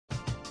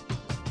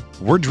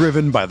We're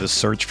driven by the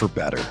search for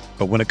better.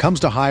 But when it comes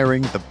to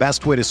hiring, the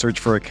best way to search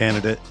for a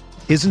candidate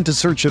isn't to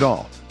search at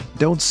all.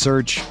 Don't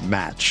search,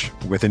 match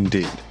with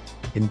Indeed.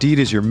 Indeed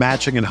is your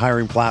matching and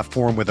hiring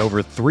platform with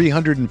over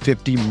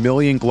 350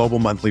 million global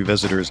monthly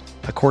visitors,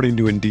 according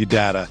to Indeed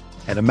data,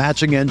 and a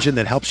matching engine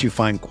that helps you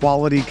find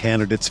quality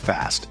candidates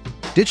fast.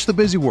 Ditch the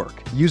busy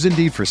work. Use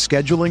Indeed for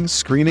scheduling,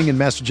 screening, and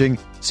messaging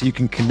so you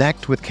can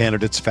connect with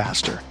candidates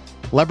faster.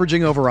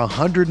 Leveraging over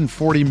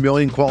 140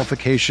 million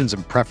qualifications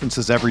and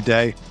preferences every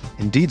day,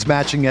 Indeed's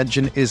matching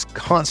engine is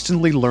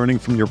constantly learning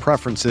from your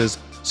preferences,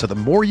 so the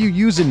more you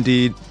use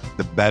Indeed,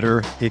 the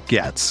better it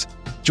gets.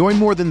 Join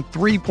more than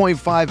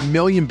 3.5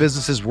 million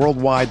businesses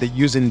worldwide that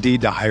use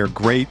Indeed to hire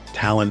great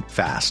talent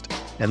fast.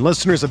 And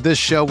listeners of this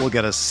show will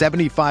get a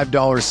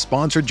 $75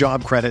 sponsored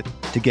job credit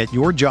to get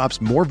your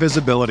jobs more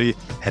visibility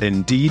at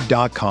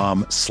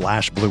Indeed.com/Blue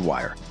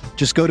Wire.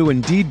 Just go to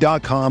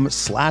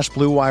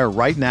Indeed.com/Blue Wire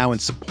right now and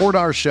support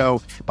our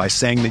show by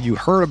saying that you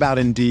heard about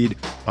Indeed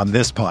on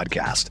this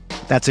podcast.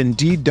 That's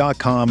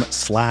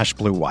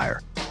Indeed.com/Blue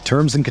Wire.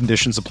 Terms and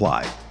conditions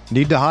apply.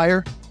 Need to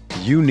hire?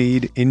 You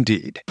need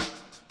Indeed.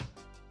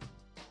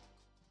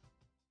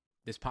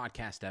 This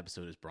podcast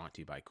episode is brought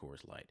to you by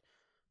Coors Light.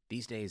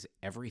 These days,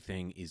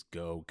 everything is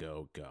go,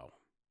 go, go.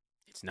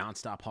 It's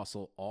nonstop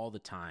hustle all the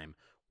time.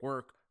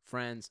 Work,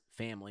 friends,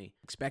 family,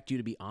 expect you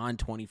to be on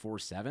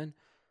 24/7.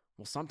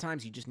 Well,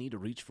 sometimes you just need to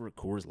reach for a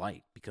Coors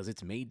Light because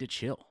it's made to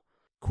chill.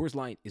 Coors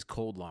Light is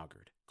cold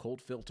lagered,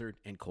 cold filtered,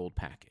 and cold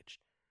packaged.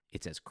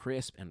 It's as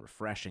crisp and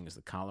refreshing as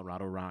the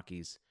Colorado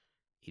Rockies.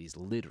 It is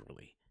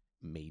literally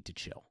made to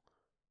chill.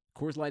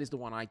 Coors Light is the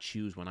one I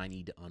choose when I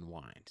need to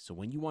unwind. So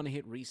when you want to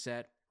hit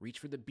reset, reach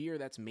for the beer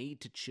that's made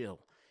to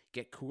chill.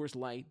 Get Coors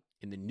Light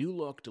in the new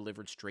look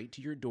delivered straight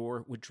to your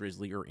door with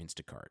Drizzly or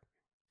Instacart.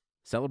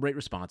 Celebrate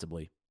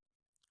responsibly.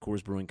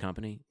 Coors Brewing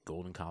Company,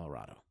 Golden,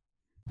 Colorado.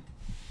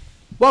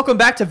 Welcome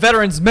back to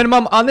Veterans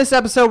Minimum. On this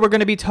episode, we're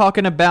going to be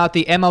talking about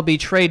the MLB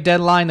trade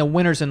deadline, the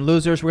winners and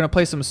losers. We're going to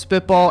play some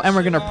spitball, and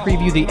we're going to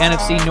preview the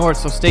NFC North,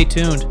 so stay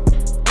tuned.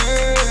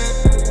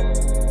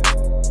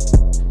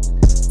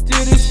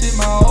 Did this shit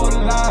my whole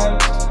life.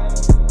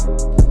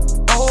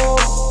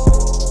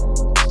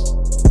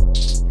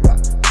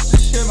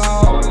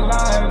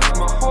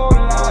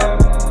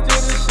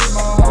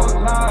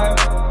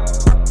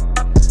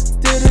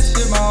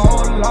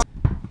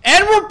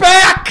 And we're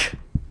back!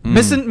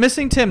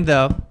 Missing Tim,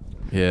 though.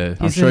 Yeah.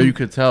 I'm sure you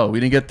could tell.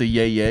 We didn't get the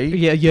yay.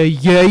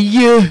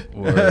 Yeah.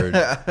 Word.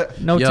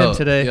 No Tim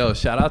today. Yo,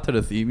 shout out to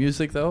the theme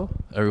music, though.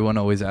 Everyone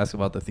always asks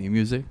about the theme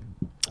music.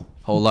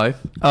 Whole life.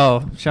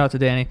 Oh, shout out to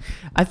Danny.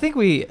 I think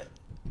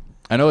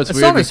I know it's the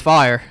weird. song is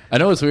fire. I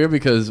know it's weird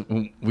because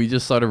we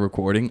just started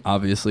recording,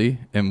 obviously,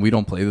 and we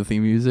don't play the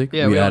theme music.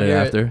 Yeah, we add it hear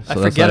after. I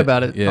forget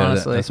about it,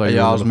 honestly. That's why Yeah,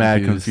 you're I was a little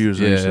mad confused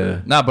when you said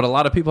it. Nah, but a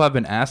lot of people have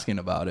been asking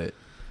about it.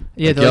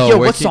 Yeah, Like, they're like, yo,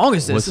 where what can- song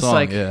is this? What It's song?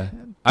 like, Yeah.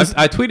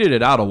 I tweeted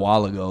it out a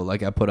while ago.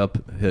 Like, I put up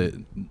the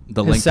link to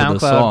the SoundCloud.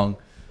 song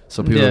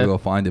so people Yeah. can go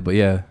find it. But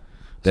yeah,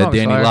 that Song is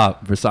Danny fire.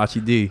 Lop,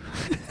 Versace D.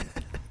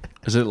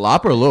 Is it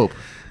Lop or Lope?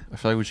 I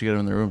feel like we should get him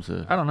in the room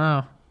to. I don't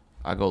know.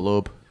 I go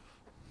Lope.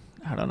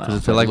 I don't know. Because I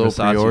it's feel like Lope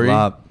Versace Priori.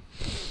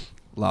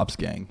 Lop's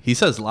gang. He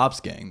says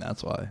Lop's gang.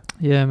 That's why.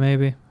 Yeah,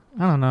 maybe.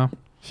 I don't know.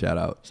 Shout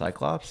out.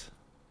 Cyclops?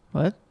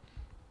 What?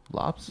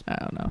 Lops? I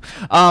don't know.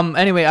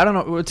 Anyway, I don't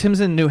know. Tim's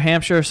in New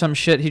Hampshire or some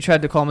shit. He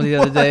tried to call me the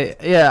other day.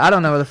 Yeah, I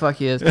don't know where the fuck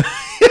he is. No,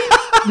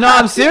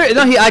 I'm serious.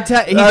 No, he I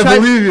tried.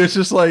 believe you. It's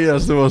just like,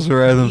 it's the most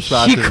random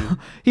shot.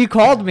 He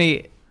called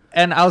me,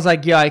 and I was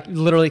like, yeah, I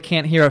literally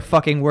can't hear a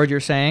fucking word you're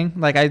saying.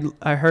 Like,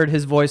 I heard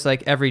his voice,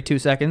 like, every 2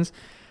 seconds.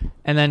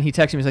 And then he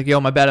texted me. He's like, yo,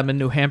 my bad, I'm in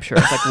New Hampshire.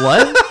 I was like,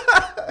 what?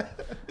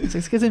 He's like,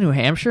 this kid's in New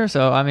Hampshire?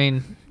 So, I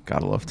mean,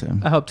 Gotta love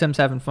Tim. I hope Tim's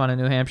having fun in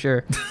New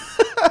Hampshire.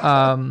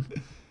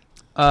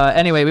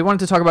 Anyway, we wanted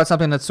to talk about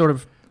something that's sort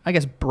of, I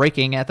guess,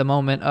 breaking at the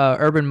moment.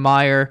 Urban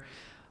Meyer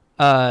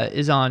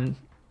is on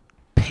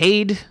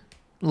paid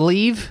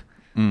leave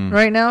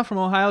right now from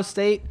Ohio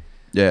State.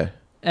 Yeah.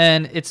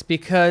 And it's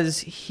because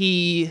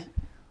he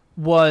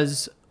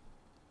was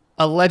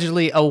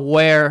allegedly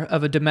aware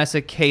of a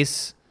domestic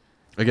case.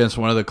 Against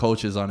one of the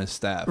coaches on his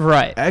staff.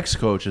 Right.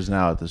 Ex-coach is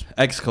now at this.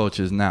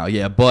 Ex-coaches now,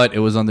 yeah, but it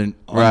was under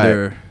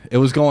it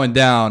was going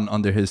down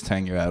under his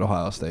tenure at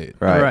Ohio State.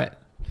 Right.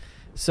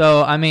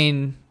 So, I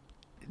mean,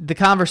 the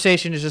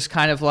conversation is just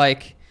kind of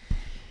like,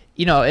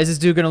 you know, is this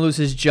dude going to lose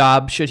his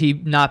job? Should he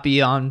not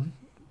be on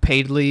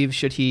paid leave?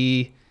 Should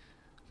he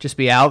just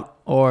be out?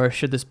 Or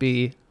should this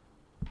be,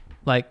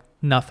 like,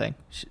 nothing?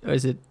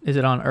 Is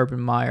it on Urban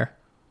Meyer?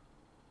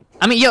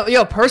 I mean,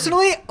 yo,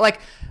 personally,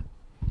 like,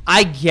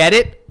 I get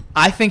it.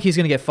 I think he's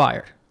going to get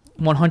fired.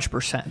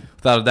 100%.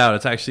 Without a doubt.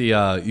 It's actually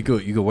you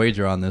could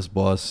wager on this,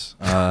 boss.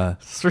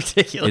 It's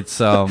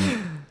ridiculous.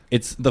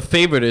 It's the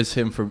favorite is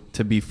him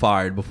to be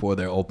fired before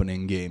their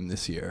opening game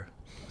this year.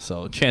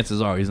 So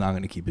chances are he's not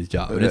going to keep his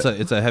job. And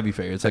it's a heavy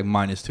favorite. It's like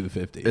minus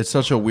 250. It's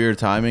such a weird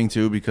timing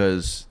too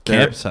because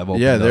camps have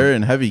opened. Yeah, up. they're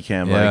in heavy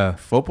camp. Yeah. Like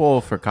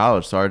football for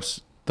college starts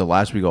the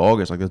last week of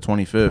August, like the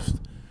 25th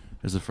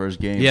is the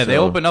first game. Yeah, they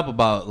so- open up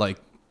about like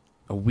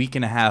a week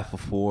and a half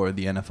before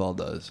the NFL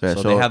does. Yeah,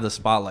 so so they have the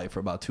spotlight for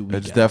about 2 weeks.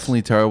 It's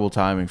definitely terrible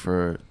timing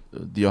for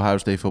the Ohio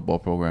State football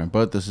program,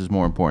 but this is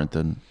more important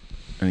than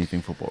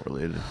anything football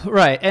related.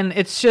 Right. And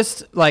it's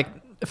just like,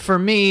 for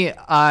me,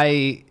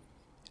 I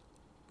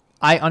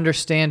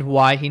understand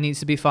why he needs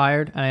to be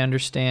fired, and I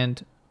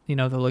understand,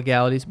 the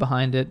legalities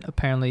behind it.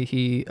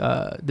 Apparently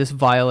this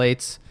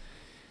violates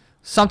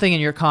something in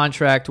your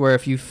contract where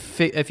if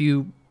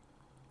you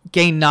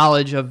gain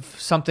knowledge of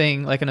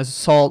something like an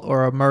assault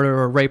or a murder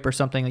or rape or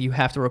something, you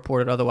have to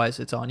report it, otherwise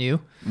it's on you.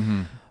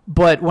 Mm-hmm.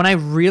 But when I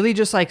really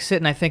just like sit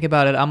and I think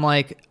about it, I'm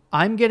like,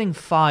 I'm getting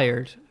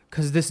fired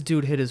because this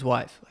dude hit his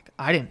wife. Like,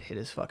 I didn't hit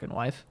his fucking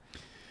wife.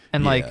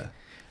 And like,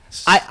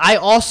 I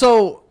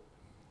also,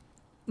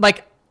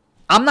 like,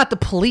 I'm not the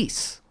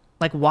police.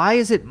 Like, why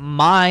is it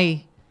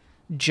my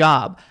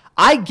job?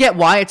 I get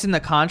why it's in the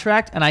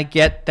contract, and I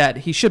get that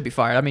he should be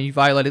fired. I mean, you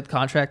violated the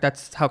contract.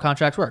 That's how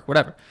contracts work,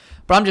 whatever.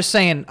 But I'm just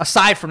saying,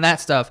 aside from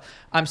that stuff,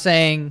 I'm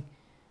saying,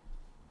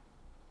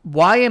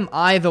 why am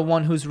I the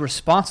one who's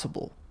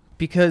responsible?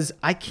 Because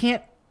I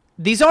can't.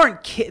 These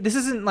aren't kids. This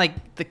isn't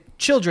like the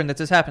children that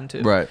this happened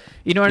to. Right.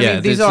 You know what I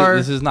mean?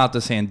 This is not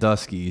the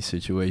Sandusky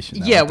situation.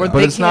 Yeah, where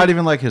but it's not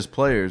even like his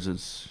players.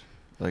 It's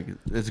like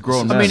it's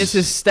grown men. I mean, it's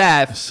his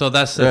staff. So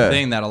that's the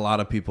thing that a lot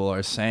of people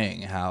are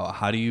saying.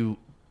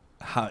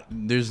 How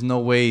there's no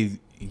way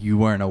you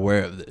weren't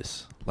aware of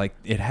this. Like,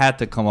 it had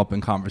to come up in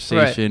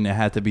conversation. Right. It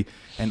had to be.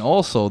 And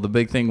also, the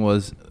big thing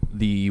was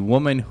the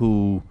woman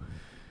who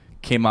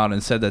came out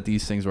and said that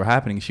these things were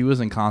happening. She was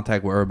in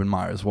contact with Urban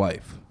Meyer's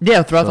wife.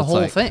 Yeah, throughout the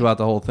whole thing. Throughout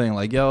the whole thing.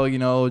 Like,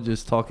 yo,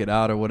 just talk it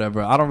out or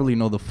whatever. I don't really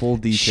know the full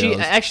details. She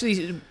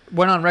actually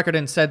went on record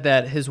and said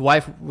that his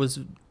wife was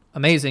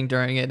amazing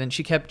during it, and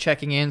she kept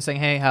checking in, saying,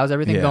 "Hey, how's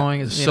everything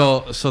going?"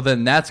 So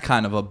then that's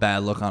kind of a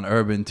bad look on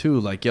Urban too.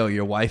 Like, yo,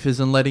 your wife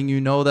isn't letting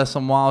you know that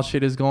some wild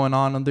shit is going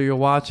on under your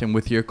watch and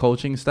with your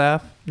coaching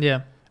staff.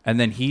 Yeah. And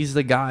then he's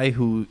the guy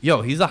who,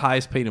 he's the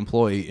highest paid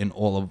employee in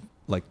all of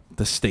like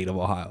the state of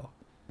Ohio.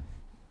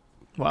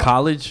 Wow.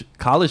 College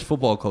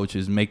football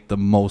coaches make the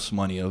most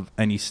money of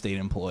any state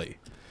employee,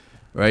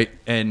 right?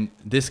 And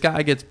this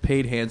guy gets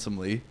paid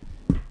handsomely.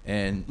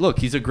 And look,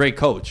 he's a great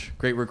coach,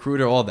 great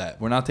recruiter, all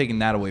that. We're not taking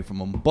that away from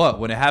him. But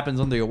when it happens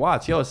under your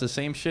watch, it's the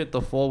same shit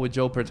the fall with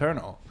Joe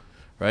Paterno,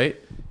 right?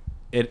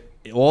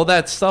 All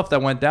that stuff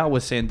that went down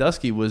with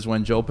Sandusky was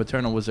when Joe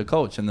Paterno was a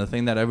coach. And the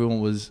thing that everyone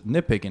was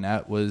nitpicking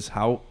at was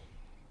how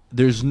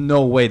there's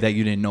no way that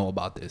you didn't know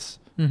about this.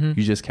 Mm-hmm.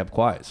 You just kept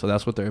quiet. So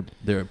that's what they're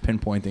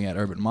pinpointing at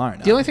Urban Meyer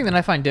now. The only thing that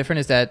I find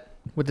different is that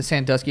with the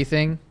Sandusky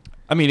thing,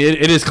 I mean,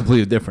 it is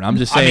completely different. I'm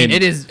just saying. I mean,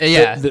 it is,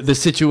 yeah. The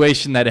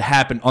situation that it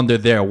happened under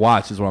their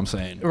watch is what I'm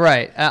saying.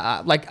 Right.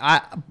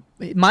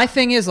 My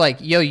thing is like,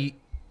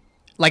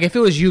 like if it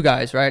was you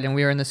guys, right, and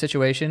we were in the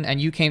situation,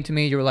 and you came to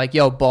me, you were like,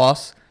 yo,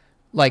 boss,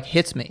 like,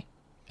 hits me.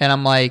 And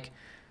I'm like,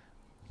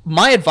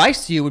 my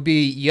advice to you would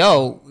be,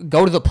 yo,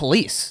 go to the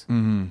police.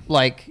 Mm-hmm.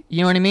 Like, you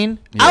know what I mean?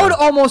 Yeah. I would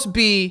almost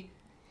be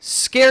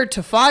scared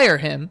to fire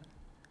him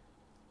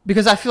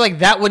because I feel like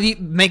that would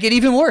make it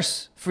even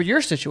worse for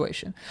your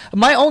situation.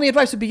 My only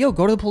advice would be, yo,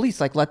 go to the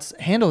police. Like, let's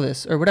handle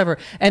this or whatever.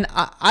 And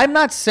I'm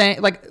not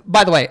saying, like,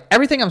 by the way,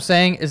 everything I'm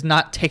saying is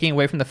not taking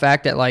away from the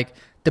fact that, like,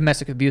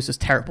 domestic abuse is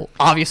terrible.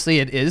 Obviously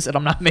it is, and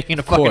I'm not making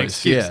a fucking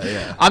excuse.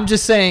 Yeah. I'm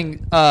just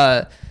saying,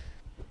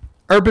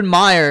 Urban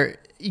Meyer,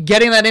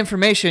 getting that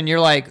information,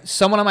 you're like,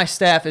 someone on my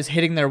staff is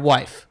hitting their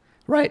wife.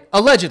 Right?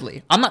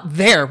 Allegedly. I'm not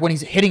there when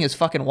he's hitting his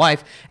fucking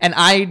wife, and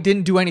I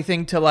didn't do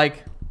anything to,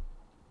 like,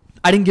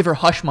 I didn't give her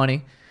hush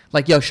money.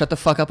 Like, yo, shut the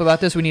fuck up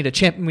about this. We need a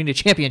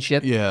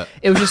championship. Yeah.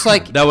 It was just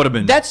like that would have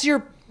been. That's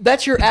your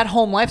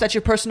at-home life. That's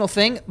your personal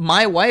thing.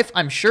 My wife,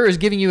 I'm sure, is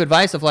giving you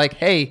advice of like,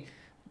 hey,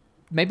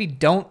 maybe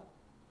don't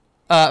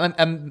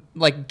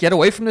like get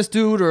away from this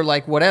dude or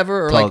like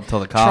whatever, or tell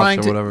the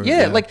cops or whatever.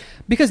 Yeah, like,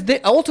 because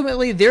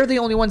ultimately they're the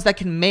only ones that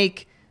can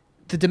make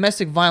the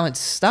domestic violence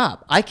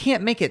stop. I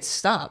can't make it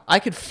stop. I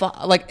could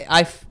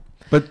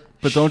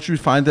But don't you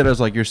find that as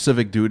like your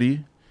civic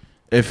duty?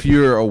 If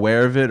you're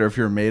aware of it, or if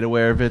you're made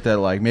aware of it, that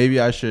like maybe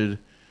I should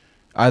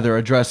either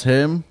address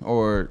him,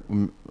 or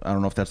I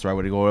don't know if that's the right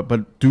way to go,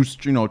 but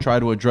try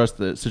to address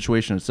the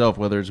situation itself,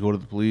 whether it's go to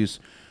the police,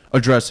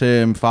 address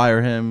him,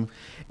 fire him,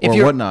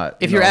 or whatnot.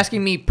 If you're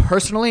asking me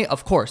personally,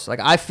 of course,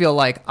 like I feel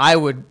like I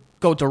would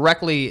go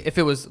directly, if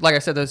it was like I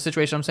said, the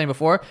situation I'm saying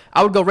before,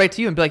 I would go right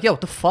to you and be like, yo,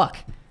 what the fuck?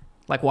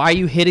 Like, why are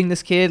you hitting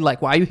this kid?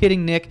 Like, why are you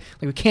hitting Nick?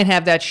 Like, we can't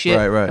have that shit.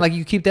 Right. Like,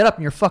 you keep that up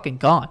and you're fucking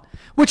gone.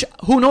 Which,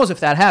 who knows if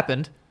that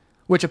happened?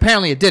 Which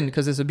apparently it didn't,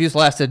 because this abuse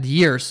lasted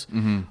years.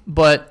 Mm-hmm.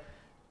 But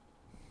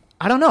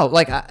I don't know.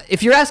 Like,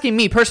 if you're asking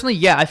me personally,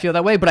 yeah, I feel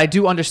that way. But I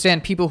do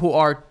understand people who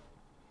are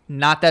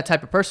not that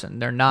type of person.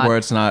 They're not. Where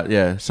it's not.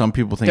 Yeah, some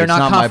people think it's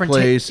not my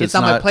place. It's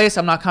not my place.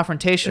 I'm not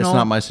confrontational. It's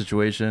not my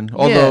situation.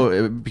 Although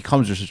it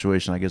becomes your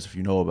situation, I guess, if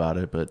you know about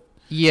it. But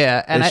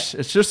yeah, and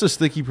it's just a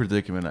sticky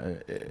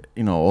predicament,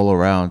 all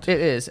around.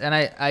 It is, and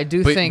I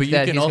do think that you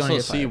can he's also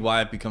going to see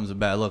why it becomes a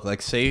bad look.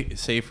 Like say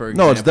for example,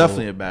 no, it's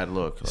definitely a bad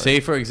look.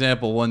 Say for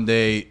example, one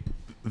day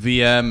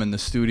VM and the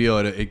studio,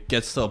 it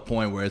gets to a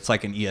point where it's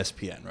like an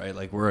ESPN, right?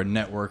 Like we're a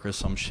network or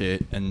some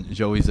shit, and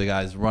Joey's the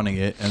guy's running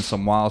it, and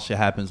some wild shit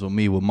happens with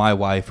me, with my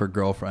wife or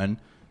girlfriend,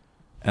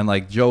 and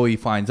like Joey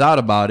finds out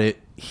about it,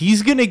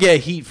 he's gonna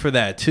get heat for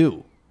that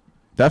too.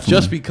 Definitely.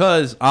 Just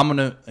because I'm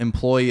an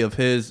employee of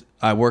his,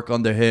 I work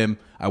under him,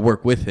 I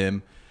work with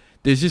him.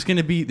 There's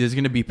gonna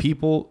be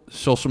people.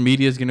 Social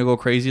media is gonna go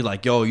crazy.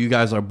 Like, yo, you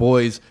guys are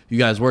boys. You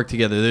guys work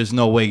together. There's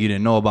no way you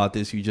didn't know about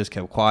this. You just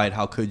kept quiet.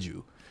 How could you?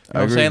 You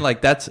know what I'm saying?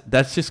 Like that's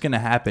just gonna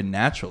happen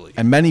naturally.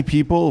 And many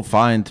people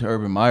find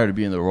Urban Meyer to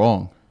be in the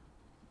wrong.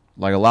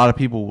 Like a lot of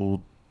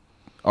people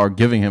are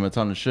giving him a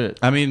ton of shit.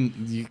 I mean,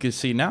 you can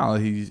see now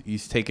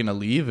he's taking a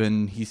leave,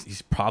 and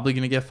he's probably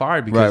gonna get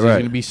fired because there's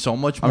gonna be so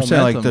much momentum.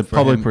 I'm saying like the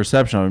public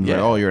perception of him, like,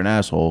 oh, you're an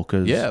asshole.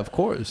 Yeah, of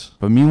course.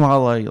 But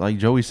meanwhile, like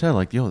Joey said,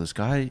 like, yo, this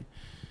guy.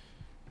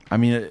 I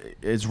mean,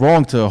 it's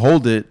wrong to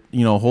hold the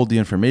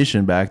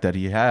information back that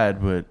he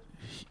had, but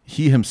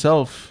he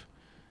himself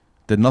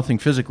did nothing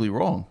physically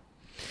wrong.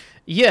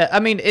 Yeah,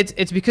 I mean,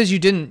 it's because you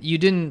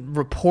didn't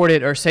report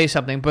it or say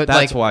something, but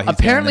that's like why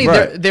apparently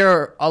there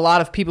are a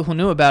lot of people who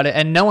knew about it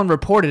and no one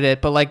reported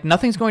it, but like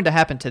nothing's going to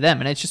happen to them,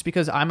 and it's just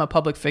because I'm a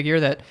public figure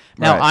that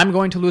now I'm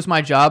going to lose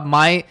my job,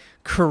 my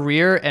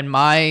career and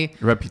my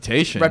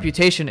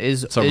reputation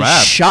is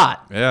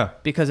shot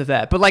because of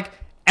that. But like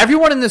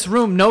everyone in this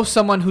room knows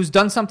someone who's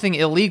done something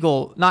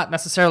illegal, not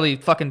necessarily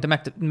fucking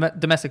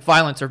domestic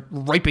violence or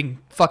raping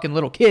fucking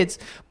little kids,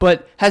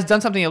 but has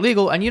done something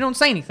illegal, and you don't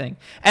say anything.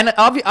 And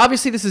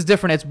obviously this is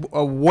different. It's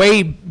a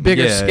way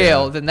bigger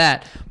scale than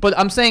that. But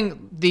I'm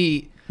saying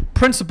the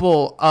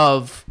principle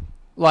of,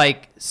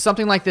 like,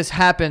 something like this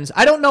happens.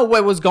 I don't know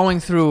what was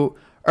going through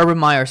Urban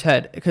Meyer's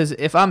head, because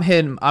if I'm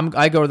him,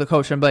 I go to the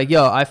coach and I'm like,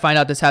 yo, I find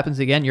out this happens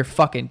again, you're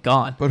fucking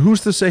gone. But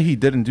who's to say he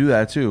didn't do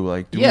that too?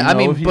 Like, do we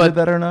know if he did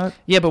that or not?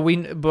 Yeah,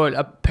 but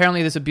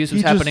apparently this abuse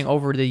was happening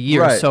over the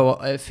years. Right. So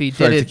if he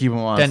did it,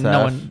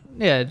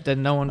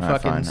 then no one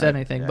fucking said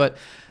anything. Yeah. But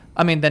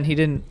I mean, then he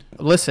didn't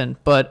listen.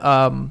 But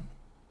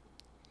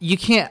you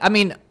can't. I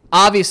mean,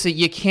 obviously,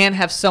 you can't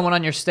have someone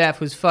on your staff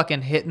who's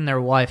fucking hitting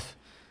their wife.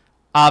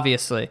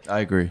 Obviously,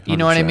 I agree. 100%. You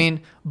know what I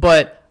mean?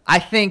 But I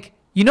think.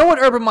 You know what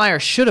Urban Meyer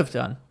should have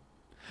done?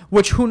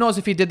 Which, who knows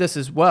if he did this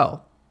as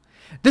well.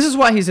 This is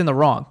why he's in the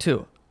wrong,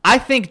 too. I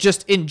think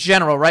just in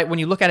general, right, when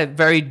you look at it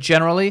very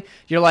generally,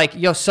 you're like,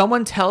 yo,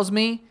 someone tells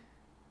me,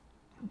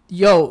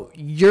 yo,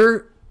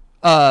 your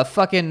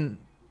fucking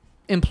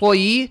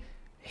employee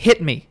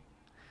hit me.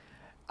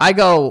 I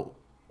go,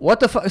 what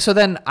the fuck? So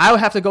then I would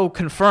have to go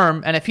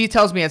confirm, and if he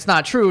tells me it's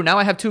not true, now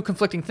I have two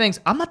conflicting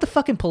things. I'm not the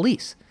fucking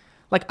police.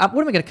 Like,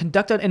 what am I going to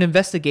conduct an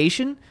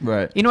investigation?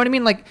 Right. You know what I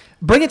mean? Like,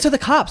 bring it to the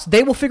cops.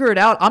 They will figure it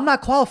out. I'm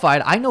not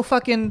qualified. I know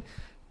fucking,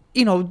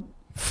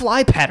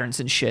 fly patterns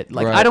and shit.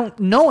 Like, I don't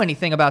know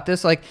anything about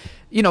this. Like,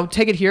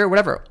 take it here or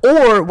whatever.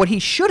 Or what he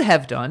should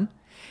have done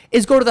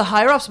is go to the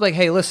higher ups and be like,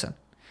 hey, listen,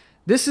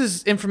 this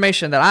is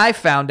information that I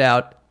found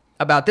out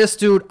about this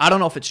dude. I don't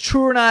know if it's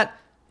true or not.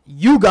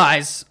 You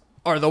guys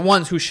are the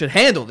ones who should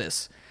handle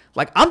this.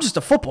 Like, I'm just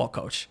a football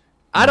coach.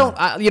 I'm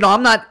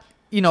not,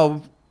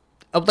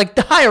 like,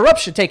 the higher up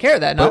should take care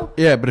of that, no?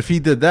 But if he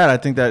did that, I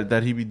think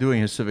that he'd be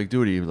doing his civic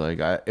duty. Like,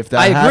 if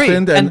that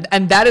happened,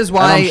 and that is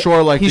why I'm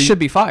sure, like, he should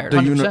be fired.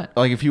 100%.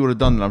 Like, if he would have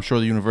done it, I'm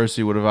sure the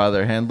university would have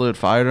either handled it,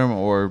 fired him,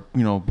 or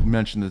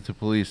mentioned it to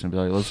police and be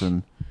like,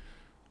 listen,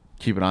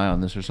 keep an eye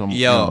on this or something.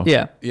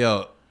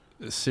 Yo,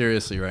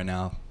 seriously, right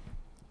now,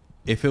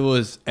 if it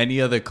was any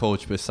other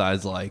coach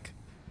besides like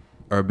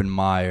Urban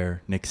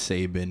Meyer, Nick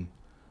Saban,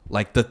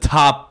 like the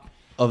top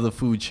of the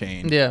food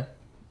chain,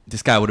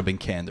 this guy would have been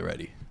canned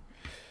already.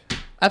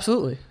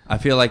 Absolutely. I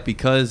feel like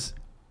because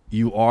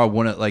you are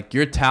one of, like,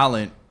 your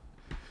talent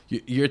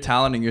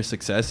and your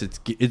success,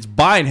 it's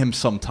buying him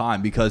some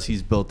time because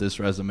he's built this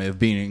resume of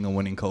being a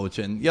winning coach.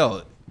 And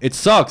it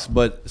sucks,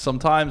 but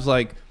sometimes,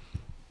 like,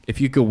 if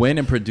you could win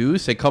and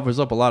produce, it covers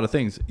up a lot of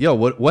things.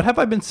 What have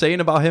I been saying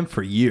about him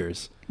for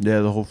years? Yeah,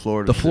 the whole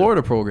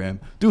Florida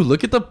program. Dude,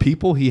 look at the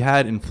people he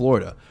had in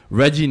Florida.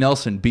 Reggie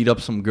Nelson beat up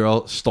some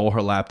girl, stole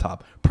her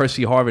laptop.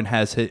 Percy Harvin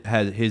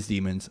had his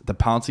demons. The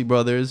Pouncey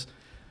brothers.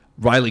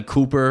 Riley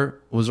Cooper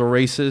was a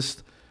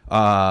racist.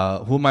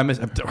 Who am I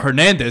missing?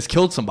 Hernandez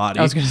killed somebody.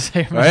 I was going to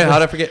say. Right? How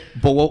did I forget?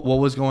 But what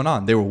was going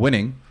on? They were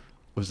winning.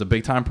 It was a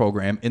big-time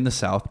program in the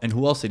South. And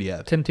who else did he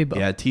have? Tim Tebow.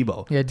 Yeah,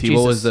 Tebow. Yeah,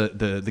 Tebow was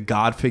the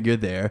God figure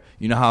there.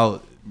 You know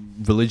how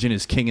religion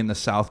is king in the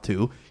South,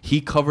 too?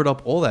 He covered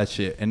up all that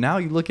shit. And now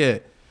you look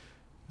at,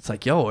 it's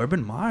like, yo,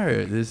 Urban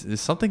Meyer,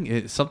 there's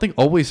something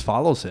always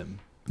follows him.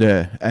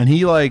 Yeah, and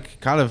he,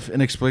 like, kind of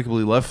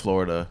inexplicably left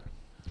Florida.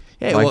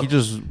 Yeah, like,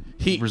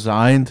 he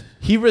resigned.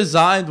 He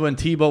resigned when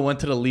Tebow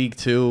went to the league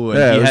too,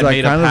 and he had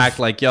made a pact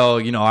like, "Yo,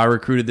 I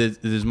recruited this.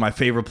 This is my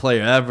favorite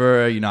player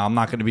ever. I'm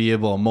not going to be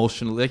able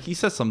emotionally." Like, he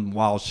said some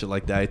wild shit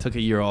like that. He took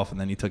a year off, and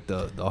then he took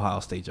the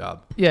Ohio State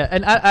job. Yeah,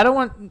 and I don't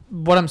want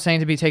what I'm saying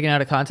to be taken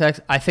out of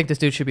context. I think this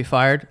dude should be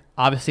fired.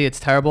 Obviously, it's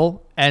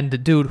terrible, and the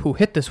dude who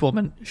hit this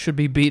woman should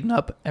be beaten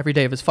up every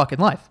day of his fucking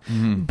life.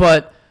 Mm-hmm.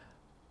 But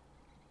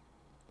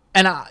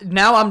and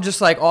now I'm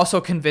just like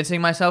also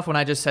convincing myself when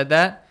I just said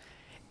that.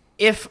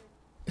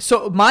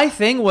 So my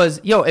thing was,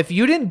 if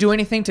you didn't do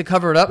anything to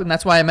cover it up, and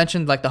that's why I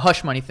mentioned like the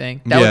hush money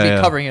thing, that would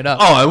be covering it up.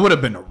 Oh, it would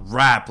have been a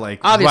wrap like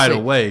Obviously, right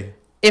away.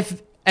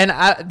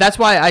 That's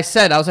why I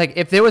said, I was like,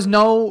 if there was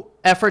no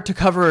effort to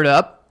cover it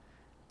up,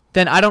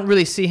 then I don't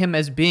really see him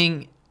as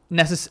being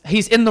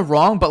he's in the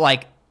wrong, but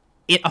like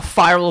a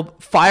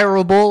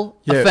fireable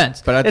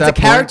offense. But it's a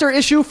character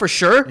issue for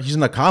sure. He's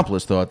an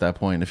accomplice though at that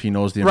point if he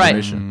knows the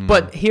information. Right.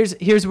 But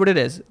here's what it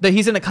is. That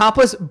he's an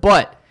accomplice,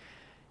 but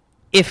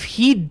if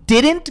he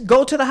didn't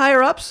go to the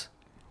higher ups,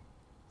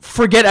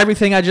 forget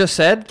everything I just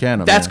said.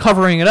 That's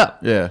covering it up.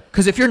 Yeah.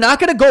 Because if you're not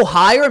gonna go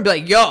higher and be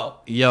like,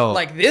 yo,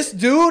 like this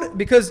dude,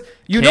 because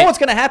you know what's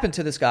gonna happen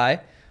to this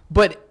guy.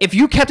 But if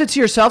you kept it to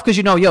yourself, because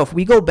if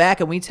we go back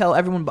and we tell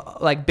everyone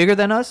like bigger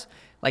than us,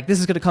 like this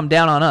is gonna come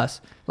down on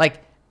us.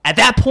 Like at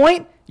that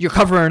point, you're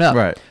covering up.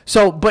 Right.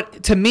 So,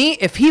 but to me,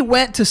 if he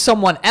went to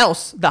someone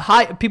else,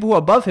 people who are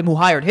above him who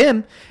hired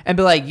him, and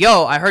be like,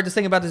 yo, I heard this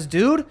thing about this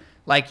dude.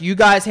 Like, you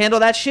guys handle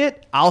that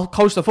shit. I'll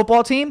coach the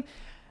football team.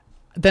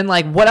 Then,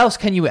 like, what else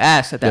can you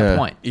ask at that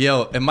point?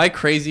 Am I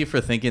crazy for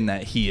thinking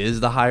that he is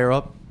the higher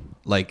up?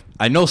 Like,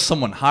 I know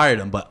someone hired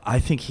him, but I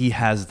think he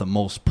has the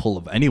most pull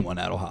of anyone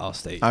at Ohio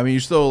State. I mean, you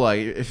still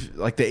if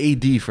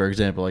the AD, for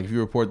example, like if you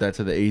report that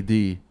to the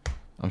AD,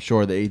 I'm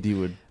sure the AD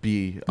would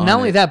be on Not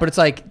only that, but it's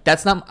like,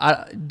 that's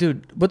not,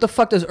 dude, what the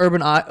fuck does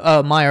Urban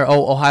Meyer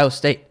owe Ohio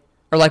State?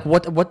 Or like,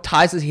 what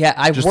ties does he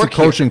have? Just work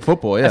coaching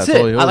football, yeah. That's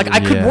it. I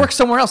could work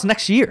somewhere else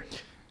next year.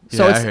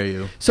 So I hear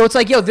you. So it's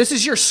like, this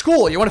is your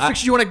school. You want to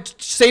fix? You want to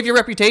save your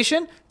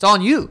reputation? It's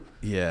on you.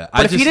 Yeah.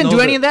 But if you didn't do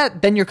any of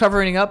that, then you're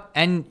covering up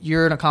and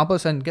you're an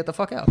accomplice and get the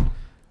fuck out.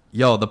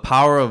 The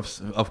power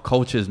of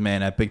coaches,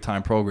 man, at big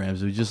time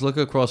programs. We just look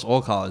across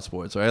all college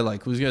sports, right?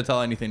 Like, who's gonna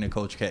tell anything to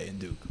Coach K and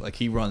Duke? Like,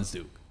 he runs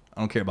Duke. I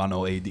don't care about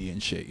no AD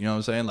and shit. You know what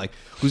I'm saying? Like,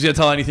 who's gonna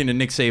tell anything to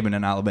Nick Saban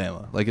in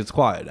Alabama? Like, it's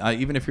quiet.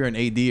 Even if you're an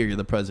AD or you're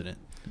the president.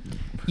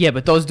 Yeah,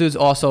 but those dudes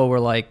also were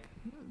like,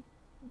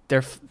 they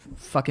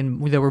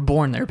were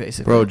born there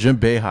basically. Bro, Jim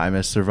Boeheim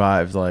has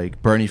survived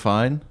like Bernie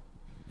Fine.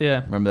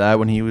 Yeah. Remember that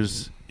when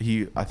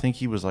I think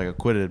he was like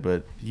acquitted,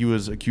 but he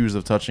was accused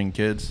of touching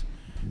kids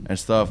and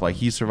stuff. Like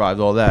he survived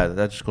all that.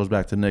 That just goes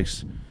back to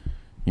Nick's,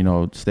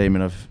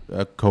 statement of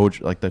a coach,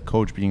 like the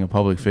coach being a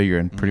public figure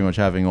and pretty much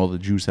having all the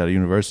juice at a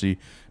university.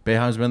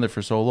 Boeheim's been there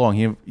for so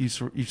long. He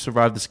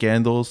survived the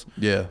scandals.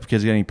 Yeah.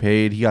 Kids getting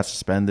paid. He got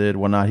suspended,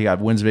 whatnot. He got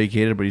wins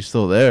vacated, but he's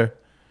still there.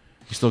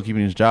 He's still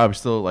keeping his job. He's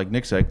still, like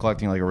Nick said,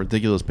 collecting like a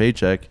ridiculous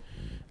paycheck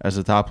as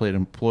a top-paid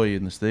employee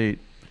in the state.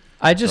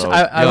 I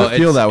would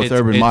feel that with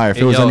Urban Meyer. If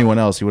it was anyone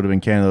else, he would have been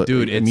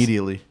candidate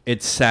immediately.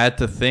 It's sad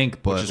to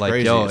think, but like,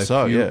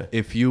 crazy.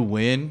 If you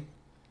win,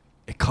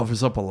 it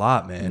covers up a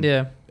lot, man.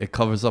 Yeah. It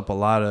covers up a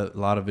lot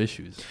of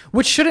issues.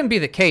 Which shouldn't be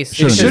the case.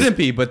 It shouldn't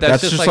be, but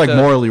that's just like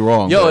morally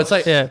wrong.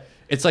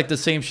 It's like the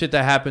same shit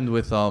that happened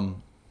with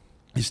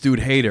this dude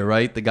Hader,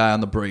 right? The guy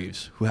on the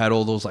Braves who had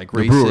all those like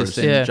racist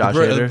and Josh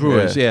Hader. The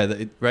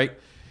Brewers, right?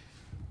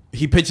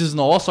 He pitches in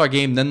the All-Star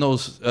game, then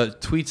those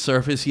tweets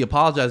surface. He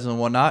apologizes and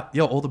whatnot.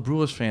 All the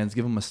Brewers fans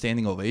give him a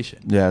standing ovation.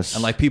 Yes.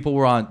 And like people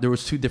there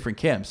was two different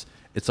camps.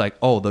 It's like,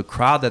 the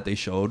crowd that they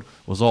showed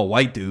was all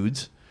white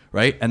dudes,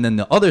 right? And then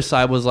the other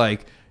side was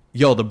like,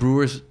 the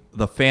Brewers,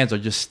 the fans are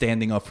just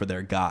standing up for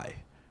their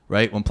guy,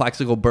 right? When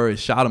Plaxico Burress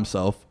shot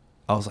himself,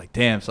 I was like,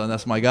 damn, son,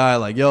 that's my guy.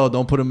 Like,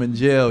 don't put him in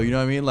jail. You know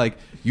what I mean? Like,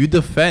 you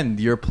defend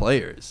your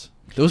players.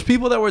 Those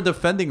people that were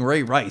defending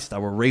Ray Rice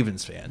that were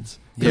Ravens fans.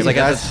 Yeah, like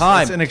at the time,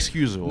 that's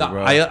inexcusable,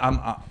 bro.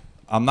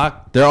 I'm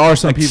not. There are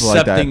some people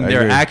like that. Accepting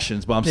their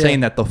actions, but I'm saying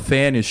that the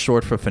fan is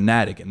short for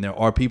fanatic, and there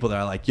are people that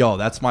are like,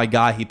 that's my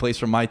guy. He plays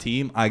for my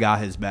team. I got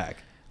his back.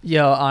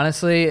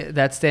 Honestly,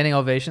 that standing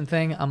ovation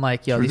thing, I'm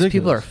like, these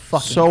people are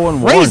fucking so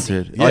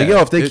unwarranted. Crazy. Like,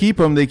 if they keep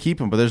him, they keep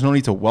him. But there's no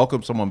need to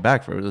welcome someone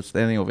back for the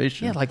standing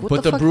ovation. Yeah, like,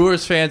 but the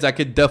Brewers fans, I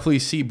could definitely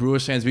see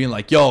Brewers fans being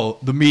like,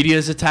 the media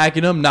is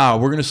attacking him. Nah,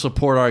 we're gonna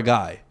support our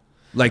guy,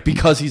 like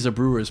because he's a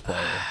Brewers player.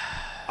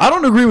 I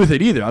don't agree with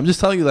it either. I'm just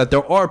telling you that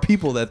there are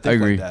people that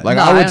think like that. Like,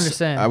 I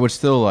understand. I would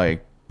still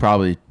like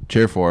probably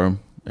cheer for him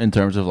in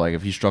terms of like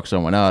if he struck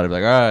someone out, I'd be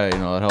like, all right,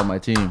 that helped my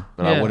team.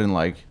 But I wouldn't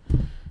like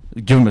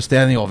give him a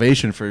standing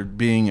ovation for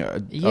being a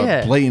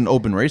blatant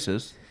open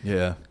racist.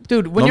 Yeah,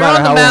 dude. When you're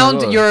on the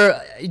mound,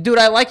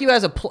 I like you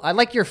I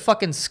like your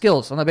fucking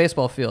skills on the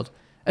baseball field.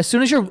 As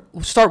soon as you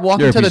start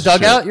walking to the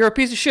dugout, you're a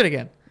piece of shit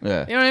again.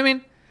 Yeah, you know what I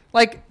mean?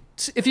 Like,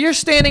 if you're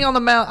standing on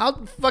the mound,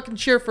 I'll fucking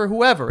cheer for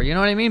whoever. You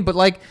know what I mean? But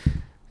like,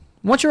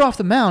 once you're off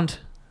the mound,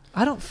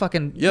 I don't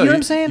fucking. You know what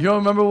I'm saying? You don't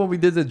remember when we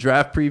did the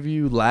draft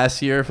preview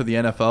last year for the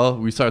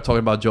NFL? We started talking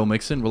about Joe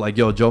Mixon. We're like,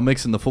 Joe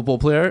Mixon, the football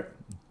player,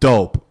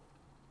 dope.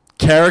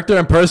 Character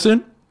in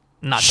person,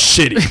 not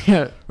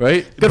shitty,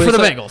 right? Good for the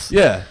Bengals.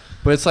 Yeah,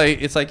 but it's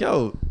like,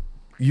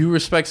 you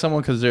respect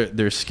someone because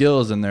their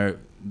skills and their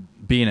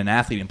being an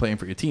athlete and playing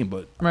for your team,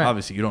 but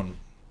obviously you don't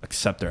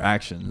accept their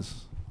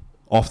actions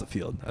off the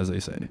field, as they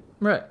say.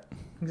 Right.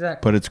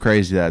 Exactly. But it's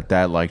crazy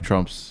that like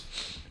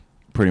trumps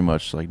pretty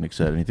much like Nick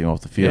said, anything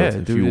off the field. Yeah,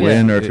 if dude, you yeah.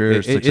 win or if you're a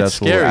It's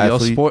successful scary.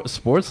 athlete.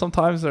 Sports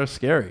sometimes are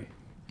scary.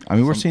 I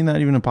mean, we're seeing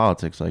that even in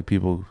politics, like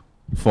people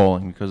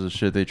falling because of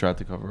shit they tried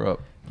to cover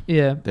up.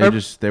 Yeah.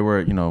 They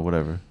were,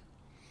 whatever.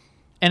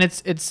 And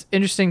it's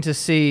interesting to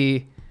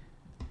see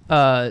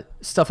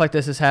stuff like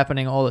this is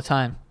happening all the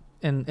time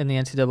in the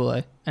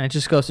NCAA. And it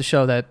just goes to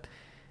show that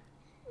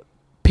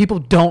people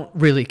don't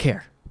really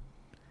care.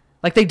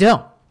 Like, they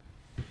don't.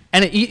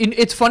 And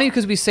it's funny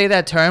because we say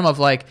that term of,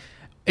 like,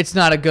 it's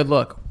not a good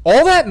look.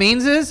 All that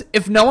means is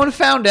if no one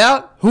found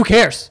out, who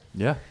cares?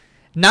 Yeah.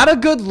 Not a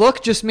good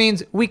look just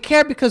means we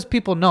care because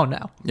people know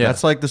now. Yeah.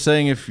 That's like the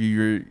saying if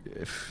you're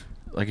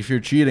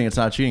cheating, it's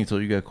not cheating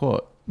until you get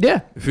caught.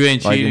 Yeah. If you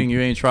ain't cheating, you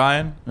ain't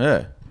trying.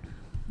 Yeah.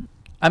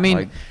 I mean,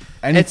 like,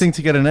 anything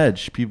to get an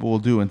edge, people will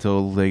do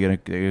until they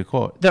get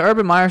caught. The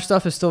Urban Meyer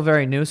stuff is still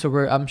very new, so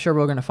I'm sure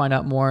we're going to find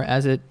out more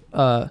as it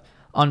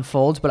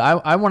unfolds. But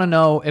I want to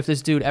know if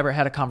this dude ever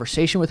had a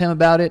conversation with him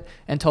about it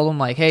and told him,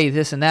 like, hey,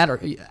 this and that. Or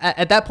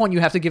at that point,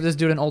 you have to give this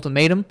dude an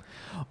ultimatum,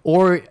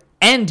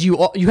 and you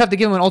have to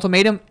give him an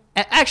ultimatum.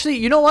 Actually,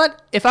 you know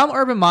what? If I'm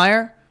Urban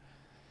Meyer,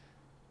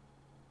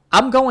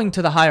 I'm going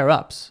to the higher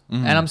ups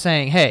and I'm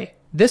saying, hey,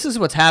 this is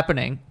what's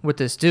happening with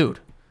this dude.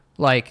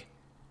 Like,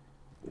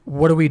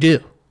 what do we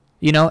do?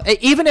 You know,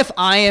 even if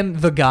I am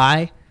the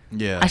guy,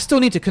 I still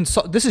need to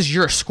consult. This is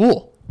your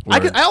school.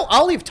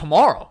 I'll leave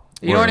tomorrow.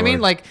 You know what I mean?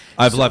 Like,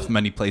 I've left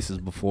many places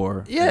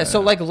before. Yeah.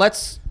 So like,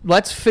 let's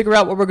figure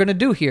out what we're gonna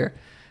do here.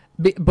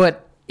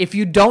 But if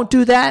you don't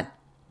do that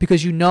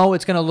because you know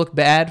it's gonna look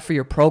bad for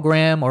your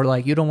program, or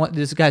like you don't want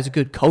this guy's a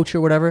good coach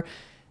or whatever,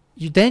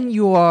 then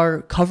you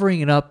are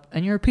covering it up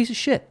and you're a piece of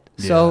shit.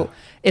 So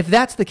if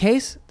that's the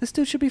case, this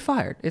dude should be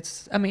fired.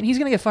 He's going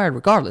to get fired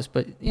regardless,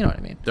 but you know what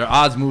I mean. Their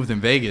odds moved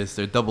in Vegas.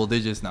 They're double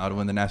digits now to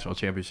win the national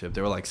championship.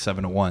 They were like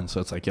 7-1.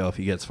 So it's like, yo, if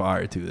he gets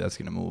fired too, that's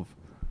going to move.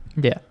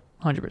 Yeah,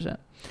 100%.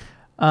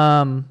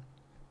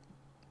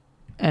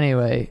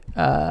 Anyway,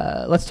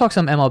 let's talk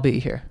some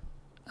MLB here.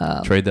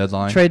 Trade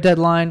deadline.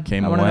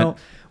 Came and went. Know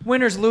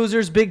winners,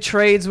 losers, big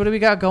trades. What do we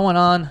got going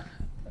on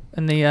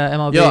in the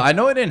MLB? Yo, I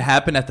know it didn't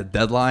happen at the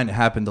deadline. It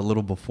happened a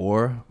little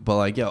before. But,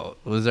 like, yo,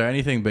 was there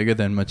anything bigger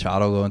than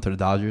Machado going to the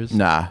Dodgers?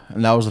 Nah.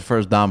 And that was the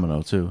first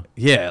domino, too.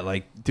 Yeah,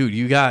 like, dude,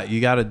 you got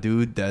a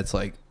dude that's,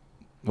 like,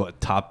 what,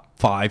 top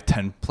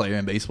 5-10 player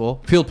in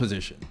baseball? Field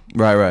position.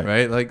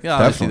 Right? Like, yeah,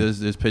 obviously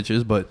there's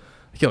pitches. But,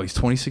 yo, he's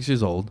 26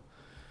 years old.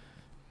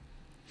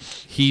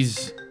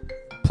 He's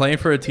playing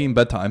for a team,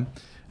 bedtime.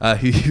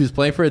 He was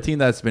playing for a team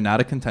that's been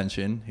out of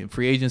contention.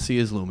 Free agency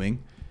is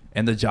looming.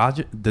 And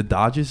the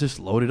Dodgers just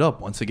loaded up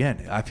once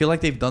again. I feel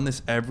like they've done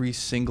this every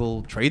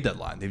single trade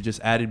deadline. They've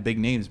just added big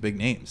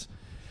names.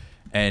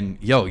 And,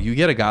 yo, you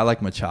get a guy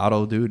like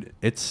Machado, dude,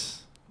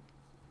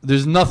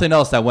 there's nothing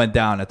else that went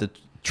down at the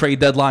trade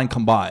deadline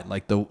combined.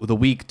 Like the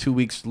week, 2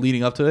 weeks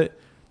leading up to it,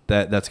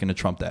 that's going to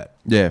trump that.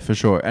 Yeah, for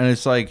sure. And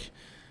it's like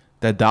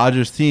that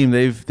Dodgers team,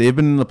 they've been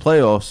in the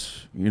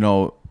playoffs,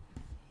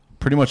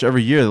 pretty much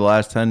every year the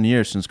last 10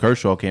 years since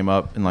Kershaw came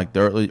up in like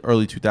the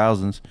early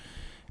 2000s.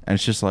 And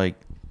it's just like,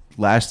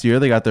 last year,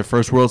 they got their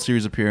first World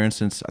Series appearance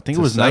since, I think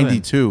it was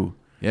 92.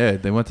 Yeah,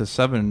 they went to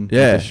 7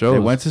 Yeah, with the shows. They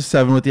went to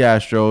 7 with the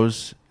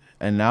Astros.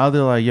 And now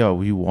they're like, yo,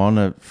 we want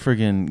to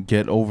friggin'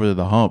 get over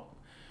the hump.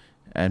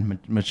 And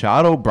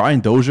Machado,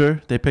 Brian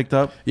Dozier, they picked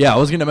up. Yeah, I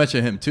was going to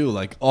mention him, too.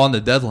 Like, on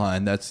the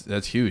deadline, that's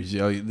huge.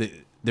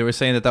 They were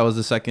saying that was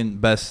the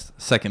second best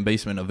second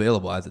baseman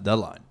available at the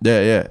deadline.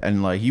 Yeah.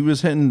 And, like, he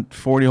was hitting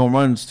 40 home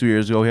runs 2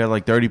 years ago. He had,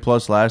 like,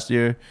 30-plus last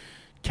year.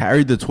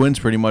 Carried the Twins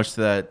pretty much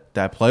to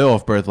that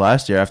playoff berth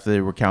last year after they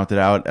were counted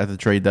out at the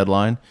trade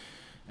deadline.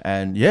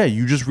 And, yeah,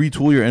 you just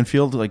retool your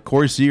infield. Like,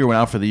 Corey Seager went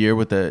out for the year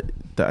with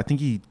I think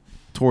he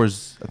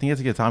had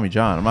to get Tommy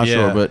John. I'm not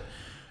sure, but...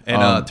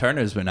 And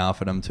Turner's been out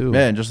for them, too.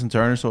 Yeah, and Justin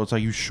Turner. So it's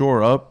like you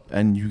shore up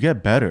and you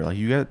get better. Like,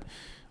 you get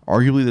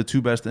arguably the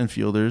two best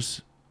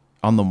infielders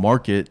on the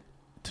market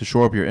to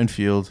shore up your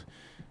infield,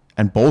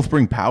 and both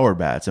bring power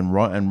bats and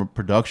run and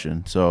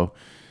production. So...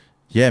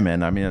 yeah,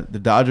 man. I mean, the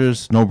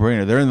Dodgers,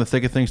 no-brainer. They're in the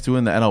thick of things, too,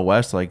 in the NL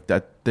West. Like,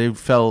 that, they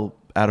fell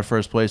out of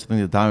first place. I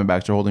think the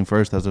Diamondbacks are holding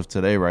first as of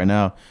today right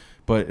now.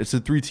 But it's a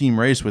 3-team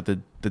race with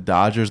the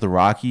Dodgers, the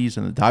Rockies,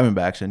 and the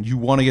Diamondbacks. And you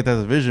want to get that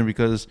division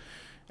because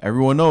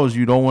everyone knows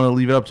you don't want to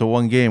leave it up to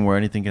one game where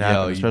anything can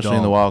happen, especially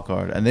in the wild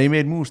card. And they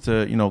made moves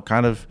to,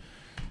 kind of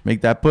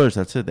make that push.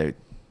 That's it.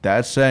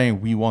 That's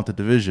saying we want the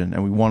division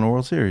and we want a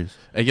World Series.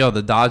 Hey, yo,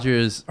 the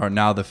Dodgers are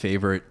now the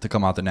favorite to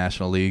come out the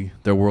National League.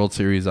 Their World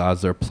Series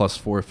odds are plus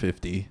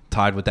 450,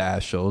 tied with the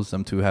Astros.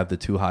 Them two have the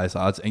two highest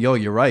odds. And, yo,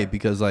 you're right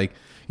because, like,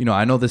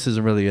 I know this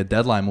isn't really a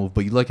deadline move,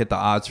 but you look at the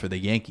odds for the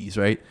Yankees,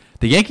 right?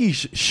 The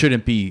Yankees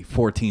shouldn't be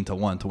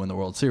 14-1 to win the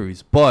World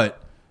Series,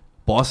 but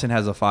Boston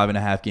has a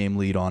 5.5 game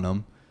lead on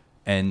them.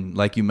 And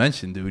like you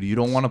mentioned, dude, you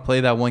don't want to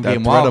play that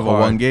one-game wild card. Of a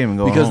one game and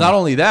go because home. Not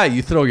only that,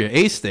 you throw your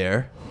ace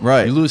there.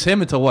 Right. You lose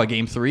him until, what,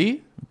 game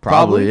 3?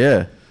 Probably,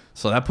 yeah.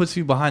 So that puts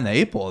you behind the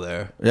 8 ball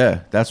there. Yeah,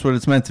 that's what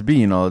it's meant to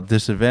be, a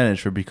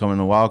disadvantage for becoming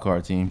a wild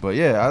card team. But,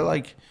 yeah, I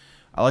like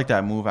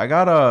that move. I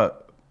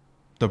got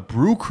the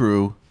Brew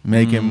Crew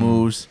making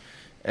moves.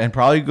 and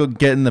probably go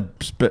getting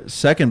the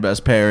second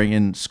best pairing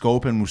in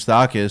Scope and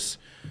Moustakas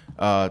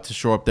to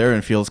shore up their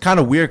infield. It's kind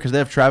of weird because they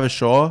have Travis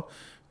Shaw,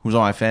 who's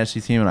on my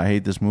fantasy team, and I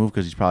hate this move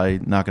because he's probably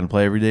not going to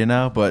play every day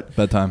now. But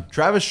bedtime.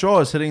 Travis Shaw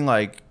is hitting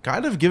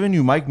kind of giving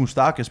you Mike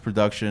Moustakas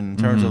production in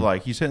terms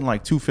of he's hitting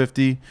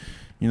 250,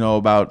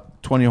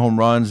 about 20 home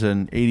runs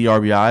and 80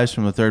 RBIs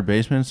from the third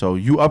baseman. So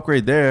you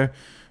upgrade there,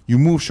 you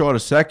move Shaw to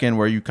second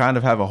where you kind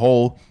of have a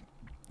hole,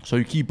 so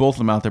you keep both of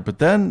them out there. But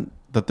then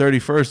the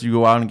 31st, you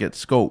go out and get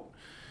Scope,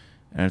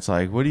 and it's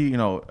like, what do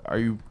you are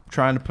you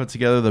trying to put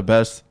together the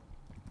best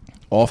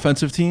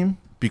offensive team?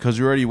 Because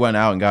you already went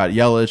out and got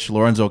Yelich,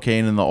 Lorenzo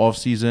Cain in the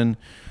offseason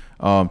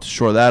to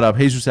shore that up.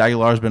 Jesus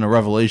Aguilar has been a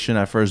revelation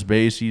at first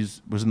base. He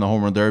was in the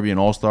home run derby and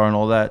all-star and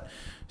all that.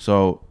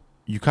 So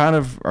you kind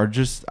of are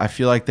just – I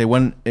feel like they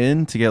went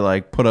in to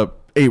get put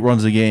up 8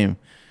 runs a game.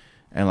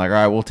 And all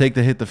right, we'll take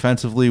the hit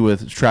defensively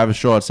with Travis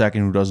Shaw at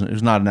second,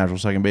 who's not a natural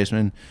second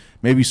baseman.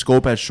 Maybe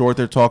Scope at short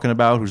they're talking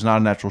about, who's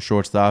not a natural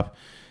shortstop.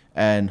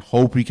 And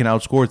hope we can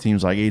outscore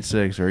teams like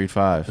 8-6 or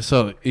 8-5.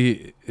 So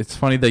it's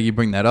funny that you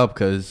bring that up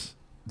because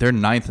 – they're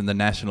 9th in the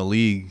National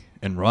League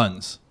in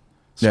runs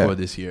scored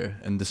this year.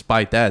 And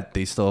despite that,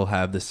 they still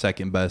have the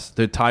second best.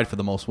 They're tied for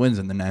the most wins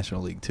in the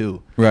National League,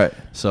 too. Right.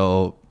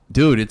 So,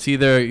 dude, it's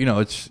either,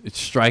 it's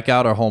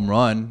strikeout or home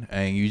run,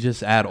 and you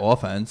just add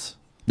offense.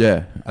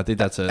 Yeah. I think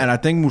that's it. And I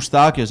think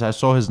Moustakas, I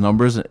saw his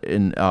numbers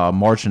in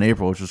March and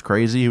April, which was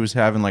crazy. He was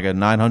having a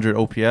 900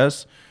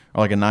 OPS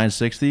or a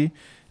 960,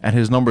 and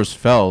his numbers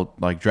fell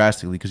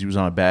drastically because he was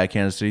on a bad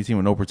Kansas City team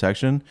with no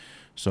protection.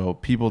 So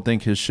people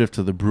think his shift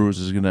to the Brewers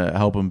is going to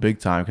help him big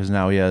time because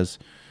now he has,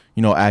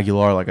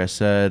 Aguilar, like I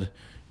said,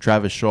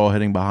 Travis Shaw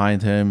hitting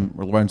behind him,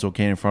 Lorenzo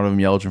Cain in front of him,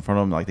 Yelich in front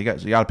of him.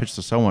 You got to pitch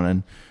to someone,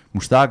 and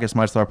Moustakas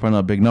might start putting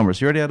up big numbers.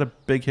 He already had a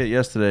big hit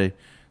yesterday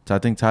to, I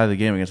think, tie the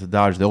game against the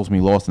Dodgers. They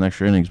ultimately lost in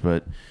extra innings,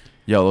 but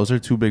those are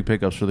 2 big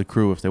pickups for the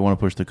Crew if they want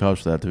to push the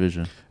Cubs for that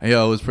division. It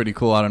was pretty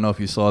cool. I don't know if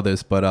you saw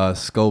this, but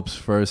Scope's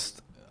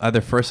either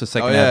first or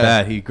second at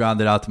bat, he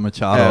grounded out to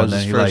Machado, and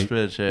then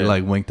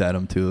he winked at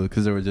him too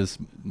because they were just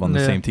on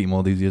the same team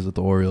all these years with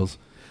the Orioles.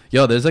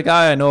 There's a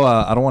guy I know.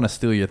 I don't want to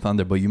steal your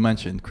thunder, but you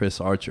mentioned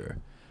Chris Archer,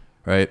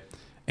 right?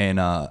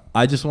 And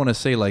I just want to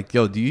say,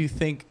 do you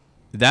think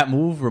that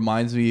move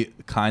reminds me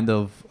kind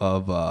of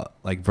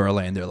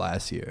Verlander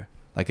last year,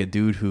 a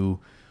dude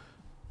who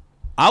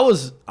I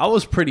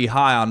was pretty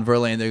high on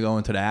Verlander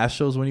going to the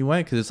Astros when he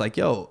went because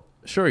it's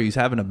sure he's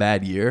having a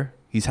bad year.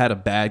 He's had a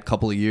bad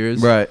couple of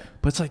years. Right.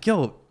 But it's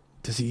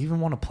does he even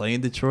want to play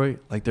in Detroit?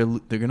 They're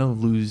going to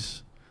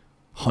lose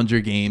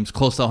 100 games,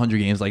 close to 100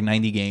 games,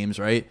 90 games,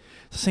 right?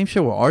 It's the same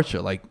shit with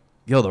Archer.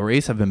 The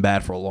Rays have been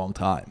bad for a long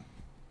time.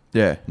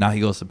 Yeah. Now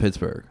he goes to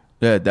Pittsburgh.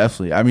 Yeah,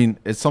 definitely. I mean,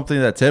 it's something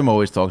that Tim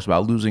always talks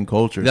about, losing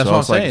culture. That's what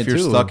I'm saying, if you're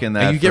stuck in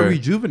that. And you get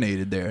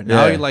rejuvenated there.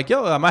 Now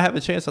you're I might have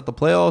a chance at the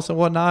playoffs and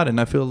whatnot, and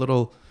I feel a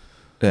little...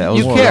 Yeah,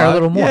 you care a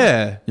little more.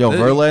 Yeah.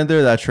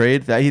 Verlander, that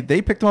trade,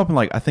 they picked him up in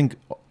I think...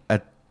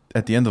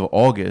 At the end of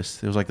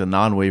August, it was the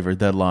non-waiver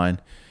deadline.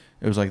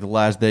 It was the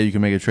last day you can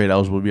make a trade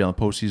eligible to be on the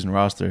postseason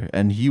roster,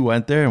 and he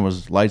went there and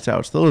was lights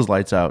out. Still is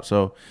lights out.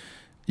 So,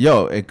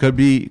 it could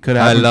happen.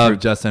 I love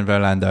Justin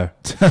Verlander.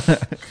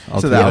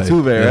 So the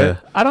Altuve, right?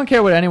 I don't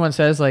care what anyone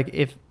says.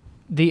 If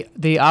the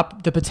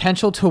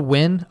potential to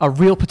win, a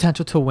real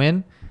potential to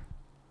win,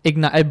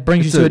 it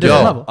brings you to a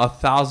different level.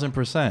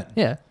 1,000%.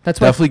 Yeah, that's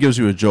definitely gives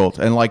you a jolt.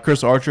 And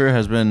Chris Archer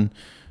has been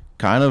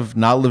kind of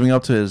not living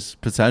up to his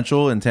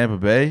potential in Tampa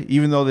Bay,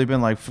 even though they've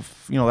been they're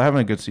having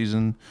a good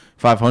season,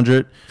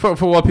 500 for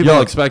what people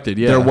expected.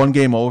 Yeah, they're 1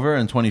 game over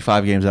and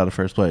 25 games out of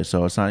first place,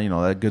 so it's not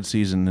that good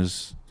season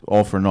is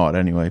all for naught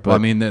anyway. But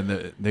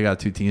they got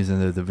 2 teams in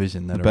the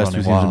division that are best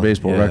 2 teams in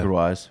baseball record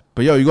wise.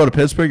 But you go to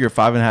Pittsburgh, you're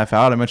 5.5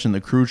 out. I mentioned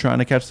the Crew trying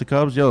to catch the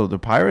Cubs. The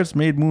Pirates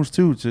made moves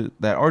too to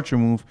that Archer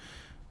move.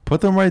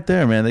 Put them right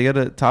there, man. They got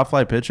a top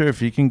flight pitcher.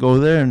 If he can go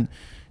there and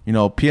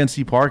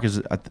PNC Park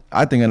is,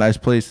 I think, a nice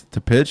place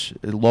to pitch.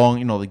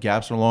 Long, the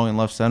gaps are long in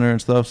left center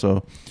and stuff.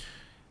 So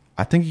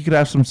I think he could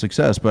have some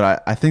success.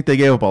 But I think they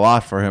gave up a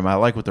lot for him. I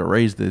like what the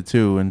Rays did,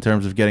 too, in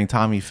terms of getting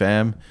Tommy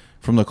Pham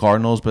from the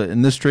Cardinals. But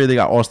in this trade, they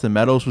got Austin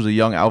Meadows, who's a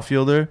young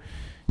outfielder.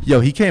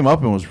 He came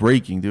up and was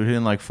raking, dude,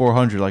 hitting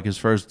 400 his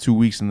first 2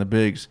 weeks in the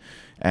bigs.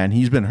 And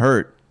he's been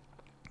hurt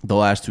the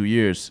last 2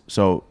 years.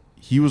 So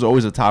he was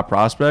always a top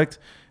prospect.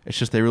 It's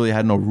just they really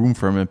had no room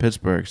for him in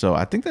Pittsburgh. So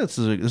I think this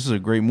is a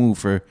great move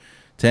for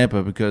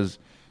Tampa because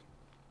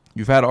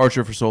you've had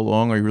Archer for so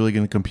long. Are you really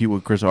going to compete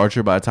with Chris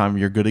Archer by the time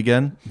you're good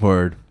again?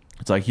 Word.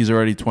 It's he's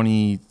already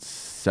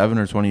 27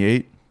 or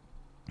 28.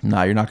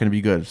 Nah, you're not going to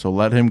be good. So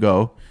let him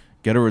go.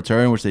 Get a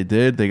return, which they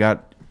did. They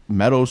got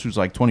Meadows, who's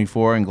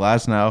 24, and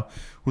Glasnow,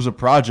 who's a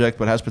project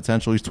but has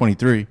potential. He's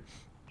 23.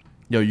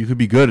 You could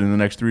be good in the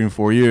next 3 and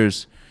 4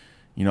 years.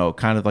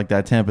 Kind of like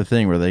that Tampa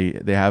thing where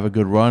they have a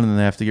good run and then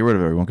they have to get rid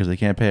of everyone because they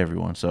can't pay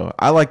everyone. So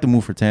I like the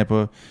move for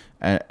Tampa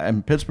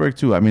and Pittsburgh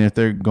too. I mean, if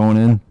they're going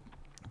in,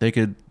 they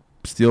could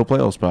steal a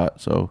playoff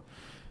spot. So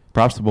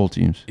props to both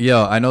teams.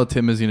 I know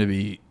Tim is going to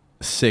be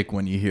sick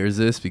when he hears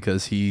this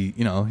because he's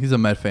a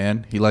Met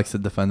fan. He likes to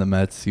defend the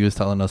Mets. He was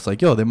telling us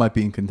like, yo, they might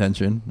be in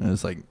contention. And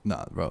it's like,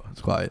 nah, bro,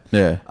 it's quiet.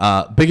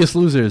 Yeah. Biggest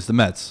loser is the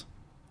Mets.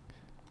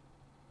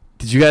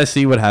 Did you guys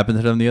see what happened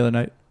to them the other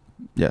night?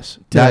 Yes.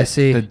 I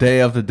see? The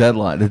day of the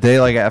deadline. The day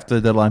like after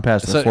the deadline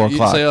passed at 4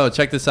 o'clock. So, yo,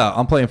 check this out.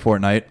 I'm playing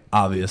Fortnite,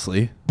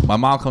 obviously. My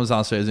mom comes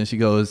downstairs and she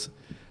goes,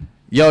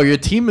 yo, your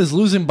team is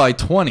losing by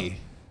 20.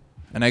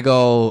 And I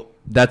go,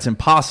 that's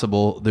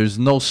impossible. There's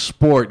no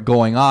sport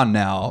going on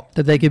now.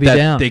 That they could be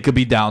down. They could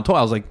be down 20.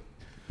 I was like,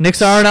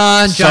 Knicks aren't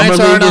on. Summer Giants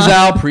League aren't is on.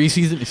 out.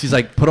 Preseason. She's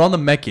like, put on the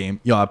Met game.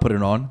 Yo, I put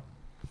it on.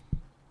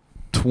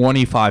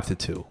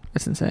 25-2.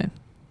 That's insane.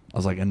 I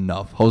was like,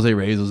 enough. Jose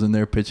Reyes was in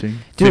there pitching.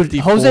 Dude,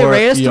 Jose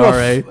Reyes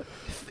ERA.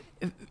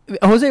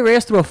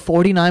 threw a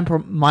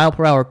 49 mile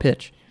per hour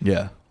pitch.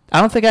 Yeah. I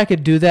don't think I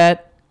could do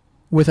that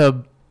with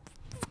a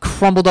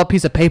crumbled up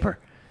piece of paper.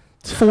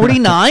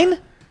 49?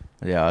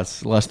 Yeah,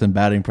 it's less than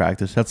batting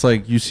practice. That's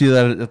like you see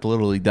that at the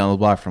Little League down the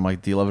block from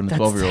like the 11 to 12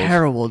 year olds. That's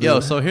terrible, dude. Yo,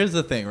 so here's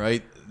the thing,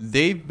 right?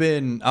 They've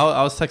been.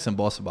 I was texting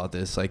Boss about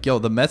this. Like, yo,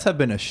 the Mets have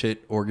been a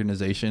shit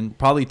organization,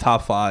 probably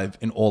top 5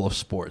 in all of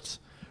sports,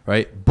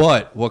 right?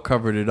 But what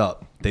covered it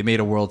up? They made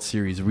a World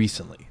Series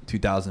recently,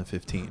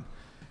 2015.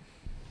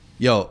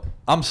 Yo,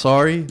 I'm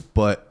sorry,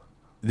 but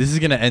this is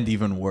gonna end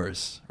even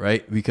worse,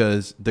 right?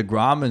 Because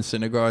DeGrom and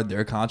Syndergaard,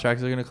 their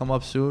contracts are gonna come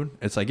up soon.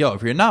 It's like, yo,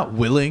 if you're not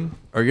willing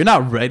or you're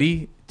not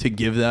ready to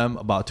give them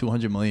about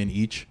 $200 million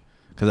each,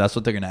 because that's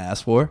what they're gonna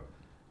ask for,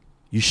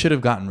 you should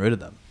have gotten rid of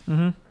them.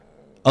 Mm-hmm.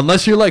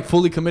 Unless you're like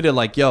fully committed,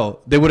 like, yo,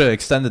 they would have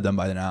extended them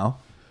by now.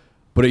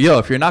 But yo,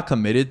 if you're not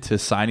committed to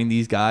signing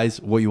these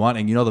guys what you want,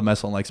 and you know the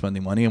Mets don't like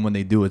spending money, and when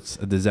they do, it's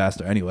a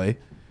disaster anyway.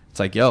 It's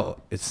like,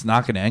 yo, it's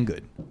not gonna end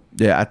good.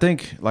 Yeah, I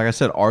think, like I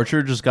said,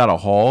 Archer just got a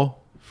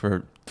haul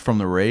from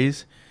the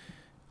Rays,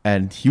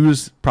 and he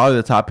was probably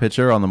the top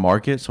pitcher on the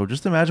market. So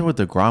just imagine what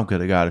DeGrom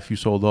could have got if you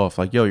sold off.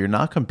 Like, yo, you're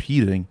not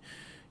competing.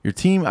 Your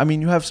team, I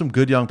mean, you have some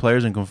good young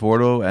players in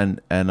Conforto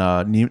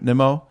and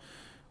Nimmo,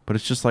 but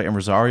it's just like in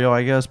Rosario,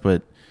 I guess.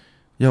 But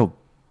yo,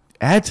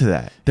 add to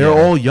that. They're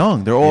all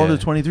young. They're all under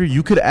 23.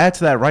 You could add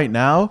to that right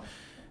now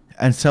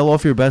and sell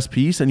off your best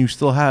piece, and you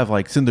still have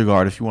like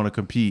Syndergaard if you want to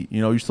compete.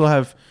 You know, you still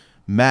have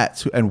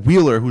Matt and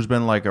Wheeler, who's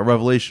been like a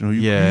revelation, who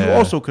you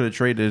also could have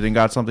traded and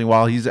got something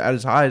while he's at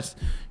his highest.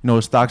 You know,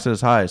 his stock's at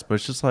his highest. But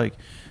it's just like,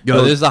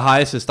 yo, this is the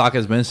highest his stock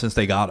has been since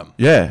they got him.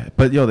 Yeah,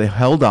 but yo, they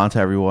held on to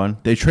everyone.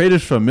 They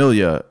traded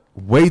Familia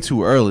way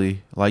too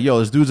early. Like, yo,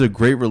 this dude's a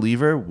great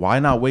reliever. Why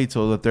not wait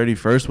till the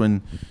 31st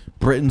when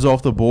Britton's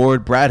off the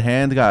board? Brad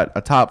Hand got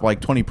a top like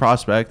 20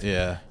 prospect.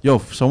 Yeah. Yo,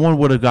 someone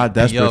would have got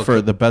desperate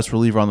for the best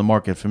reliever on the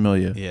market,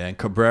 Familia. Yeah, and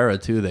Cabrera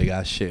too. They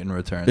got shit in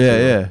return.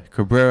 Yeah.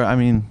 Cabrera. I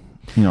mean,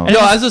 you know. Yo,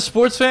 as a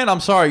sports fan, I'm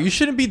sorry. You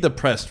shouldn't be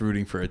depressed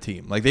rooting for a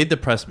team. Like, they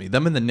depressed me.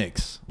 Them and the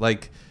Knicks.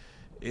 Like,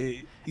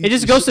 it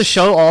just goes to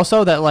show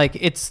also that like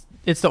it's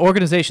the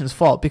organization's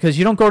fault, because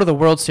you don't go to the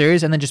World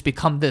Series and then just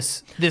become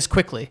this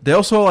quickly. They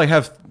also like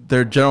have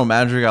their general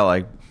manager got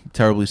like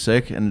terribly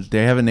sick, and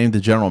they haven't named the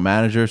general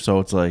manager, so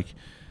it's like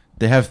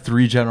they have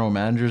 3 general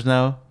managers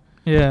now.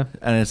 Yeah.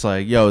 And it's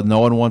like, yo, they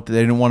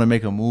didn't want to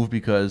make a move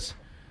because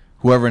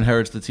whoever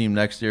inherits the team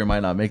next year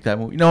might not make that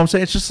move. You know what I'm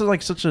saying? It's just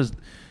like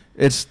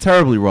it's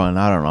terribly run.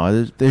 I don't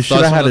know. They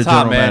should have had a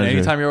general manager.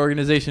 Anytime your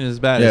organization is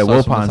bad, yeah,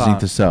 Will Ponds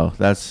need to sell.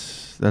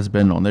 That's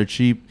been known. They're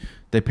cheap.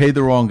 They paid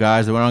the wrong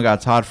guys. They went on and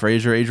got Todd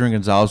Frazier, Adrian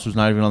Gonzalez, who's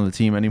not even on the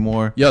team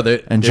anymore. Yeah,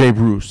 Jay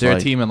Bruce. Their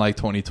team in like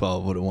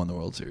 2012 would have won the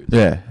World Series.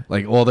 Yeah.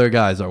 Like, all their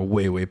guys are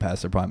way, way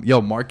past their prime.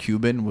 Yo, Mark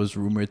Cuban was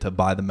rumored to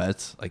buy the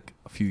Mets like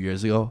a few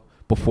years ago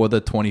before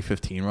the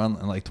 2015 run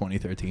and like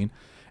 2013.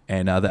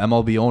 And the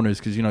MLB owners,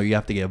 because, you know, you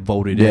have to get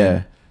voted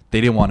in.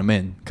 They didn't want him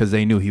in because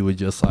they knew he would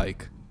just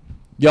like,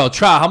 yo,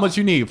 try, how much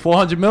you need?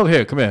 400 mil?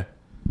 Here, come here.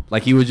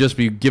 Like, he would just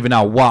be giving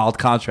out wild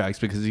contracts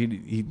because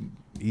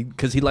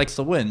he likes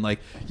to win. Like,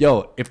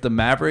 yo, if the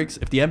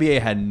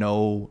NBA had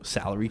no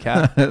salary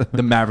cap,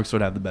 the Mavericks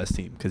would have the best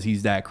team because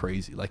he's that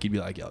crazy. Like, he'd be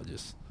like, yo,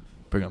 just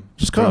bring him.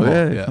 Just come.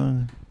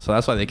 Yeah. So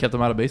that's why they kept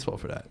him out of baseball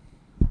for that.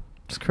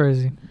 It's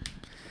crazy.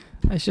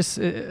 It's just...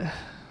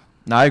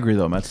 No, I agree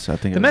though. Mets. I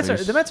think the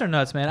Mets are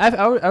nuts, man.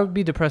 I would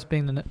be depressed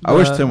being the. I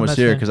wish Tim was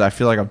here because I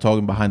feel like I'm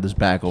talking behind his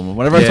back.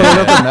 Whenever I talk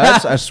about the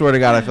Mets, I swear to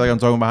God, I feel like I'm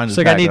talking behind his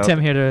back. Like, I need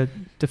Tim here to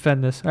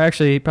defend this. Or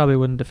actually, he probably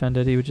wouldn't defend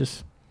it. He would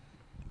just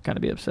kind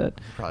of be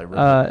upset.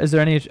 Probably. Is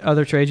there any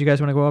other trades you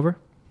guys want to go over? Or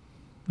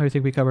do you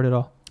think we covered it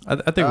all? I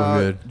think we're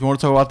good. Do you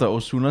want to talk about the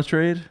Osuna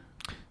trade?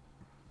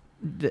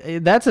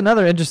 That's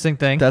another interesting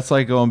thing. That's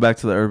like going back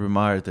to the Urban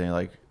Meyer thing.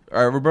 Like, all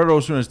right, Roberto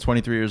Osuna is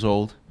 23 years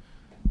old.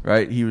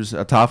 Right, he was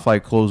a top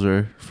flight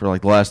closer for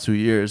like the last 2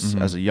 years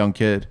as a young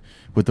kid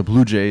with the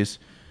Blue Jays,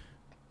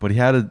 but he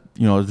had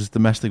this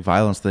domestic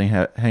violence thing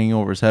hanging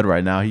over his head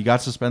right now. He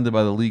got suspended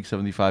by the league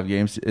 75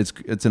 games.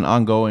 It's an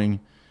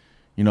ongoing,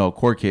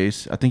 court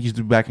case. I think he's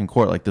due back in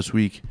court like this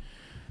week,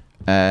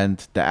 and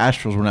the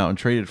Astros went out and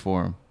traded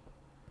for him.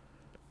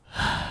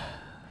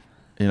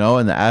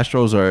 And the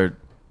Astros are,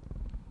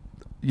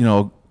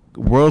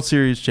 World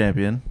Series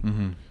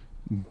champion.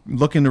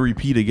 looking to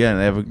repeat again.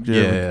 They have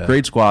a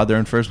great squad. They're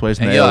in first place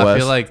in the AL West. I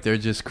feel like they're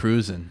just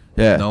cruising.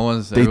 Yeah, no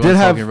one's. They did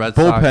have Red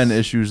bullpen Sox.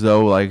 issues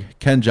though, like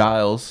Ken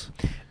Giles.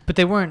 But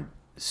they weren't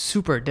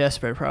super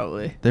desperate,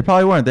 probably. They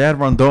probably weren't. They had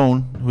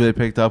Rondon, who they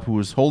picked up, who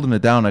was holding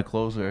it down at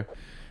closer,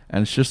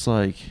 and it's just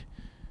like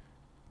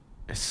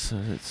it's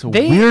a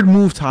weird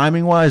move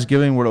timing wise,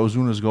 given what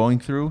Ozuna's going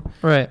through.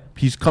 Right.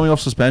 He's coming off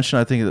suspension,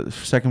 I think, the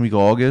second week of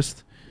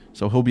August,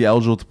 so he'll be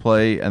eligible to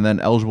play, and then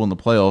eligible in the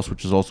playoffs,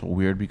 which is also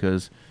weird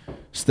because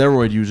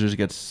steroid users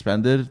get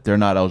suspended; they're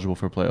not eligible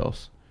for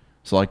playoffs.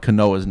 So like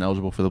Cano isn't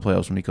eligible for the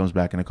playoffs when he comes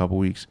back in a couple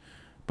weeks,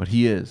 but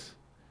he is.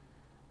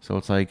 So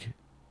it's like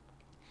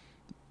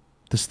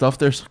the stuff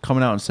they're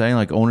coming out and saying,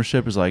 like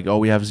ownership is like, oh,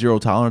 we have zero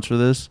tolerance for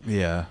this.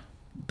 Yeah.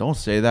 Don't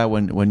say that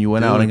when you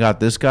went out and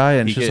got this guy.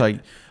 And it's just like,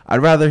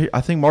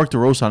 I think Mark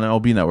DeRosa on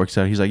MLB Network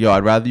said, he's like, yo,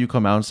 I'd rather you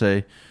come out and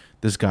say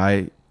this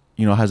guy,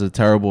 has a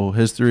terrible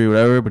history or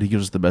whatever, but he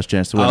gives us the best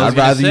chance to win. I'd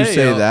rather you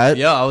say that.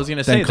 Yeah, I was going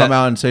to say than come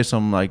out and say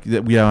something like,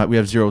 we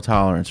have zero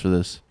tolerance for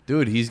this.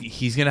 Dude,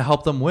 he's going to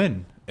help them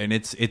win. And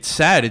it's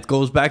sad. It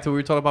goes back to what we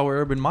were talking about with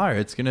Urban Meyer.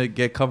 It's going to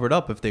get covered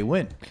up if they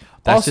win.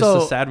 That's also,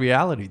 just a sad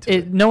reality to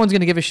it. No one's going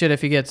to give a shit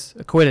if he gets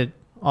acquitted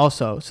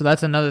also. So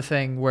that's another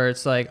thing where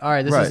it's like, all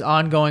right, this is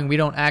ongoing. We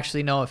don't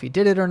actually know if he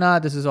did it or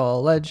not. This is all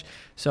alleged.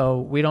 So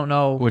we don't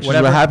know. Which is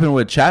what happened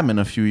with Chapman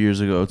a few years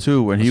ago,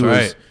 too, when he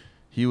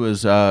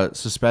was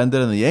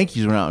suspended and the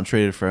Yankees went out and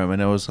traded for him.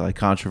 And it was like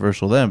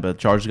controversial then, but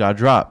charges got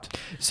dropped.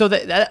 So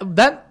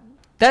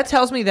that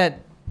tells me that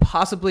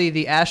possibly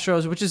the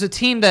Astros, which is a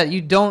team that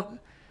you don't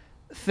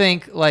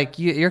think like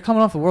you're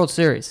coming off the World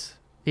Series.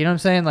 You know what I'm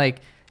saying?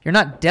 Like you're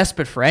not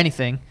desperate for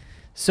anything.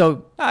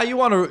 So you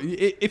want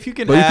to if you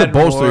can but add you could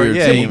bolster more,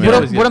 your team.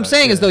 What I'm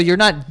saying is though you're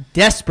not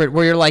desperate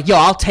where you're like, yo,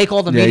 I'll take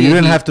all the media. You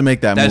didn't have to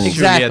make that That's move.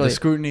 true. Yeah, Exactly. the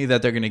scrutiny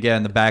that they're going to get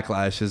and the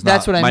backlash is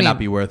That's what I might mean. not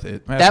be worth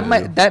it.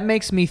 That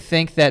makes me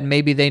think that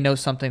maybe they know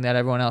something that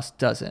everyone else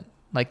doesn't.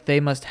 Like they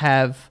must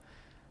have.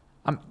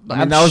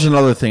 that was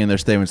another thing in their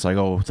statements, like,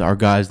 "Oh, our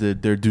guys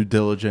did their due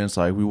diligence.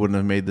 Like, we wouldn't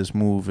have made this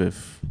move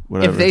if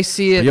whatever." If they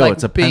see it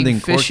it's a being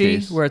pending court fishy,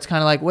 case. where it's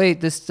kind of like, wait,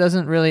 this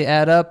doesn't really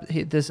add up.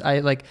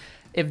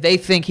 If they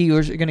think he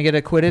was going to get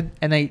acquitted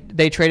and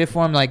they traded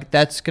for him, like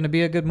that's going to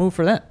be a good move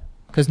for them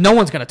because no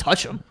one's going to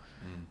touch him.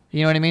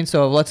 You know what I mean?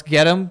 So let's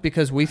get him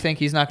because we think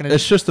he's not going to.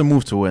 It's just a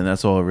move to win.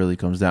 That's all it really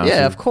comes down to.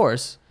 Yeah, of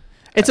course.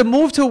 It's a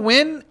move to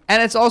win,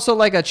 and it's also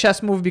like a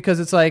chess move because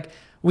it's like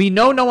we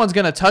know no one's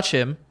going to touch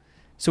him.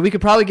 So we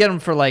could probably get him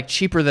for like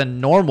cheaper than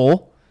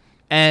normal,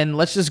 and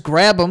let's just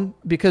grab him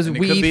because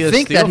we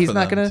think that he's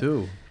not gonna.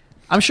 Too.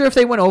 I'm sure if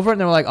they went over it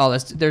and they were like, "Oh,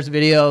 there's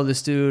video of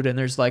this dude, and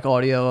there's like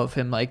audio of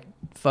him like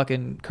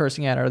fucking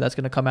cursing at her that's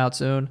gonna come out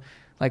soon,"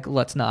 like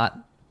let's not.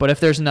 But if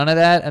there's none of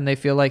that and they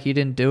feel like he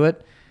didn't do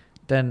it,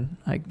 then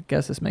I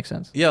guess this makes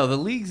sense. Yeah, the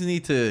leagues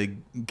need to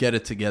get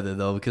it together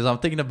though because I'm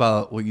thinking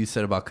about what you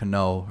said about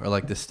Cano or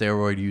like the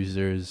steroid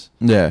users.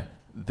 Yeah,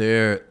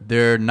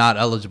 they're not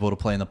eligible to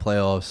play in the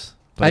playoffs.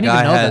 I didn't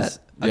even know that.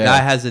 A guy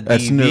has a DV.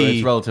 That's new.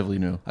 It's relatively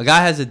new. A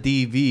guy has a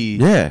DV.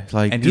 Yeah,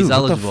 like and dude, he's what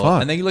eligible. the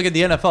fuck? And then you look at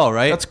the NFL,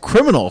 right? That's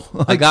criminal.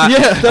 A guy,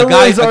 yeah, a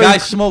guy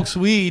smokes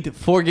weed,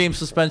 4-game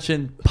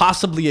suspension,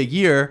 possibly a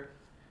year.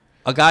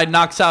 A guy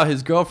knocks out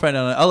his girlfriend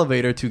on an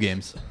elevator, 2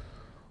 games.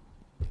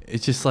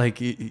 It's just like,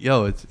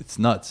 yo, it's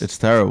nuts. It's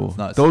terrible. It's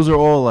nuts. Those are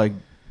all like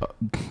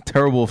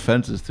terrible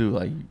offenses too.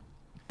 Like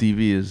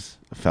DV is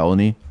a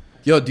felony.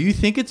 Yo, do you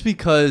think it's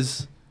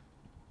because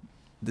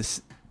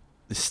the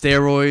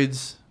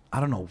steroids? I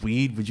don't know,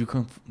 weed. Would you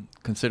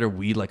consider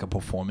weed like a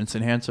performance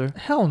enhancer?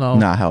 Hell no.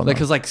 Nah, hell no. Like,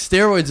 cause like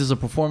steroids is a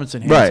performance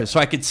enhancer. Right. So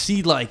I could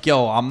see like,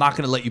 yo, I'm not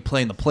gonna let you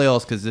play in the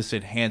playoffs because this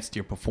enhanced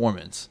your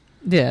performance.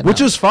 Yeah,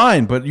 which is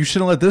fine, but you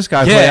shouldn't let this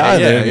guy play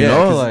either. You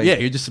know, like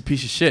you're just a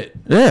piece of shit.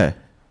 Yeah.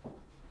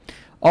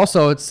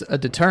 Also, it's a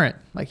deterrent.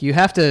 Like you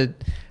have to,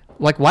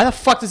 like, why the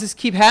fuck does this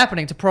keep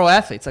happening to pro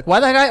athletes? Like,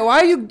 why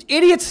are you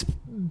idiots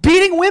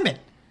beating women?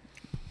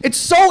 It's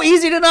so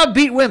easy to not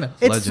beat women.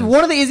 It's Legends.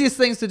 one of the easiest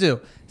things to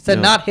do. Is to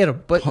not hit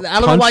them. But I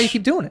don't know why you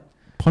keep doing it.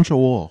 Punch a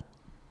wall.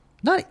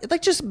 Not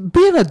like just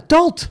be an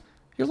adult.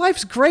 Your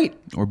life's great.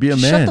 Or be a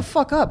Shut man. the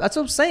fuck up. That's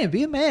what I'm saying.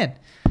 Be a man.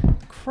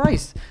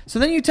 Christ. So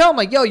then you tell them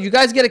like, yo, you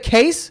guys get a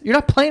case. You're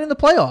not playing in the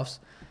playoffs.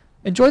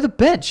 Enjoy the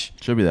bench.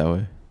 Should be that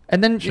way.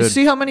 And then you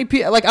see how many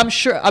people. Like I'm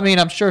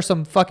sure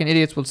some fucking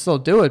idiots would still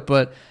do it,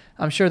 but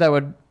I'm sure that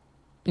would,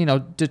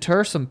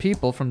 deter some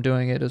people from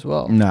doing it as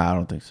well. Nah, I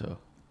don't think so.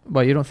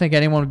 But you don't think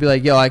anyone would be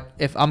like, yo,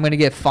 if I'm gonna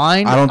get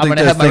fined, I don't think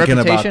gonna they're have my thinking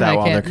about reputation. that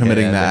while they're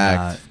committing the they're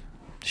act.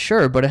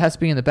 Sure, but it has to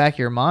be in the back of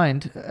your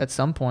mind at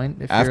some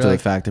point. If After you're the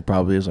fact, it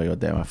probably is like, oh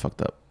damn, I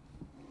fucked up.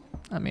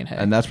 I mean, hey.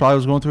 And that's probably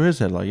what's going through his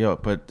head. Like, yo,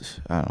 but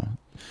I don't know.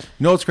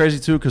 You know what's crazy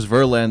too? Because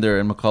Verlander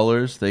and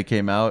McCullers, they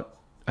came out,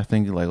 I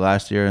think like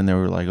last year, and they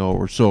were like, oh,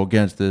 we're so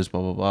against this,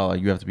 blah blah blah.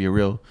 Like you have to be a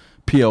real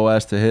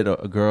POS to hit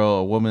a girl,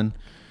 a woman.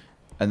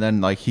 And then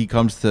like he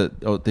comes to,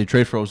 they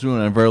trade for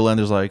Ozuna, and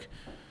Verlander's like,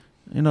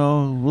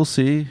 we'll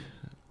see.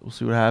 We'll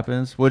see what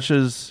happens, which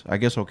is, I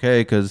guess,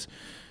 okay because,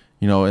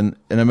 in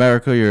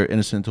America, you're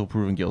innocent until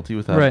proven guilty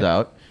without a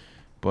doubt.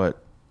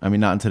 But I mean,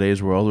 not in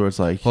today's world where it's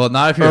like, Well,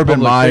 not if you're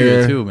Urban a public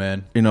Meyer, figure too,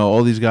 man. you know,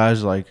 all these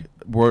guys like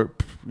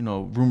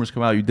rumors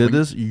come out. You did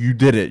this. You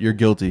did it. You're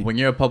guilty. When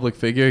you're a public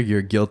figure,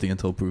 you're guilty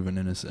until proven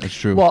innocent. It's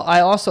true. Well, I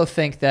also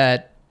think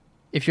that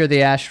if you're the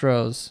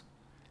Astros,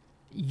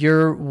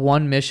 your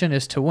one mission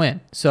is to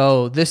win.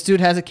 So this dude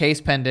has a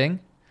case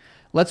pending.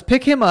 Let's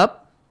pick him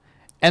up,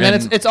 and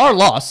then it's our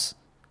loss.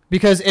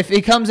 Because if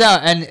he comes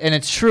out and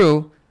it's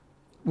true,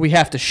 we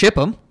have to ship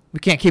him. We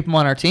can't keep him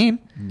on our team.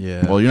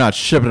 Yeah. Well, you're not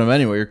shipping them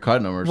anyway. You're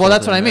cutting them. Well,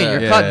 that's what I mean.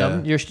 You're cutting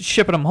them. You're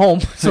shipping them home.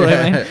 That's what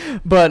I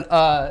mean.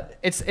 But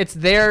it's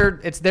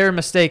their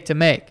mistake to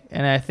make,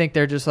 and I think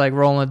they're just like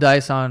rolling the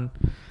dice on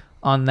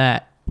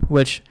that.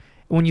 Which,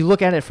 when you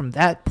look at it from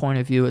that point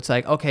of view, it's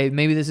like, okay,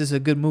 maybe this is a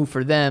good move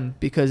for them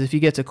because if he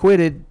gets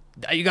acquitted,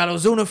 you got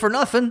Ozuna for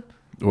nothing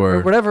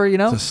or whatever, you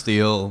know. To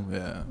steal,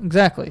 yeah.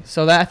 Exactly.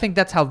 So I think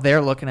that's how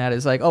they're looking at it.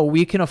 Is like, oh,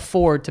 we can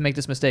afford to make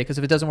this mistake because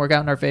if it doesn't work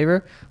out in our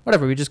favor,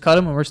 whatever, we just cut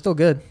him and we're still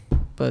good.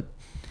 But.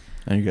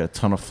 And you get a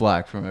ton of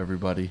flack from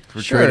everybody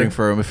for trading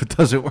for him if it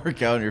doesn't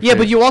work out in your favor. Yeah,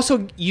 but you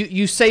also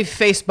you save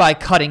face by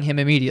cutting him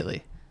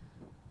immediately.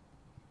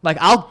 Like,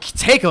 I'll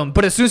take him,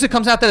 but as soon as it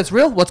comes out that it's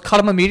real, let's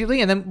cut him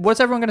immediately, and then what's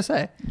everyone gonna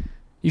say?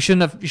 You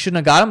shouldn't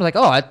have got him. Like,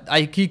 oh,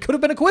 he could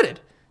have been acquitted.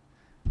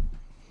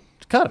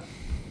 Just cut him.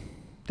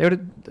 They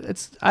would.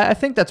 I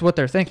think that's what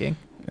they're thinking.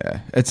 Yeah,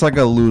 it's like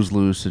a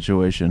lose-lose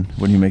situation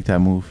when you make that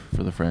move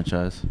for the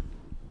franchise.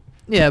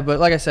 Yeah, but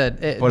like I said,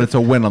 it's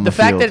a win on the field.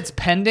 The fact that it's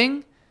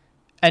pending,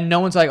 and no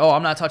one's like, oh,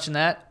 I'm not touching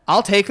that.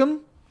 I'll take him,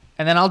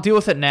 and then I'll deal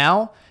with it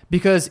now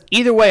because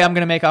either way, I'm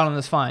gonna make out on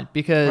this fine.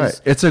 Because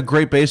it's a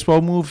great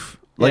baseball move.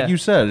 Like you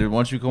said,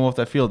 once you come off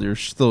that field, you're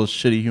still a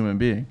shitty human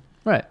being.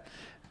 Right.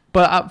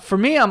 But for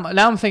me, I'm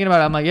thinking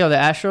about it. I'm like, yo, the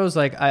Astros,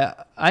 like,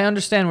 I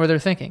understand where they're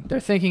thinking. Their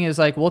thinking is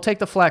like, we'll take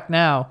the flack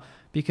now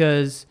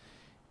because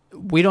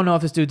we don't know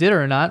if this dude did it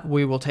or not.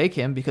 We will take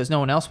him because no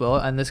one else will.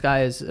 And this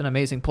guy is an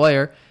amazing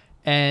player.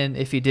 And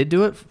if he did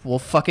do it, we'll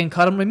fucking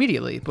cut him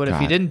immediately. But if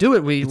he didn't do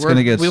it, we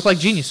look like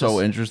geniuses.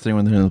 So interesting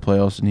when they're in the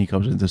playoffs and he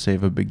comes in to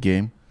save a big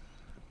game.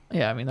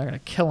 Yeah, I mean, they're going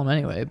to kill him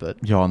anyway.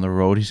 But on the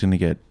road, he's going to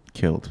get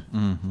killed.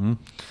 Mm-hmm.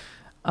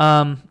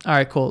 All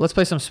right, cool. Let's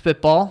play some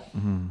spitball.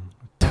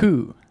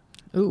 2.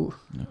 Ooh.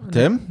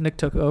 Tim? Nick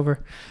took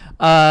over.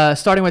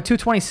 Starting with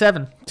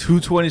 227.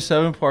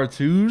 227 part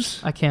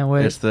 2s. I can't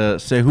wait. It's the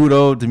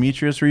Cejudo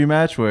Demetrius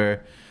rematch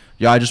where,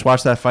 I just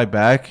watched that fight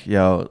back.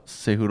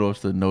 Cejudo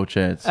stood no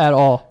chance. At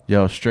all.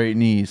 Straight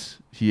knees.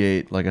 He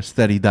ate like a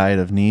steady diet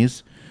of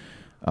knees.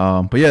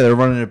 But yeah, they're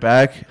running it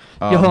back.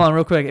 Hold on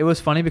real quick. It was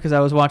funny because I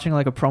was watching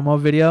like a promo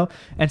video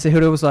and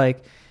Cejudo was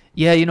like,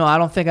 yeah, I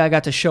don't think I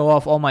got to show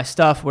off all my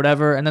stuff,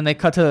 whatever. And then they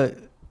cut to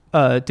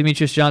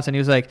Demetrius Johnson. He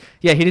was like,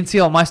 yeah, he didn't see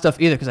all my stuff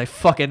either because I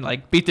fucking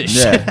like beat this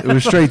shit. Yeah, it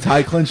was straight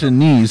tie clinching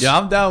knees. Yeah,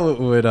 I'm down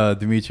with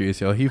Demetrius.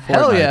 He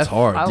Fortnite's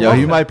hard.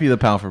 He might be the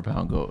pound for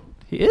pound GOAT.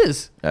 He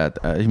is.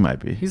 He might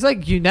be. He's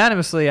like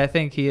unanimously, I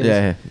think he is.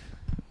 Yeah.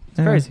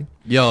 It's crazy.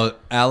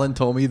 Alan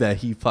told me that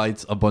he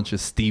fights a bunch of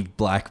Steve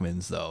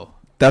Blackmans though.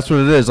 That's what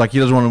it is. Like he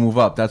doesn't want to move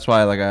up. That's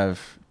why I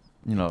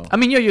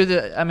mean, you're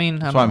the. I mean,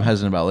 that's why I'm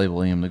hesitant about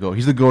labeling him the GOAT.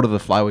 He's the GOAT of the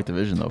flyweight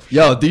division, though.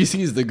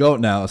 DC's the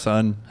GOAT now,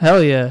 son.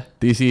 Hell yeah.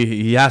 DC,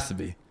 he has to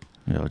be.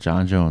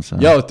 John Jones,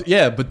 son.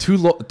 But two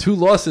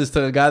losses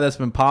to a guy that's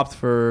been popped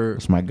for.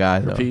 That's my guy,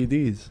 though.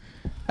 PEDs.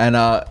 And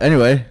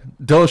anyway,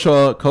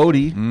 Dillashaw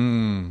Cody,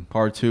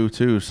 part 2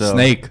 too. So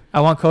Snake.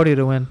 I want Cody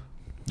to win.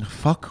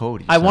 Fuck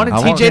Cody. I wanted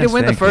TJ to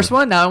win the first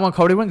one. Now I want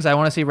Cody to win because I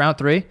want to see round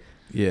 3.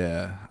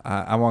 Yeah,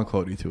 I want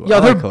Cody too.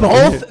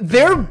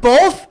 They're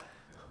both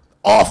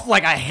off.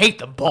 Like, I hate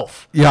them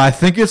both. Yeah, I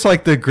think it's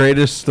like the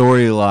greatest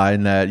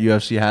storyline that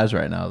UFC has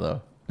right now,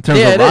 though. In terms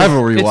of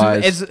rivalry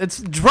wise,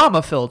 it's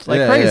drama filled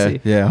like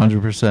crazy. Yeah,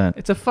 100%.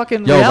 It's a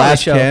fucking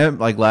reality show.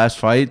 Last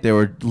fight, they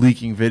were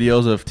leaking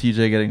videos of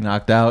TJ getting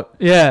knocked out.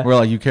 Yeah, where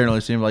like you can't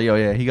really see him.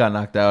 Like, he got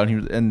knocked out,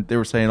 and they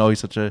were saying, he's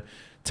such a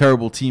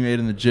terrible teammate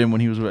in the gym when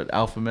he was with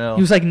Alpha Male.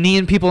 He was like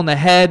kneeing people in the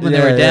head when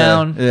they were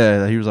down.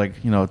 Yeah, he was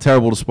like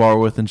terrible to spar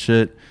with and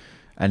shit.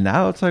 And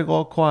now it's like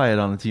all quiet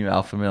on the team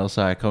Alpha Male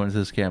side coming to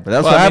this camp. But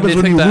that's what happens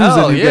when you lose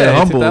and you get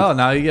humbled.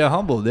 Now you get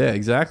humbled. Yeah,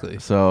 exactly.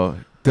 So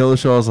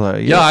Dillashaw's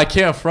like, I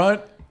can't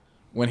front.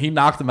 When he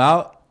knocked him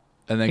out,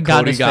 and then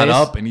Cody got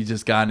up and he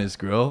just got in his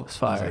grill. It's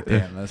fire. Like,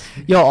 damn, that's.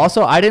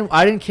 Also, I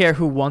didn't care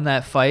who won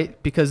that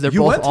fight because they're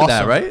both awesome. You went to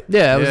that, right?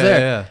 Yeah, I was there.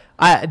 Yeah.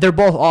 They're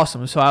both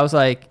awesome, so I was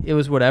like, it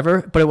was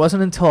whatever. But it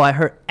wasn't until I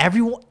heard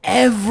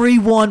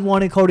everyone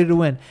wanted Cody to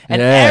win,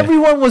 and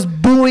everyone was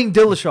booing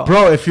Dillashaw.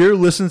 Bro, if you're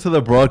listening to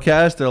the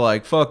broadcast, they're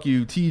like, "Fuck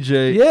you,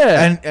 TJ."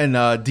 Yeah, and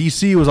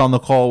DC was on the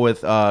call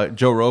with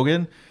Joe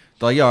Rogan.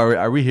 They're like, "Yo,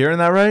 are we hearing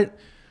that right?"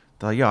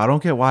 They're like, yo, I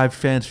don't get why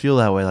fans feel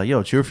that way. Like,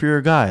 yo, cheer for your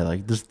guy.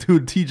 Like, this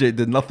dude TJ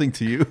did nothing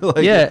to you.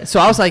 Like, yeah. So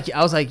I was like,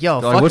 yo, like,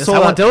 fuck what's this. all I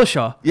want that-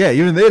 Dillashaw. Yeah,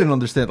 even they didn't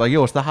understand. Like,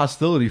 yo, what's the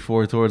hostility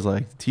for towards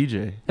like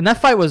TJ? And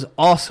that fight was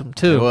awesome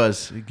too. It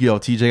was, yo,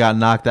 TJ got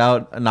knocked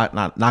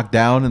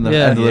down in the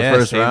Yeah. end of the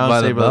first Saved round.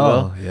 by the Saved by the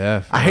bell. bell.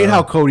 Yeah. I hate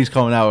how Cody's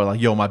coming out with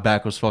like, yo, my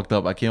back was fucked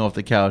up. I came off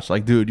the couch.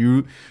 Like, dude,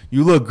 you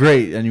look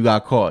great and you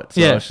got caught.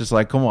 So Yeah. it's just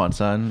like, come on,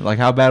 son. Like,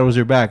 how bad was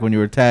your back when you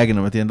were tagging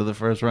him at the end of the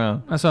first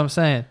round? That's what I'm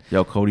saying.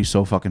 Yo, Cody's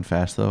so fucking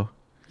fast though.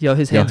 Yo,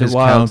 his Yo, hands his are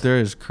wild. counter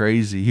is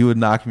crazy. He would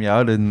knock me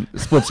out in a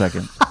split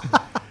second.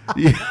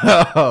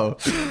 Yo,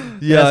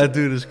 yeah, that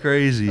dude is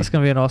crazy. That's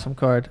gonna be an awesome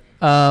card.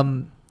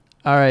 All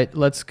right,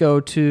 let's go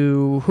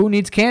to who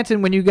needs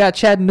Canton when you got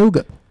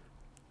Chattanooga.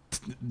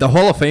 The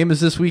Hall of Fame is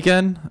this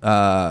weekend,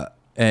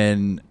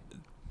 and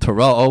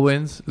Terrell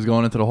Owens is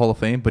going into the Hall of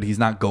Fame, but he's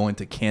not going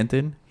to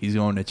Canton. He's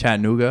going to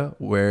Chattanooga,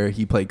 where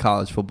he played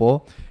college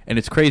football. And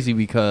it's crazy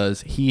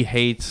because he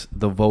hates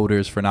the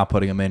voters for not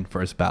putting him in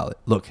first ballot.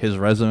 Look, his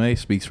resume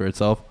speaks for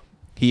itself.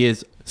 He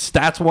is,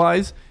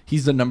 stats-wise,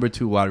 he's the number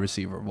 2 wide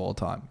receiver of all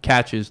time.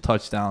 Catches,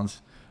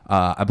 touchdowns,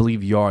 I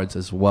believe yards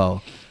as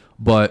well.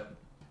 But,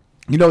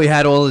 you know, he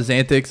had all his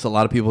antics. A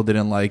lot of people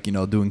didn't like, you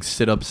know, doing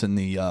sit-ups in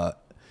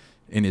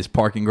his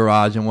parking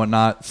garage and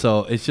whatnot.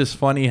 So it's just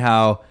funny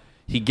how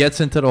he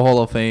gets into the Hall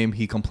of Fame.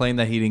 He complained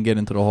that he didn't get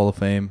into the Hall of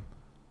Fame.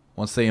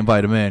 Once they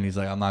invite him in, he's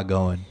like, I'm not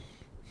going.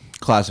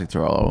 Classic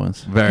Terrell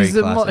Owens. Very He's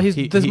the, classic.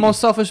 he's the most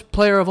selfish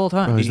player of all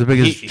time. Oh, he's the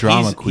biggest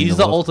drama queen He's of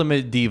the all.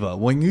 ultimate diva.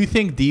 When you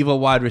think diva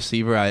wide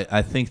receiver,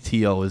 I think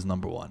T.O. is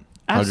number 1. 100%.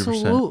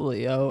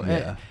 Absolutely, yo.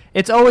 Yeah.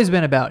 It's always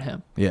been about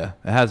him. Yeah,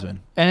 it has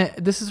been. And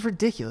this is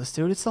ridiculous,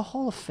 dude. It's the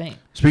Hall of Fame.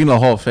 Speaking of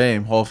Hall of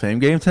Fame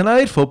game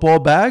tonight. Football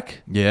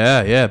back.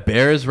 Yeah.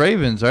 Bears,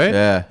 Ravens, right?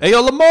 Yeah. Hey,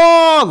 yo,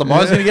 Lamar.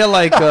 Lamar's going to get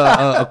like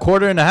a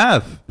quarter and a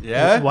half.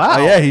 Yeah. Wow.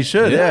 Oh, yeah, he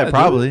should. Yeah, Yeah, dude.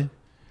 probably.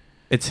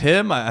 It's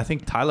him. I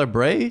think Tyler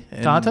Bray.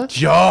 And Donta?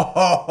 Joe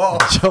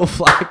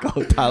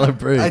Flacco, Tyler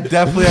Bray. I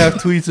definitely have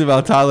tweets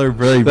about Tyler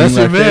Bray being That's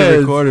my your favorite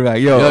man. quarterback.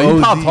 Yo, you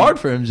OD. popped hard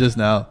for him just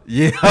now.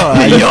 Yeah.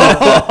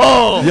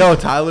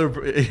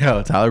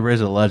 Tyler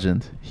Bray's a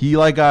legend. He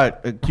like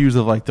got accused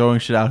of like throwing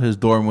shit out his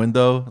dorm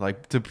window,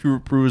 like to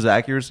prove his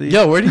accuracy.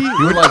 Yo, where do you?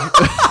 He would like.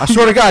 I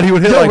swear to God, he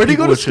would hit Yo, like where'd he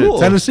go people to with shit. school?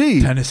 Tennessee.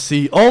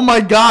 Tennessee. Oh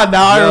my God!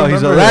 Now I Yo, remember.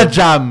 he's a him.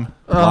 legend.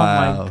 Oh,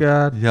 Wow. my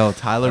God. Yo,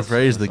 Tyler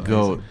Bray is the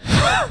goat.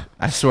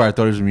 I swear, I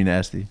thought he was gonna be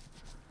nasty.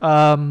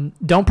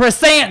 Don't press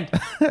sand.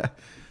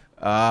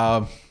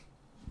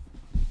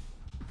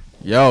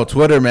 Yo,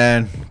 Twitter,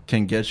 man,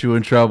 can get you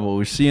in trouble.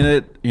 We've seen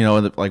it, you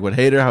know, like with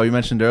Hader, how we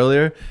mentioned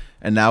earlier,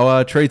 and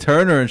now Trey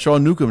Turner and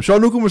Sean Newcomb.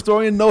 Sean Newcomb was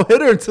throwing a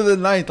no-hitter into the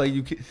ninth,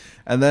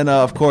 and then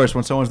of course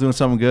when someone's doing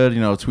something good, you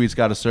know, tweets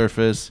got to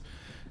surface,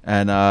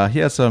 and he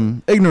had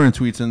some ignorant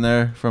tweets in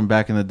there from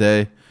back in the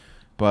day,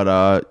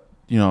 but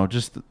you know,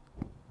 just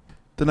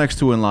the next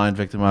two in line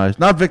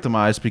not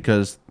victimized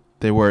because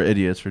they were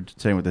idiots for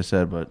saying what they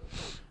said, but.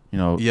 You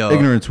know,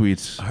 ignorant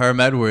tweets. Herm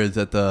Edwards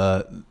at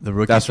the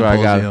rookie That's where I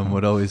got it. symposium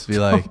would always be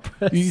like,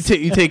 you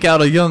take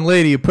out a young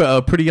lady,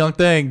 a pretty young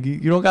thing.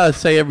 You don't gotta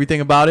say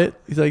everything about it.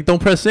 He's like, don't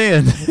press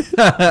sand. He's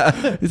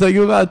like, you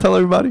don't gotta tell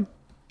everybody.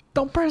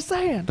 Don't press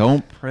sand.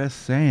 Don't press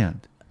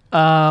sand.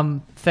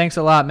 Thanks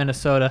a lot,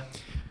 Minnesota.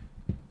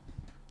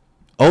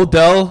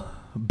 Odell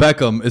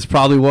Beckham is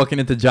probably walking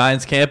into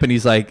Giants camp and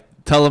he's like,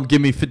 tell him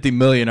give me $50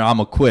 million or I'm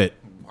gonna quit.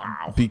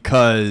 Wow.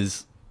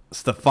 Because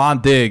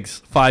Stephon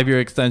Diggs, 5-year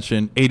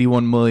extension,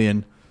 $81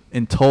 million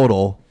in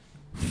total,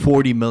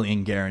 $40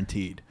 million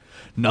guaranteed.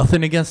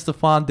 Nothing against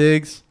Stephon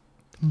Diggs,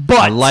 but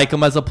I like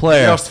him as a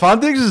player. Yo, Stephon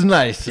Diggs is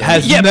nice.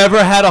 Has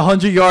never had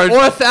 100 yards Or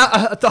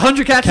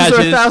 100 catches or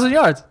 1,000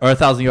 yards. or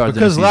 1,000 yards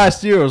Because in a season.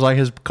 last year was like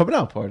his coming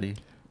out party.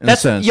 In a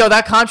sense. Yo,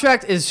 that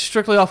contract is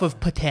strictly off of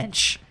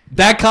potential.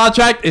 That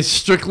contract is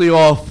strictly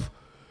off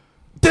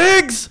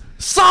Diggs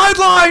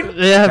sideline.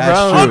 Yeah, That's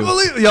bro. true.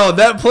 Unbelievable. Yo,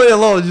 that play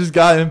alone just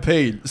got him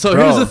paid. So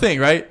Bro. here's the thing,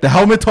 right? The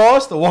helmet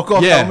toss, the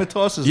walk-off helmet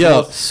toss is Yo,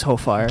 lit. So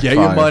fire. get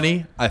your Fire.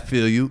 money. I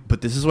feel you.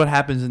 But this is what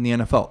happens in the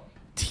NFL.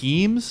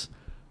 Teams,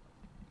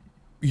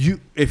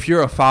 if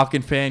you're a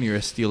Falcon fan, you're a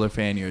Steeler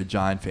fan, you're a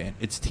Giant fan.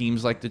 It's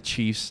teams like the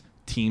Chiefs,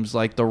 teams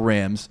like the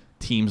Rams,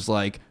 teams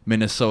like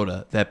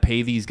Minnesota that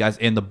pay these guys,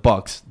 and the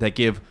Bucks that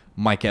give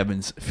Mike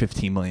Evans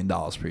 $15 million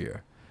per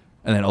year.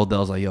 And then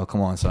Odell's like, yo,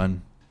 come on,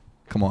 son.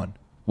 Come on.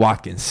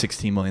 Watkins,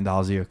 $16 million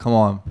a year. Come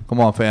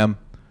on, fam.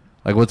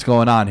 Like, what's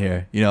going on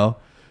here? You know?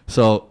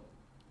 So,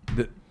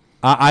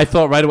 I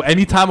thought right away,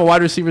 anytime a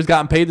wide receiver's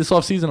gotten paid this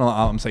offseason,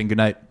 I'm saying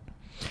goodnight.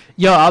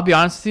 Yo, I'll be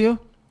honest with you.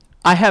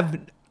 I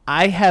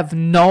have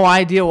no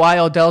idea why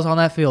Odell's on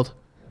that field.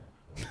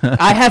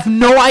 I have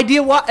no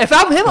idea why. If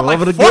I'm him, I'm like,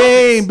 Love of the fuck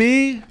game,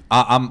 this. B.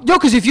 I'm Yo,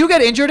 because if you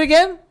get injured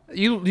again,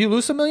 you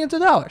lose some millions of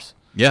dollars.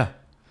 yeah.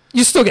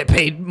 You still get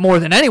paid more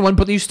than anyone,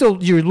 but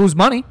you lose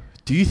money.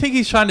 Do you think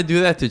he's trying to do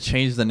that to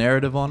change the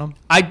narrative on him?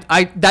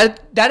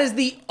 That is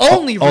the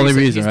only Only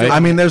reason, he's right? doing I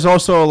mean, there's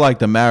also like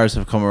the Maras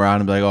have come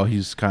around and be like, oh,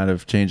 he's kind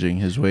of changing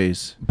his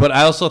ways. But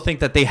I also think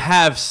that they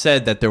have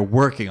said that they're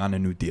working on a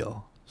new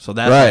deal. So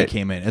that's why he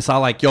came in. It's not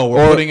like, yo,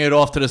 we're putting it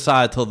off to the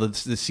side till the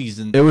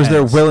season It was ends.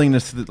 their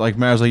willingness to, like,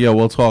 Mario's like, yo,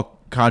 we'll talk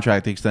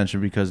contract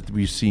extension because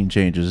we've seen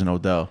changes in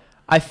Odell.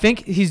 I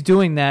think he's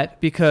doing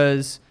that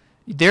because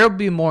they'll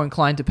be more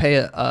inclined to pay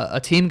a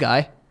team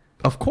guy,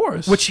 Of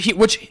course. which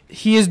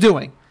he is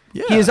doing.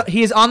 Yeah.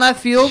 He is on that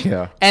field,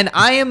 and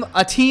I am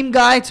a team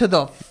guy to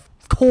the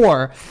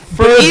core.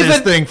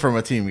 Furthest thing from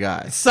a team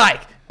guy.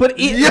 Psych. But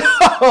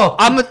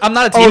I'm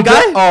not a team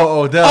guy.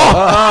 Odell.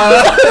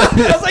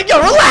 I was like, yo,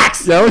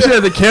 relax. yeah, I wish I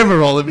had the camera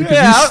rolling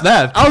because you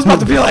snapped. I was about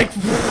to be like,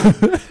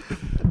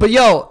 but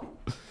yo,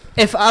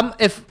 if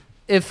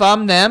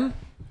I'm them,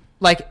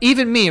 like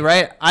even me,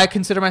 right? I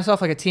consider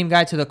myself like a team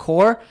guy to the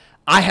core.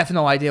 I have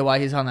no idea why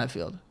he's on that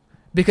field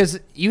because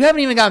you haven't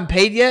even gotten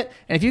paid yet,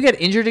 and if you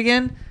get injured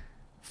again,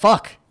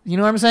 fuck. You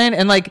know what I'm saying?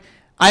 And like.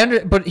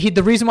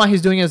 The reason why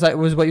he's doing it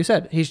was what you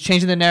said. He's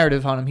changing the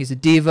narrative on him. He's a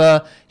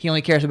diva. He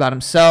only cares about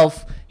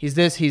himself. He's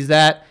this, he's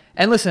that.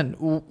 And listen,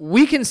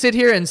 we can sit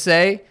here and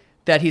say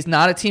that he's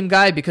not a team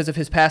guy because of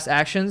his past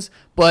actions,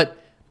 but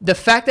the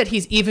fact that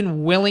he's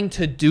even willing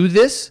to do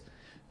this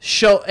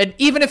and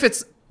even if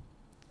it's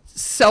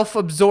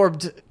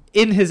self-absorbed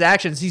in his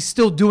actions, he's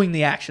still doing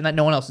the action that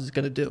no one else is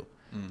going to do.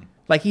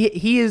 Like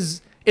he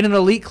is in an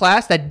elite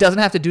class that doesn't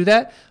have to do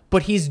that,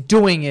 but he's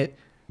doing it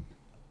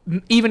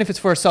even if it's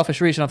for a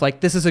selfish reason of like,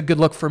 this is a good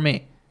look for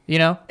me, you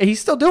know? And he's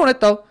still doing it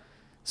though.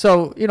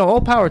 So, you know, all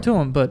power to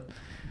him, but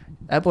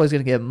that boy's going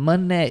to get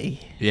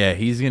money. Yeah,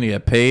 he's going to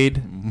get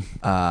paid.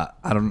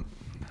 I'm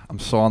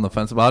so on the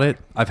fence about it.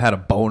 I've had a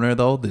boner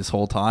though this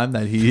whole time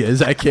that he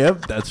is at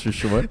camp. That's for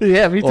sure.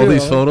 Yeah, me too. All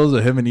these photos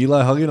of him and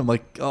Eli hugging. I'm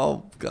like,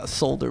 oh, God,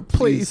 Solder,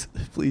 please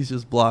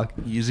just block.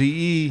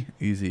 Easy.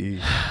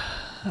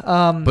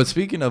 But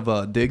speaking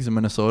of Diggs in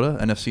Minnesota,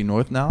 NFC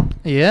North now.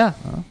 Yeah.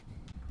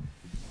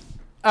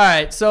 All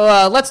right,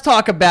 so let's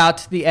talk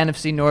about the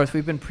NFC North.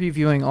 We've been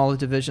previewing all the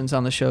divisions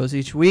on the shows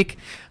each week.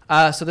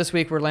 So this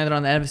week we're landing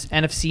on the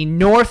NFC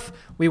North.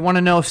 We want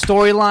to know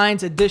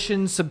storylines,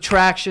 additions,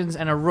 subtractions,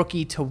 and a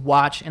rookie to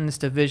watch in this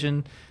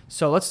division.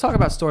 So let's talk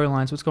about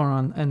storylines. What's going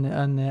on in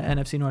the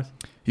NFC North?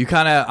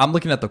 I'm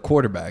looking at the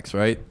quarterbacks,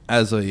 right?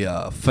 As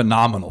a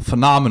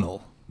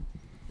phenomenal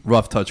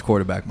rough touch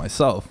quarterback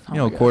myself.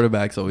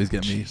 Quarterbacks always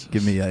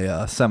give me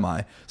a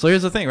semi. So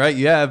here's the thing, right?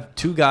 You have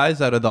two guys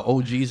that are the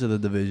OGs of the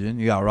division.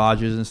 You got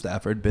Rodgers and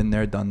Stafford, been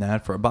there, done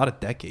that for about a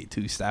decade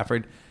too.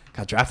 Stafford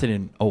got drafted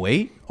in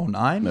 08,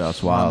 09. Yeah,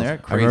 that's wild. There. I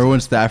Crazy. remember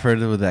when Stafford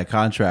with that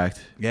contract.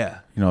 Yeah.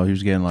 You know, he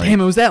was getting like. Damn,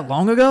 it was that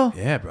long ago?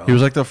 Yeah, bro. He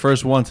was like the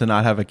first one to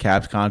not have a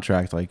capped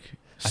contract, like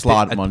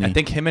slot money. I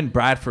think him and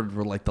Bradford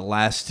were like the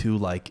last two,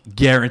 like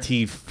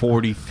guaranteed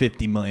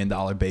 $40-50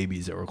 million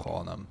babies that we're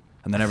calling them.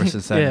 And then ever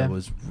since then, yeah. it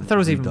was. I thought it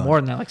was even redone. more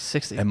than that, like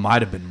 60. It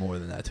might have been more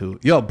than that too.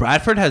 Yo,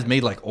 Bradford has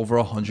made like over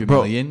 $100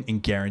 million in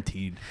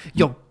guaranteed.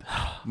 Yo,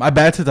 my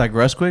bad to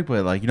digress quick,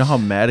 but like, you know how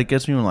mad it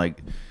gets me when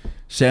like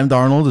Sam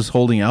Darnold is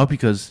holding out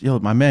because, yo,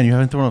 my man, you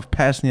haven't thrown a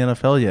pass in the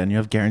NFL yet, and you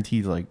have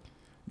guaranteed like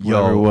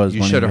whatever it was.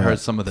 You should have heard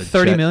some of the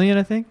 30 million,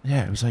 I think.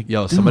 Yeah, it was like,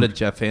 some of the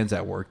Jet fans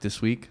at work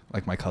this week,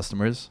 like my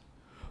customers.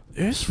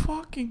 This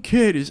fucking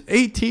kid is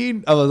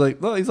 18. I was like,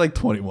 well, he's like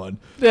 21.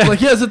 Yeah. Like,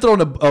 he hasn't thrown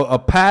a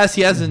pass.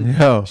 He hasn't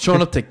Yo. shown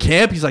up to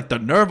camp. He's like, the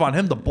nerve on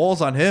him, the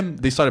ball's on him.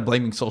 They started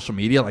blaming social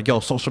media. Like, yo,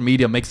 social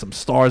media makes them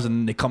stars, and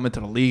then they come into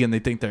the league and they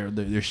think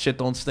their shit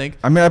don't stink.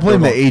 I mean, I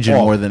blame They're the agent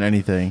off. more than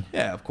anything.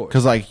 Yeah, of course.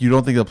 Because like, you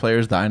don't think the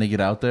player's dying to get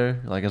out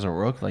there, like as a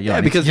rook? Like, yo, I Yeah,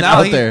 need to because get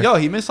now out there.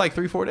 he missed like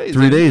 3-4 days.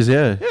 3 days,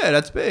 yeah. Yeah,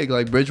 that's big.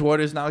 Like,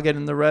 Bridgewater's now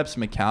getting the reps,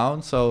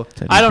 McCown. So,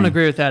 I don't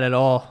agree with that at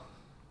all.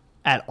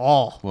 At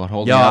all. What,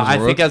 holding yo, out as a I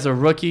rook? think as a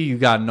rookie, you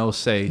got no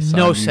say. Son.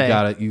 No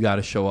say. You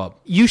gotta show up.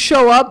 You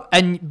show up,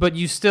 but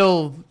you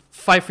still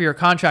fight for your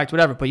contract,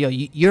 whatever. But yo,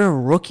 you're a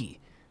rookie.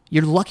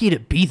 You're lucky to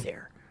be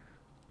there.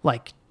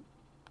 Like,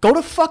 go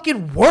to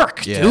fucking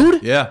work,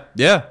 dude. Yeah.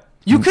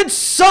 You could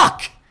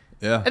suck.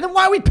 Yeah. And then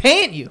why are we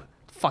paying you?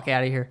 Fuck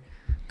out of here.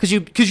 Cause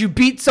you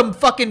beat some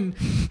fucking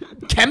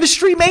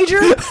chemistry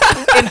major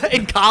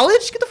in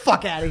college? Get the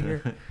fuck out of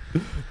here.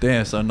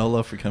 Damn, son, no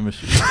love for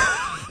chemistry.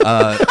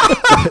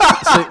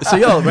 So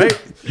yo, right?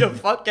 Yo,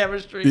 fuck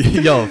chemistry.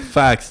 Yo,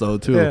 facts though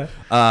too.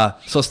 Yeah.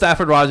 So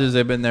Stafford, Rodgers,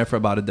 they've been there for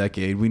about a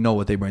decade. We know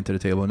what they bring to the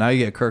table. Now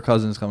you get Kirk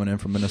Cousins coming in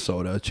from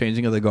Minnesota,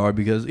 changing of the guard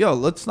because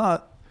let's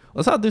not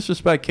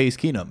disrespect Case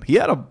Keenum.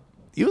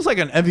 He was like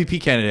an MVP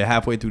candidate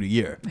halfway through the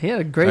year. He had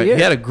a great year.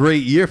 He had a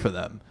great year for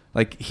them.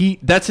 Like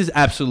that's his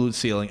absolute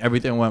ceiling.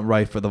 Everything went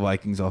right for the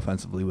Vikings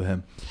offensively with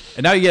him.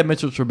 And now you get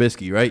Mitchell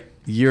Trubisky, right?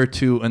 Year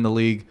 2 in the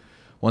league.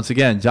 Once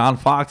again, John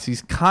Fox,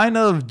 he's kind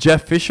of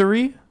Jeff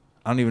Fishery.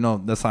 I don't even know.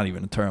 That's not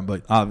even a term,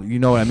 but you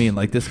know what I mean.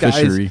 Like this guy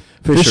is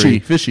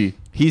Fishy.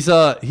 He's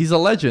a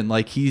legend.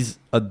 Like he's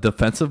a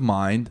defensive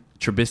mind.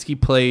 Trubisky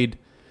played,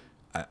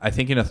 I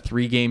think in a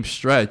 3-game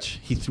stretch,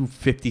 he threw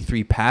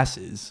 53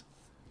 passes.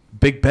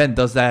 Big Ben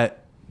does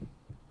that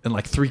in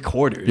like 3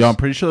 quarters. Yo, I'm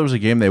pretty sure there was a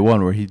game they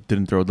won where he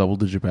didn't throw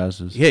double-digit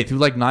passes. Yeah, he threw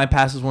like 9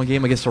 passes one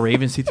game against the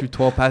Ravens. He threw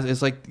 12 passes.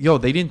 It's like, yo,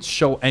 they didn't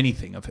show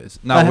anything of his.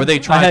 Now, were they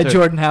trying I had to?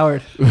 Jordan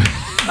Howard.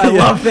 I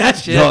love that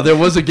shit. Yo, there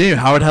was a game.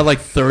 Howard had like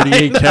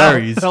 38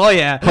 carries. Oh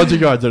yeah,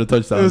 100 yards and a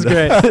touchdown. it was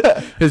great.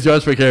 His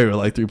yards per carry were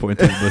like 3.2.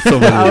 But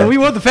still We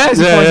won the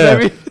fantasy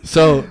points,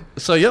 baby.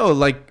 So yo,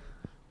 like,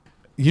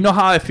 you know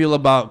how I feel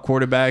about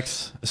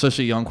quarterbacks,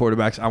 especially young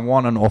quarterbacks. I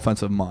want an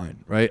offensive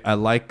mind, right? I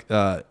like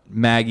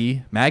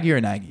Nagy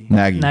or Nagy?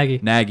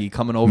 Nagy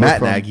coming over.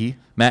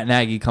 Matt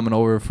Nagy coming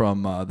over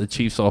from the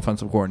Chiefs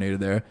offensive coordinator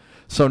there.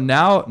 So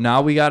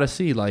now we got to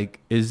see, like,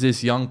 is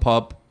this young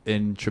pup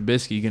in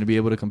Trubisky going to be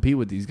able to compete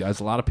with these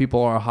guys? A lot of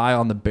people are high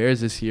on the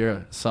Bears this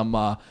year. Some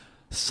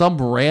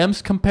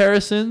Rams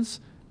comparisons.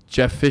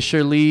 Jeff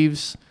Fisher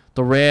leaves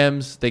the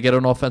Rams. They get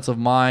an offensive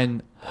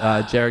mind.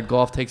 Jared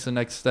Goff takes the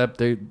next step.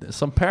 There's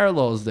some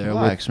parallels there.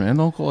 Relax, man.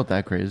 Don't call it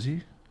that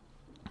crazy.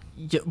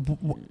 Yeah,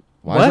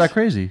 Why is that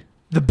crazy?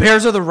 The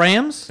Bears are the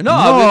Rams?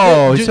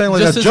 No, he's saying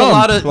like just a there's jump. a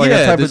lot of, like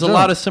there's a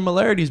lot of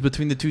similarities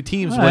between the two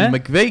teams when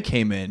McVay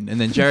came in, and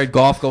then Jared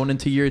Goff going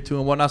into year 2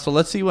 and whatnot. So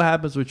let's see what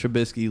happens with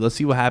Trubisky. Let's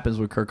see what happens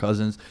with Kirk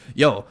Cousins.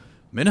 Yo,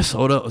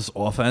 Minnesota's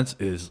offense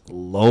is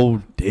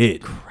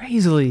loaded.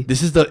 Crazily.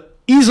 This is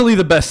easily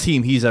the best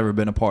team he's ever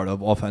been a part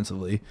of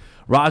offensively.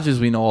 Rodgers,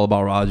 we know all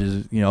about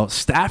Rodgers. You know,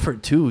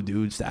 Stafford too,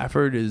 dude.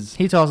 Stafford is...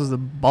 He tosses the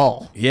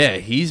ball. Yeah,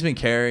 he's been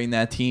carrying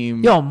that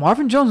team. Yo,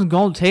 Marvin Jones and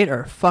Golden Tate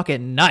are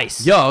fucking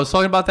nice. Yo, I was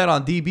talking about that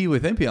on DB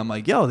with Impy. I'm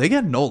like, yo, they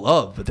get no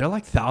love, but they're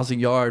like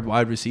 1,000-yard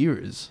wide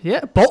receivers.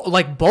 Yeah,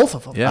 both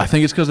of them. Yeah. I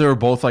think it's because they were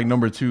both like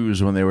number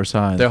 2s when they were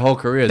signed. Their whole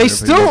career. They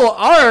still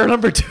are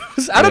number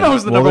 2s. I don't know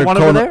who's the number 1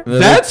 over there.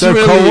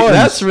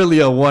 That's really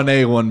a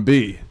 1A,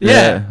 1B.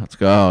 Yeah. Let's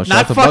go.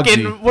 Not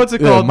fucking, what's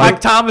it called?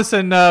 Mike Thomas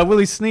and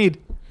Willie Snead.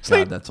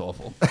 God, that's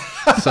awful.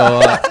 So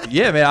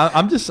yeah, man,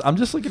 I'm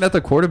just looking at the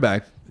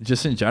quarterback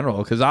just in general,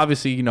 because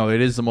obviously, you know,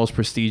 it is the most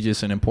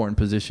prestigious and important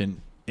position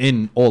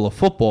in all of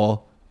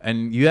football,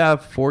 and you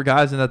have 4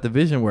 guys in that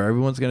division where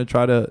everyone's going to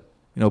try to,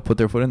 you know, put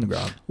their foot in the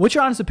ground. What's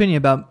your honest opinion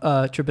about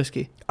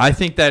Trubisky? I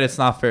think that it's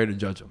not fair to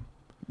judge him.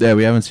 Yeah,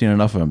 we haven't seen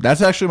enough of him.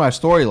 That's actually my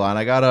storyline.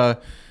 I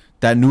got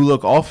that new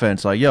look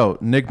offense. Like, yo,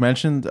 Nick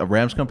mentioned a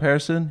Rams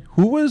comparison.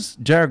 Who was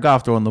Jared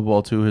Goff throwing the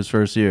ball to his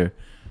first year?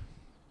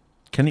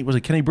 Was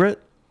it Kenny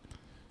Britt?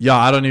 Yeah,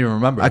 I don't even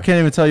remember. I can't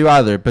even tell you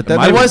either. But then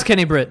It was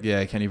Kenny Britt.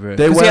 Yeah, Kenny Britt.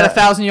 Because he had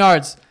 1,000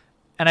 yards.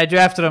 And I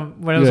drafted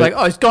him when it was like,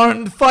 oh, he's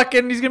going he's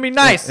going to be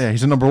nice. Yeah,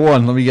 he's a number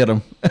 1. Let me get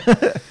him.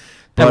 That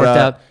worked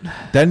out.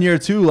 Then year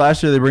 2,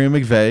 last year, they bring in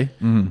McVay.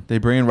 Mm-hmm. They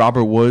bring in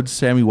Robert Woods,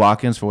 Sammy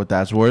Watkins, for what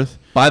that's worth.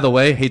 By the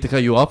way, hate to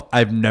cut you off,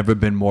 I've never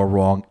been more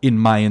wrong in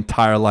my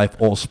entire life,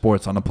 all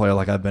sports, on a player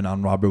like I've been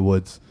on Robert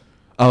Woods.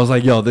 I was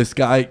like, yo, this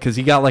guy, because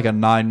he got like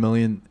 $9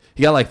 million.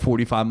 He got like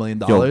 $45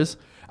 million.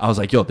 I was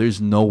like, yo,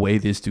 there's no way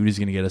this dude is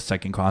going to get a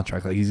second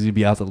contract. Like, he's going to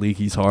be out the league.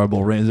 He's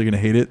horrible. Rams are going to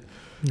hate it.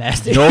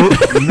 Nasty. You know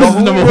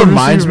who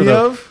reminds me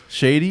of?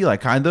 Shady,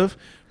 like, kind of?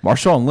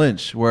 Marshawn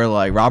Lynch, where,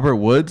 like, Robert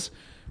Woods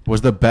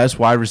was the best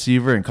wide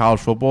receiver in college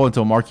football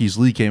until Marquise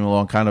Lee came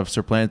along, kind of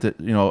supplanted,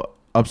 you know,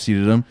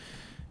 upseated him.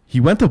 He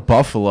went to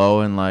Buffalo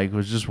and, like,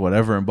 was just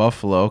whatever in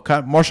Buffalo.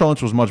 Marshawn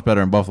Lynch was much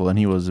better in Buffalo than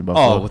he was in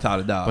Buffalo. Oh, without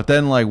a doubt. But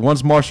then, like,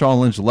 once Marshawn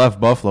Lynch left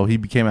Buffalo, he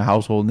became a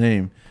household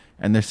name.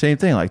 And the same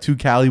thing, like 2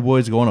 Cali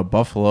boys going to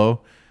Buffalo,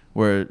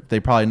 where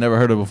they probably never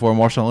heard of before.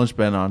 Marshawn Lynch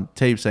been on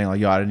tape saying,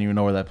 like, yo, I didn't even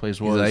know where that place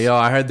was. He's like, yo,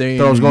 I heard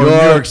they was going to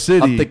New York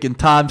City. I'm thinking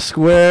Times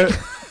Square.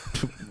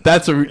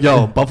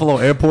 Buffalo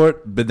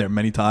Airport, been there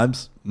many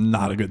times.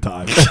 Not a good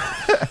time.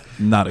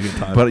 Not a good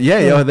time. But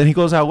yeah, then he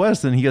goes out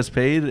west and he gets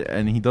paid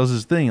and he does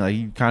his thing. Like,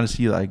 you kind of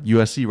see like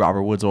USC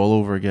Robert Woods all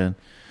over again.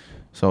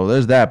 So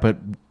there's that. But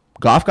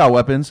Goff got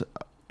weapons.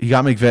 He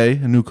got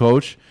McVay, a new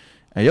coach.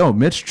 And yo,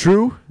 Mitch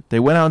True, they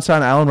went out and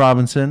signed Allen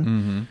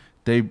Robinson.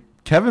 Mm-hmm.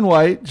 Kevin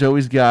White,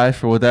 Joey's guy,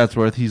 for what that's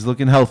worth, he's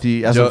looking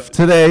healthy as of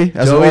today.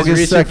 As Joey's of August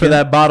reaching 2nd. For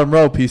that bottom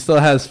rope. He still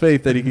has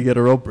faith that he can get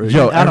a rope break.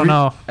 I don't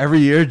know. Every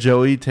year,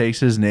 Joey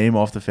takes his name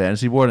off the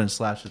fantasy board and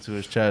slaps it to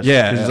his chest.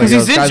 Yeah, he's like,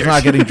 he's this guy's injured.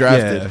 not getting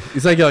drafted. Yeah.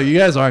 He's like, yo, you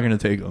guys aren't going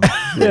to take him.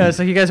 Yeah, it's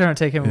like you guys aren't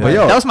taking him away.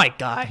 Yo, that was my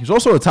guy. He's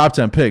also a top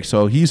 10 pick,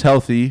 so he's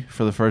healthy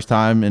for the first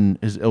time in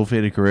his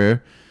ill-fated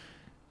career.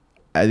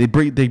 They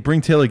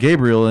bring Taylor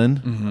Gabriel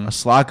in, a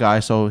slot guy,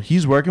 so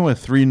he's working with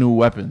 3 new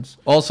weapons.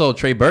 Also,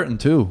 Trey Burton,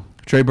 too.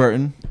 Trey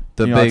Burton,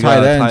 the big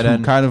tight end end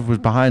who kind of was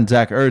behind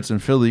Zach Ertz in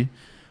Philly.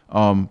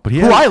 But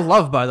who I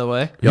love, by the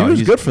way. He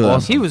was good for them.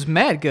 He was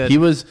mad good. He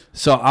was.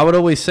 So I would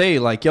always say,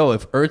 like, yo,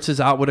 if Ertz is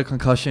out with a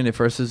concussion, if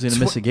Ertz is going to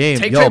miss a game,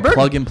 take yo, Trey Burton.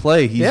 plug and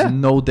play. He's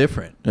no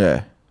different.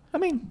 Yeah. I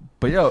mean,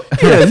 But yo,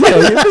 a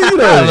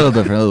little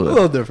different. A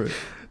little different.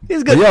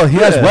 he's good. But yo, he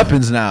has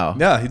weapons now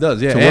Yeah, he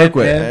does. Yeah, to work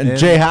with. And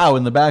Jay Howe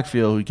in the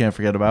backfield, we can't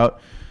forget about.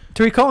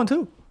 Tariq Cohen,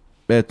 too.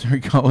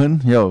 Tariq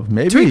Cohen, yo,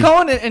 maybe. Tariq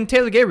Cohen and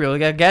Taylor Gabriel. They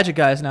got gadget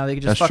guys now. They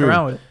can just That's fuck true.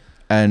 around with it.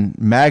 And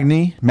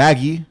Maggie,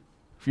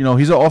 you know,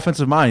 he's an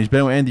offensive mind. He's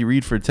been with Andy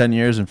Reid for 10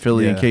 years in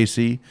Philly and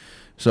KC.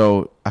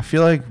 So I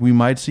feel like we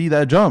might see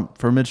that jump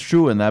for Mitch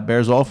True and that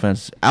Bears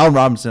offense. Allen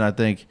Robinson, I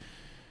think,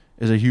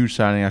 is a huge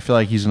signing. I feel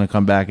like he's going to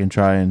come back and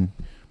try and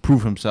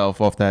prove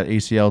himself off that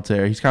ACL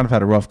tear. He's kind of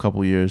had a rough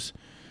couple years.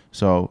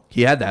 So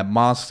he had that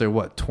monster,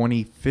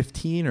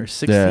 2015 or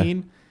 16? Yeah,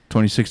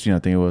 2016, I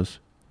think it was.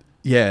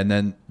 Yeah, and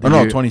then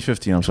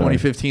 2015. I'm sorry.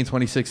 2015,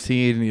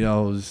 2016. You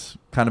know, it was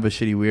kind of a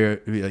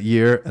shitty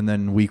year, and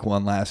then week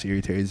 1 last year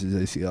he tears his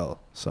ACL.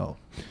 So,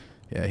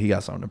 yeah, he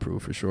got something to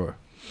prove for sure.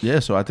 Yeah,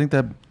 so I think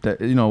that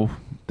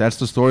that's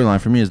the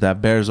storyline for me, is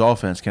that Bears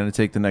offense can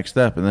take the next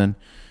step, and then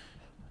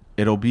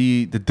it'll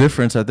be the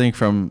difference, I think,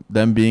 from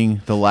them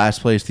being the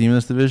last place team in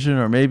this division,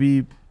 or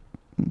maybe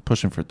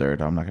pushing for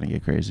third. I'm not going to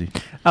get crazy.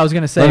 I was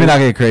going to say, let me not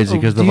get crazy,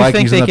 because the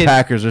Vikings and the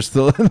Packers are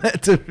still in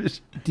that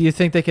division. Do you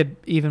think they could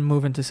even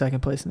move into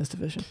second place in this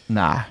division?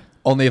 Nah.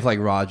 Only if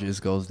Rodgers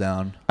goes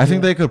down. I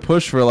think they could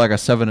push for a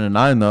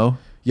 7-9 though.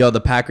 Yo,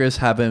 the Packers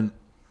haven't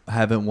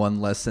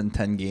won less than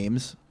 10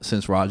 games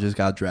since Rodgers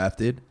got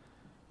drafted.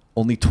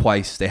 Only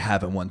twice they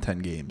haven't won 10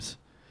 games.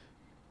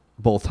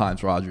 Both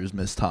times Rodgers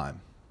missed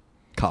time.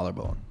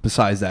 Collarbone.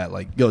 Besides that,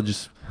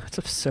 that's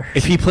absurd.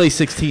 If he plays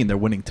 16, they're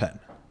winning 10.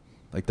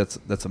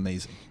 That's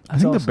amazing. I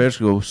think the Bears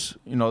go.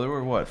 They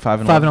were what,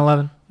 5-11?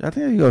 5-11. I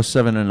think they go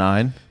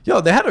 7-9.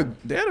 Yo, they had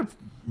a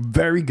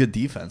very good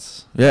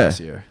defense this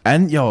year.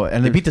 And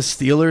they beat the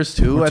Steelers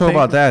too. We're talking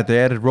about that. They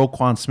added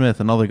Roquan Smith,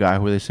 another guy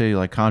who they say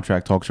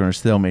contract talks are in a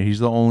stalemate. He's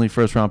the only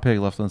first round pick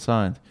left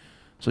unsigned.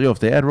 So if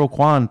they add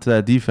Roquan to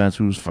that defense,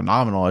 who's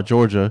phenomenal at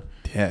Georgia,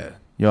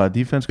 that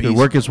defense could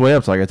work its way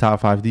up to a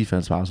top 5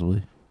 defense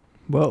possibly.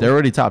 Whoa. They're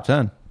already top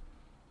 10.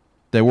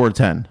 They were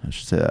 10. I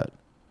should say that.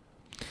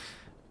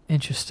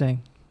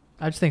 Interesting.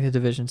 I just think the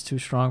division's too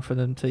strong for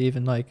them to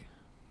even Yeah,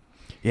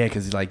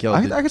 because I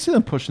can see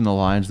them pushing the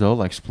Lions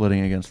though,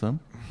 splitting against them.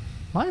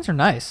 Lions are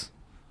nice.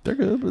 They're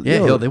good. But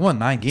they won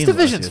 9 games. This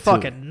division's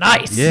fucking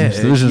nice. Yeah,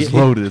 this division's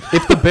loaded.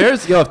 If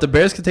the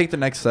Bears could take the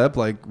next step,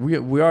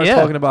 we are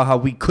talking about how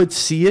we could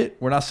see it.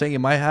 We're not saying it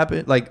might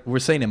happen. We're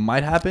saying it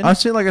might happen. I'd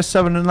say a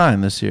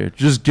 7-9 this year,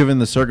 just given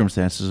the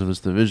circumstances of this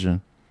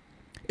division.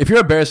 If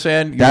you're a Bears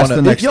fan, that's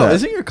the next step.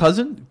 Isn't your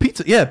cousin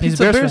Pizza? Yeah, Pizza's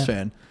a Bears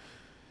fan.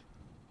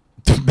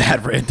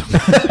 Mad random.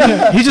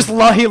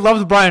 He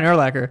loves Brian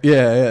Urlacher.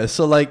 Yeah.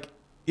 So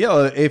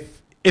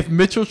if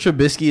Mitchell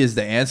Trubisky is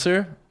the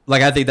answer,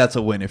 I think that's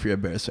a win if you're a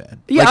Bears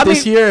fan. Yeah,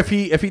 this year if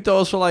he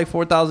throws for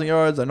 4,000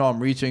 yards, I know I'm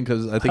reaching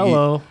because I think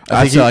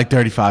I'd say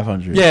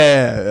 3,500.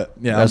 Yeah.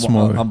 That's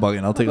more. I'm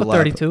bugging. I'll take a lap.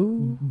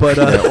 32, but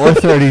or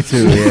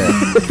 32. Yeah,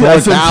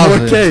 that's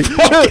 4K.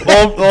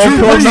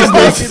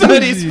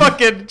 all he's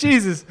fucking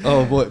Jesus.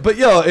 Oh boy, but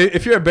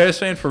if you're a Bears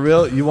fan for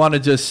real, you want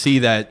to just see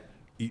that.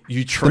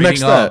 You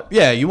trading up.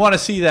 Yeah, you want to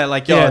see that,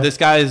 this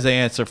guy is the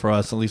answer for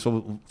us. At least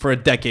for a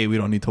decade, we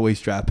don't need to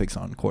waste draft picks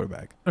on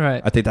quarterback.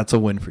 Right. I think that's a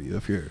win for you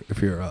if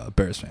you're a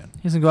Bears fan.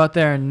 He doesn't go out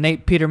there and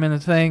Nate Peterman the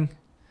thing.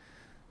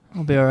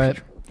 I'll be all right.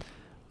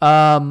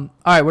 All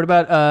right. What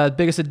about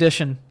biggest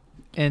addition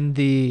in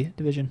the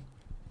division?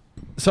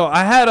 So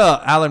I had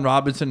Allen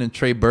Robinson and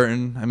Trey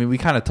Burton. I mean, we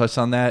kind of touched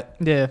on that.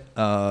 Yeah.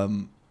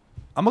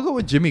 I'm going to go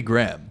with Jimmy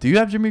Graham. Do you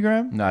have Jimmy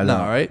Graham? No, I don't.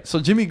 Right? So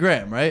Jimmy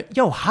Graham, right?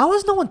 Yo, how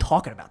is no one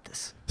talking about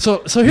this?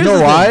 So here's you know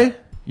the why? thing.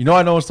 You know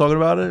why no one's talking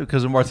about it?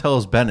 Because of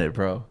Martellus Bennett,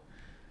 bro.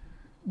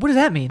 What does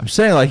that mean? I'm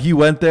saying he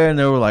went there and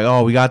they were like,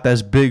 oh, we got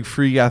this big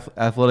free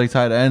athletic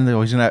tight end.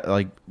 He's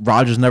gonna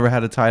Rodgers never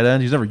had a tight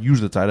end. He's never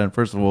used a tight end,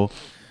 first of all,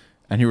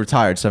 and he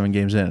retired 7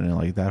 games in,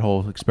 and that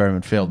whole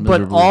experiment failed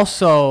miserably. But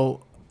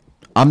also,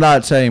 I'm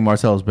not saying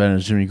Martellus Bennett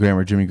is Jimmy Graham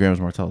or Jimmy Graham is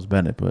Martellus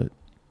Bennett, but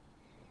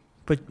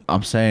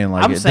I'm saying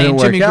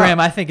Jimmy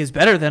Graham I think is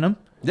better than him.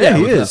 Yeah,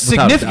 he is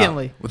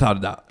significantly, without a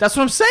doubt. That's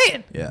what I'm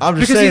saying. Yeah, I'm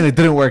just saying it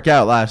didn't work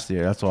out last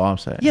year. That's all I'm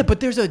saying. Yeah, but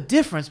there's a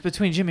difference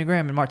between Jimmy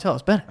Graham and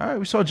Martellus Bennett. All right,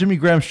 we saw Jimmy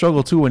Graham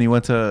struggle too when he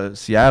went to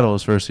Seattle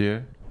his first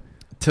year.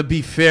 To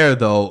be fair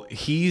though,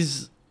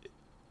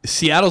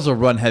 Seattle's a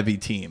run-heavy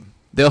team.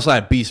 They also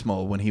had beast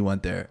mode when he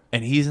went there,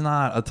 and he's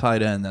not a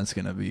tight end that's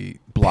gonna be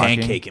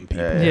pancaking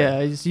people.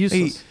 Yeah, he's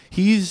useless.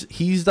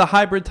 He's the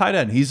hybrid tight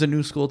end. He's a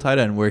new school tight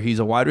end where he's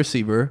a wide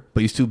receiver,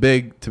 but he's too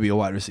big to be a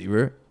wide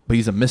receiver. But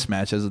he's a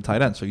mismatch as a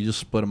tight end, so you just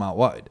split him out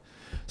wide.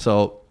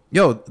 So,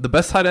 the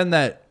best tight end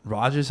that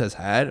Rodgers has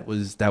had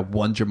was that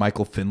one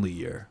Jermichael Finley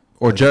year.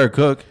 Or Jared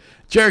Cook.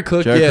 Jared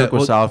Cook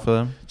was solid for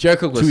them. Jared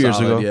Cook was 2 years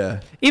solid, ago. yeah.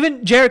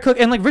 Even Jared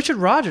Cook and Richard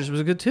Rodgers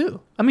was good too.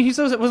 I mean, it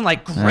wasn't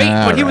great,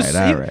 but he was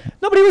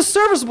but he was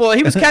serviceable.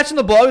 He was catching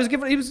the ball.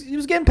 He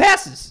was getting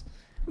passes.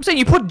 I'm saying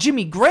you put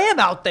Jimmy Graham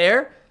out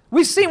there.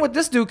 We've seen what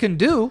this dude can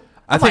do.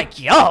 In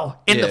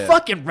the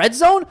fucking red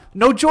zone,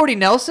 no Jordy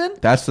Nelson.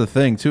 That's the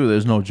thing too.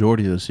 There's no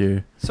Jordy this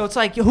year. So it's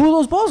who are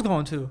those balls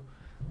going to?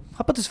 How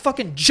about this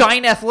fucking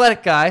giant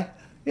athletic guy?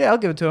 Yeah, I'll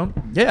give it to him.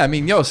 Yeah, I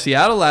mean,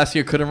 Seattle last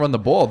year couldn't run the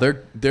ball.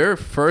 Their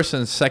first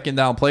and second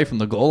down play from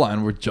the goal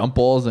line were jump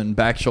balls and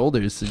back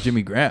shoulders to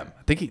Jimmy Graham.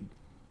 I think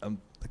I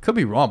could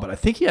be wrong, but I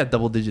think he had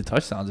double-digit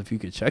touchdowns if you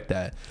could check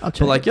that. I'll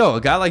check a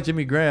guy like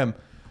Jimmy Graham,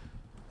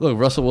 look,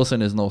 Russell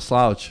Wilson is no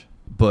slouch,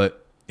 but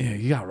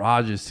you got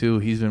Rodgers too.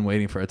 He's been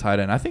waiting for a tight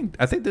end. I think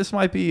this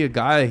might be a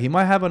guy. He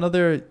might have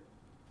another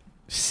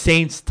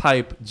Saints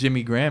type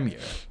Jimmy Graham year.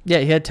 Yeah,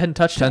 he had 10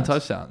 touchdowns. 10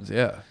 touchdowns,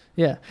 yeah.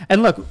 Yeah.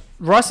 And look,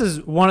 Russ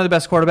is one of the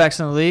best quarterbacks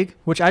in the league,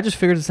 which I just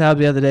figured this out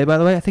the other day, by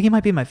the way. I think he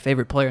might be my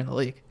favorite player in the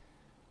league.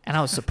 And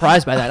I was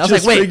surprised by that. I was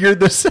like, wait. Figured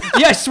this out.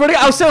 Yeah, I swear to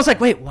God. I was like,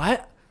 wait,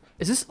 what?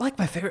 Is this like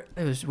my favorite?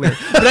 It was weird.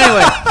 But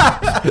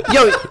anyway,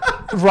 yo,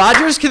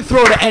 Rodgers can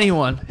throw to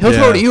anyone. He'll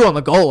throw to you on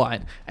the goal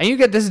line. And you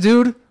get this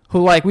dude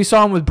who, like, we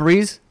saw him with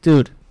Breeze.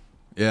 Dude,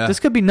 this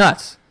could be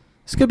nuts.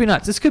 This could be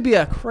nuts. This could be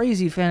a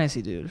crazy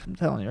fantasy, dude. I'm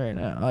telling you right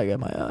now. I got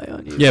my eye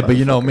on you. Yeah, but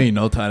you know me,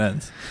 no tight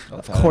ends.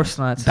 Of course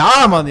not.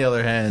 Dom, on the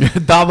other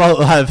hand. Dom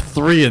will have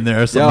 3 in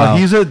there somehow.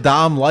 Yo, he's a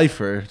Dom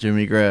lifer,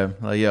 Jimmy Graham.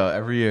 Like, yo,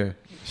 every year.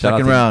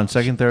 Second round,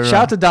 second, third round.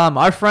 Shout out to Dom.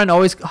 Our friend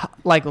always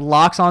like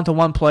locks onto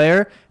one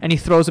player and he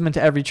throws him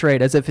into every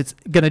trade as if it's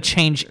gonna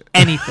change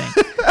anything.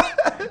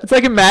 It's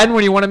like in Madden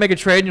when you want to make a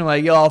trade and you're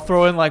like, yo, I'll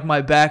throw in like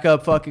my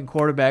backup fucking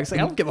quarterback. It's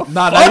like, I don't give a fuck.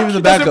 Not even the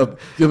backup.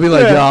 You'll be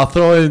like, I'll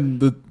throw in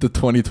the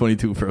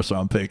 2022 first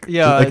round pick.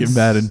 Yeah, like in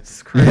Madden.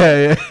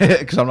 Yeah,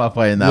 because I'm not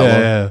playing that one.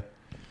 Yeah.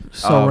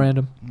 So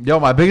random.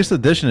 Yo, my biggest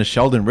addition is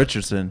Sheldon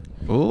Richardson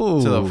to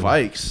the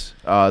Vikes.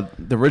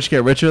 The rich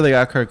get richer. They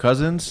got Kirk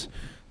Cousins.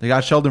 They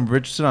got Sheldon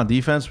Richardson on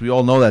defense. We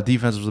all know that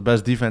defense was the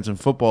best defense in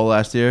football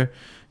last year.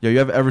 Yo, you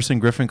have Everson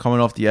Griffin coming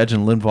off the edge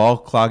and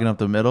Linval clogging up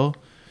the middle.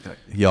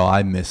 Yo,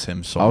 I miss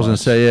him so much. I was going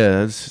to say,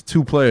 yeah, it's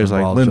 2 players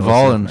like Linval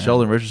Joseph, and man.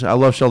 Sheldon Richardson. I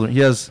love Sheldon. He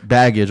has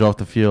baggage off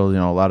the field,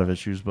 a lot of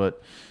issues.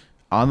 But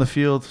on the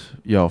field,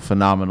 yo,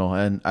 phenomenal.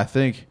 And I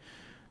think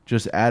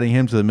just adding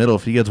him to the middle,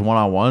 if he gets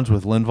one-on-ones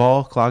with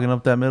Linval clogging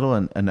up that middle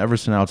and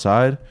Everson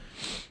outside,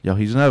 yo,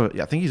 he's going to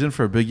have, I think he's in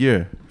for a big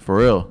year, for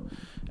real.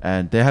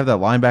 And they have that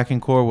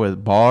linebacking core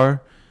with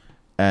Barr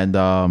and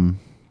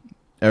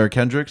Eric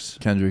Kendricks.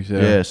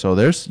 Yeah, so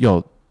there's,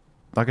 like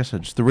I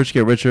said, just the rich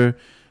get richer.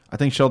 I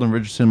think Sheldon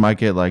Richardson might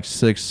get like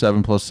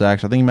 6-7+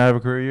 sacks. I think he might have a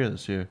career year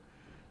this year.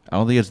 I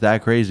don't think it's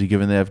that crazy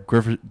given they have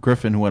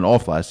Griffin who went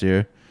off last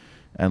year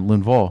and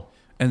Linval.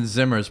 And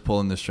Zimmer's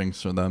pulling the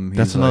strings for them.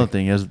 That's another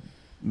thing. He has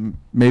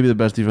maybe the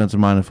best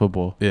defensive mind in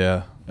football.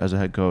 Yeah. As a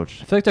head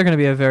coach. I feel like they're going to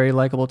be a very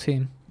likable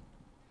team.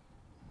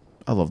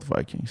 I love the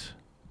Vikings.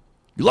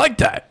 You like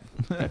that?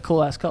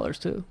 Cool ass colors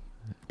too.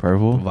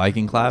 Purple.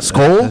 Viking clap.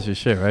 Skull? That's your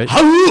shit, right?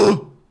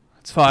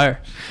 It's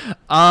fire.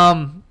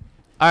 All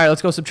right,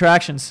 let's go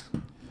subtractions.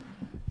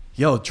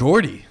 Yo,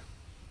 Jordy.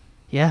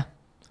 Yeah.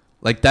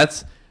 Like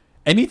that's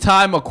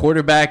anytime a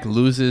quarterback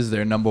loses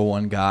their number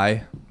 1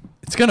 guy,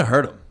 it's gonna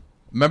hurt him.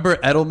 Remember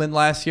Edelman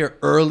last year,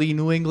 early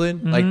New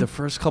England, like the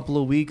first couple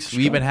of weeks,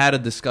 we even had a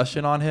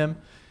discussion on him.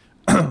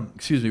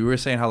 Excuse me, we were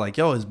saying how like,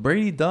 yo, is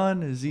Brady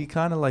done? Is he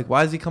kind of like,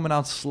 why is he coming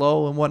out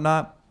slow and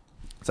whatnot?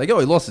 It's like, yo,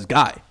 he lost his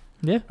guy.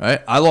 Yeah.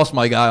 Right? I lost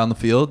my guy on the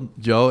field.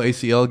 Joe,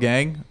 ACL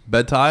gang,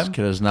 bedtime. This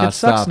kid has not Kid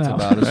sucks stopped now.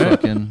 about his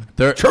fucking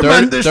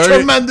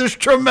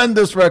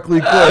tremendous Reckley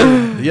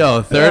play.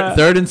 Yo,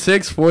 third and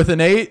 6, 4th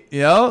and 8.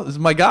 Yo, this is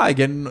my guy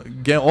getting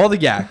all the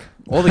yak,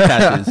 all the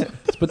catches.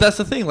 But that's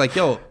the thing. Like,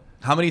 yo,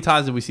 how many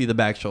times did we see the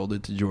back shoulder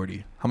to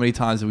Jordy? How many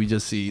times did we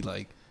just see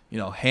like,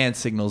 hand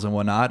signals and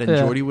whatnot? And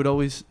Jordy would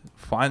always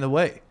find a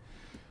way.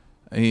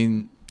 I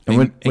mean,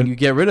 when you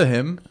get rid of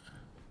him.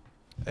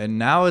 And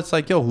now it's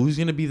like, yo, who's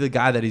going to be the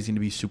guy that he's going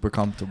to be super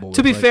comfortable with?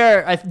 To be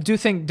fair, I do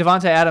think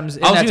Devontae Adams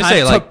in I was that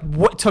gonna time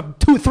say, took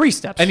 2-3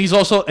 steps. And he's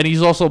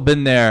also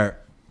been there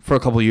for a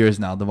couple of years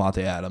now,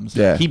 Devontae Adams.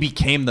 Yeah. He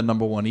became the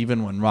number 1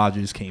 even when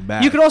Rodgers came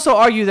back. You could also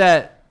argue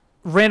that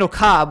Randall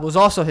Cobb was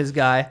also his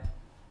guy.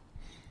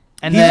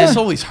 And he's then, just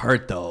always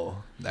hurt,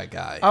 though, that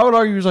guy. I would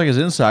argue he's like his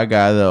inside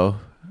guy, though.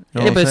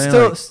 yeah,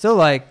 but still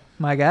like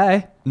my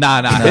guy.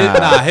 Nah.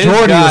 His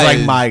Jordy guy was like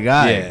is- my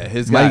guy. Yeah,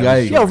 his My guy. guy.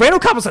 was- Yo, Randall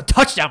Cobb was a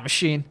touchdown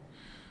machine.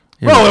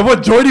 Bro, and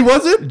what, Jordy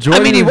wasn't? I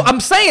mean, I'm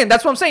saying,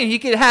 that's what I'm saying. He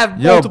could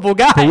have multiple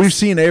guys. But we've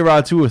seen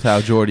A-Rod too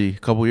without Jordy a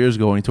couple years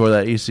ago when he tore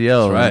that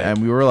ACL. That's right.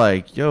 And we were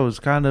like, yo, it's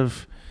kind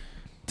of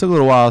took a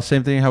little while.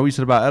 Same thing how we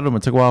said about Edelman.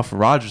 It took a while for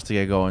Rodgers to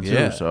get going too.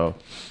 Yeah. So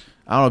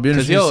I don't know. It'd be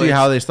interesting to see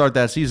how they start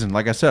that season.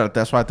 Like I said,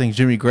 that's why I think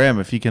Jimmy Graham,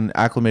 if he can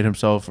acclimate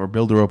himself or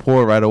build a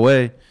rapport right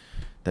away,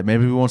 that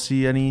maybe we won't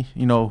see any,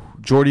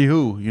 Jordy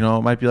who,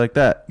 it might be like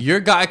that. Your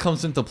guy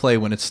comes into play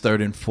when it's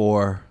 3rd and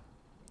 4,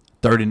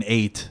 3rd and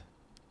 8.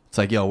 It's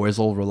like, yo, where's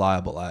old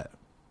reliable at?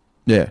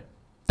 Yeah.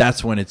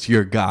 That's when it's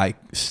your guy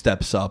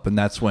steps up, and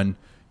that's when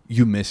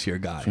you miss your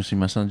guy. I'm going to see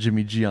my son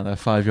Jimmy G on that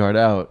 5-yard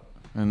out.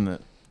 And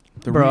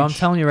the Bro, reach. I'm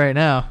telling you right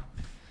now.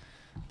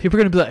 People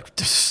are going to be like,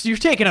 you're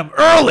taking him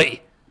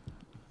early.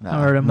 Nah,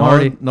 I heard him no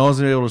already. one- no one's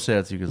going to be able to say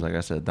that to you because, like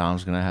I said,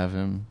 Dom's going to have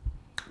him.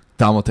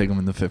 Dom will take him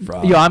in the 5th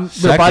round. Yo,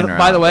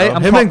 by the way,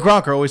 him and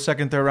Gronk are always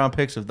second, third round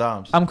picks of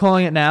Dom's. I'm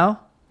calling it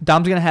now.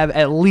 Dom's going to have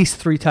at least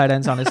 3 tight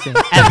ends on his team.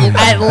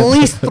 at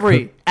least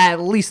 3. At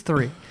least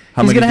 3.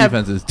 How He's many gonna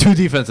defenses? 2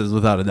 defenses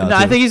without a doubt. No,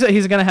 I think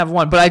he's going to have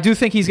 1. But I do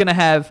think he's going to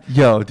have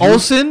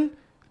Olsen,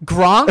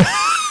 Gronk,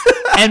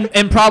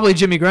 and probably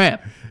Jimmy Graham.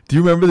 Do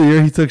you remember the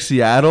year he took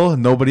Seattle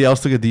and nobody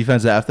else took a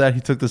defense after that?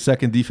 He took the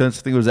second defense.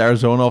 I think it was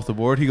Arizona off the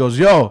board. He goes,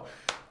 yo,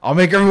 I'll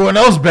make everyone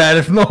else bad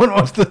if no one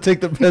wants to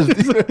take the best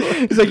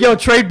defense. He's like, yo,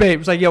 trade bait.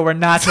 He's like, yo, we're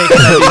not taking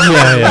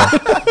that.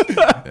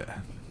 Yeah.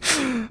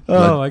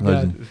 Oh, my God.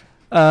 Legend.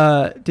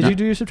 Did you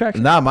do your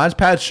subtraction? Nah, mine's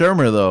Pat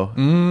Shurmur though.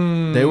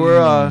 They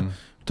were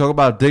talk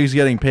about Diggs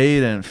getting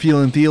paid and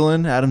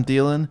Adam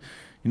Thielen.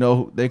 You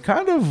know, they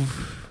kind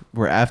of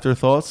were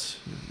afterthoughts.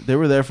 They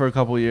were there for a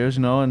couple of years,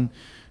 you know, and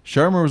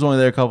Shurmur was only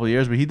there a couple of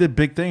years, but he did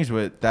big things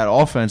with that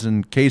offense.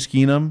 And Case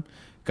Keenum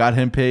got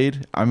him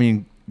paid. I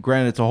mean,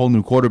 granted, it's a whole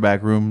new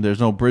quarterback room. There's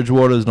no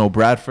Bridgewater, there's no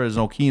Bradford, there's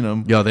no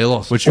Keenum. Yo, they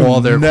lost which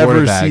all their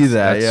never quarterbacks. see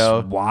that. That's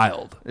yo,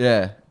 wild.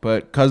 Yeah,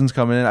 but Cousins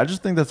coming in, I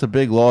just think that's a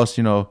big loss,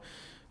 you know,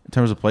 in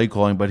terms of play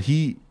calling. But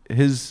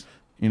his,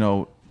 you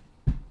know,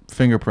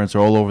 fingerprints are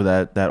all over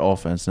that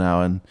offense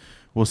now, and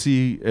we'll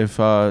see if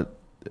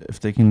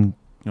they can,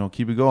 you know,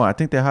 keep it going. I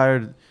think they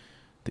hired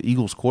the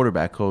Eagles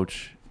quarterback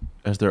coach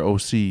as their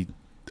OC.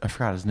 I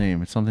forgot his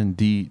name. It's something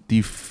D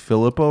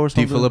Filippo or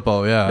something. D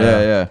Filippo,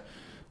 Yeah.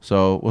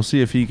 So we'll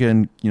see if he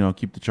can, you know,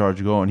 keep the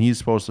charge going. He's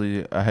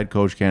supposedly a head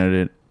coach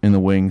candidate in the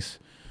wings.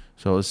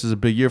 So this is a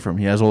big year for him.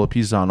 He has all the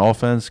pieces on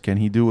offense. Can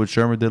he do what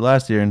Shurmur did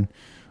last year and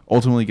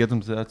ultimately get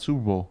them to that Super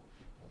Bowl?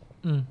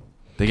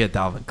 They get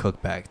Dalvin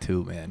Cook back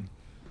too, man.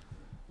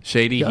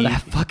 Shady. Yo,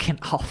 that fucking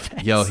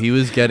offense. Yo, he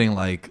was getting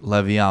like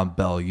Le'Veon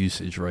Bell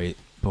usage rate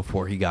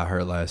before he got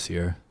hurt last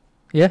year.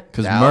 Yeah.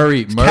 Because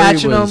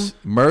Catching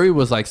Murray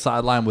was like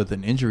sidelined with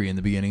an injury in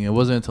the beginning. It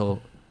wasn't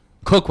until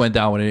Cook went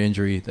down with an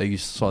injury that you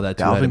saw that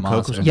two-headed Dalvin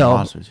Cook was monster. Yo,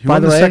 monsters. He by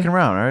won the the way- second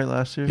round, right,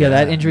 last year? Yeah,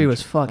 that Yeah. injury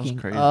was That fucking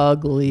was crazy.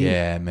 ugly.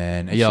 Yeah,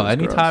 man. That Yo, shit was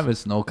anytime gross.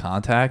 it's no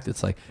contact,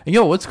 it's like, and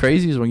yo, what's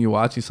crazy is when you're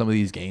watching some of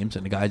these games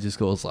and the guy just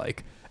goes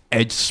like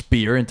edge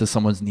spear into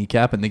someone's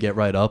kneecap and they get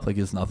right up like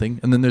it's nothing.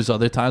 And then there's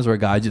other times where a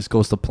guy just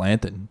goes to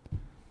plant and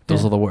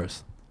those Yeah. are the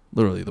worst.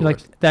 Literally the You're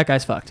worst. like, that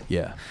guy's fucked.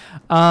 Yeah.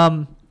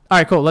 All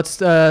right, cool. Let's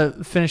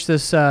finish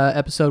this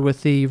episode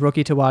with the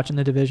rookie to watch in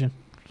the division.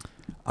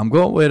 I'm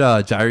going with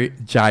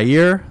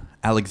Jair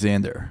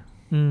Alexander,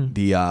 Mm.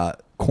 the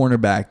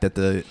cornerback that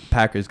the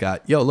Packers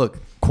got. Yo, look,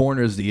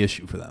 corner's the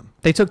issue for them.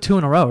 They took 2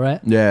 in a row, right?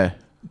 Yeah.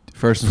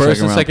 First and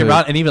Second pick.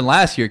 round. And even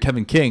last year,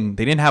 Kevin King,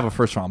 they didn't have a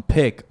first round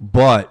pick,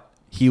 but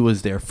he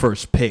was their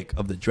first pick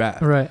of the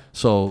draft. Right.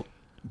 So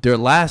their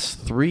last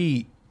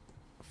 3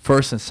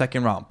 first and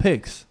second round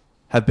picks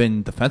have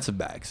been defensive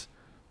backs.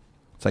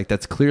 It's like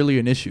that's clearly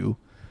an issue.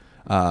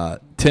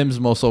 Tim's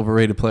most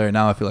overrated player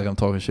now. I feel like I'm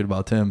talking shit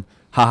about Tim.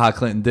 Haha,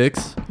 Clinton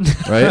Dix,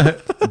 right?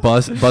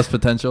 Bust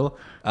potential.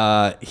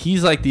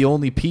 He's like the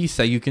only piece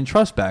that you can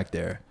trust back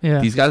there. Yeah.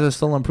 These guys are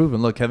still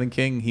unproven. Look, Kevin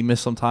King, he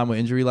missed some time with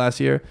injury last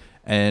year,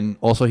 and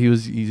also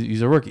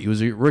he's a rookie. He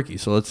was a rookie.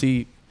 So let's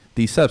see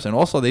these steps. And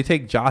also they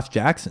take Josh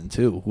Jackson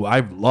too, who I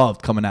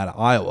loved coming out of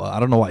Iowa. I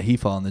don't know why he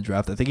fell in the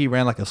draft. I think he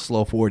ran like a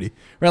slow 40,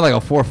 ran like a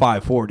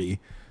 4.5 40.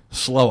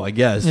 Slow, I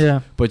guess.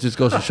 Yeah. But it just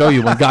goes to show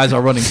you when guys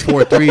are running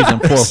 4.3s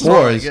and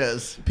 4.4s,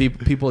 guess.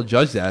 people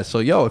judge that. So,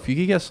 yo, if you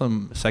could get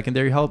some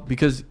secondary help,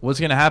 because what's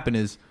going to happen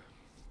is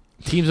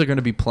teams are going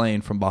to be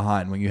playing from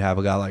behind when you have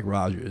a guy like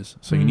Rodgers.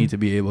 So you need to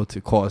be able to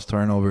cause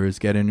turnovers,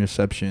 get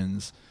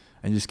interceptions,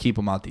 and just keep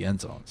them out the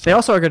end zone. So They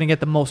also are going to get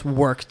the most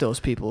work, those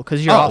people,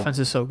 because your Oh. offense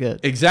is so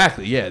good.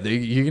 exactly, yeah.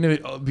 You're going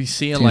to be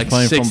seeing Teams like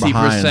playing from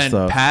behind 60%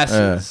 stuff.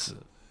 passes.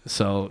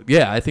 So,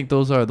 yeah, I think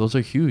those are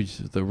huge.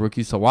 The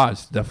rookies to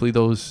watch. Definitely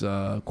those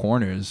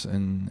corners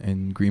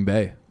in Green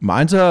Bay.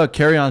 Mine's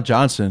Kerryon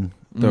Johnson,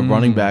 the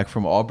running back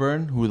from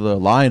Auburn, who the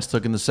Lions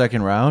took in the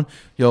second round.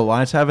 Yo,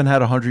 Lions haven't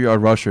had a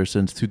 100-yard rusher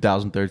since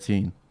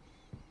 2013.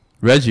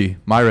 Reggie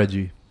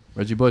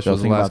Bush So was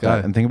the think last about guy.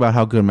 that, and think about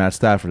how good Matt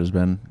Stafford has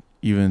been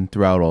even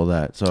throughout all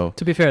that. So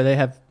To be fair, they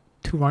have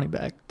 2 running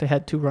backs. They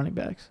had 2 running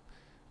backs.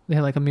 They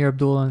had like Amir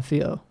Abdullah and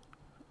Theo.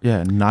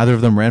 yeah, neither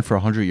of them ran for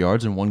 100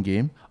 yards in one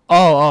game.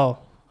 Oh,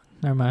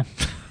 never mind.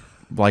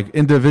 Like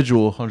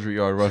individual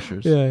 100-yard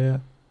rushers. yeah.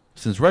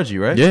 Since Reggie,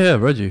 right? Yeah,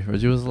 Reggie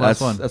was the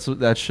last one.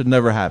 That should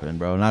never happen,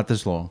 bro. Not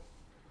this long.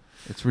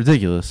 It's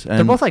ridiculous. And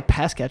They're both like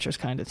pass catchers,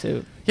 kind of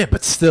too. Yeah,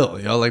 but still,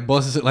 like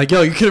bosses, like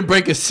yo, you couldn't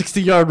break a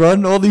 60-yard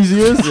run all these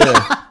years.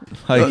 yeah,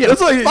 like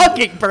It's like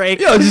Fucking break.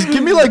 yo, just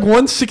give me like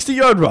one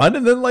 60-yard run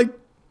and then like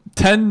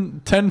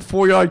 10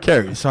 4-yard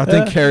carries. So I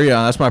think carry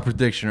on. That's my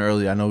prediction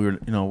early. I know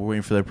we're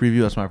waiting for that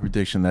preview. That's my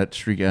prediction. That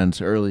streak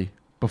ends early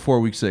before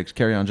week 6.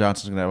 Carry on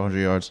Johnson's gonna have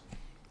 100 yards.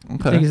 I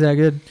think he's that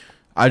good.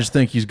 I just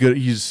think he's good.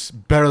 He's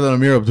better than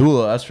Amir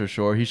Abdullah. That's for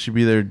sure. He should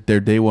be their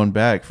day one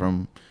back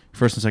from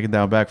first and second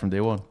down back from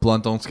day one.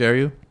 Blunt don't scare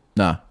you.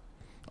 Nah.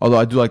 Although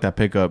I do like that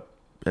pickup.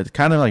 It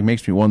kind of like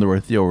makes me wonder where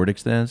Theo Riddick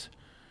stands.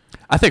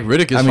 I think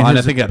Riddick is I mean, fine. I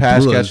his think pass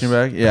Abdullah's- catching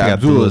back. I Yeah, think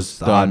Abdullah's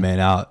the odd done. man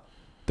out.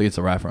 I think it's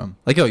a wrap for him.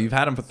 Like yo, you've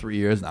had him for 3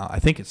 years now. I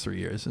think it's 3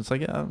 years. It's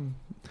like yeah,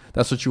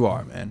 that's what you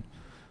are, man.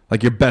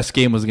 Like your best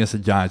game was against the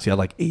Giants. You had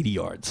like 80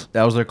 yards.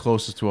 That was their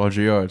closest to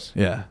 100 yards.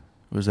 Yeah.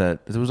 Was that?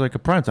 It was like a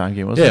primetime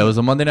game, wasn't Yeah, it? it was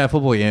a Monday Night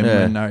Football game,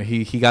 Yeah. and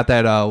he got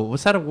that.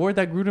 What's that award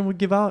that Gruden would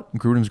give out?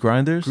 Gruden's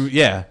Grinders.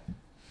 Yeah,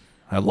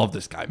 I love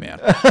this guy, man.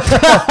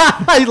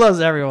 He loves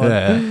everyone.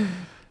 Yeah,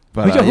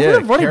 But Who were the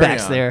running carry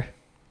backs on. there?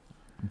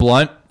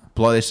 Blunt.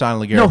 Blood, they signed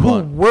LeGarrette No, who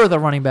Blunt. were the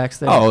running backs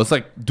there? Oh, it's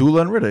like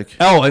Dula and Riddick.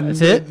 and That's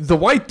it? the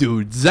white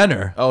dude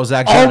Zenner. Oh,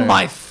 Zach Oh Zenner.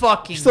 my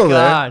fucking He's still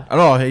god! there. I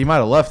don't know. He might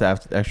have left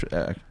after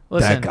Listen,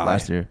 That guy.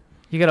 last year.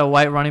 you got a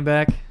white running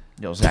back.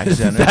 Yo, Zach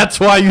Zenner. That's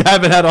why you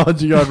haven't had a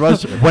 100-yard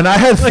rusher. When I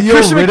had Like Theo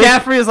Christian Riddick,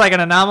 McCaffrey is like an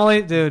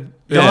anomaly, dude.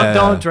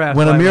 Don't draft.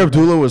 when him Amir like that.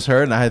 Abdullah was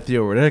hurt and I had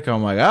Theo Riddick,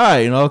 I'm like,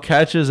 all right,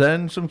 catches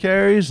and some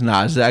carries.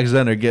 Nah, Zach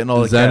Zenner getting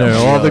all the Zenner, carries.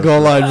 all the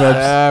goal line reps.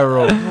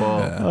 Terrible.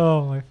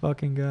 Oh my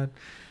fucking god.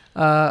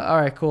 All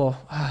right, cool.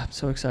 I'm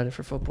so excited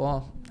for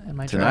football and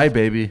my Tonight, draft.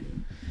 baby.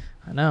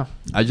 I know.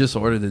 I just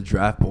ordered the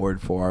draft board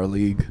for our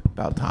league.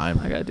 About time.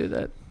 I gotta do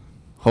that.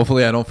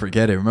 Hopefully, I don't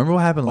forget it. Remember what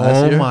happened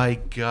last year? Oh my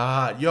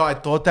god. Yo, I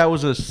thought that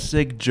was a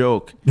sick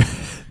joke.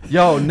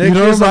 Yo, Nick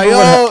don't was like,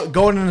 remember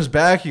going in his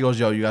back. He goes,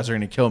 yo, you guys are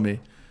going to kill me.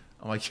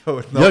 I'm like,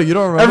 yo, no. Yo, you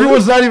don't remember?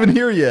 Everyone's not even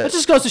here yet. That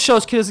just goes to show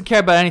this kid doesn't care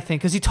about anything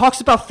because he talks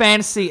about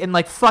fantasy in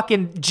like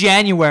fucking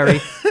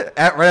January. Right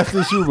after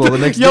the Super Bowl, the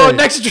next Yo, day.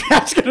 next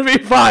draft's gonna be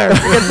fire.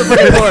 Forget the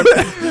fucking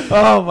board.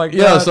 Oh my god.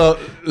 Yeah,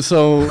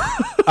 so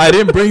I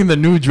didn't bring the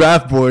new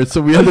draft board,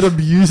 so we ended up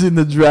using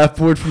the draft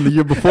board from the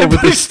year before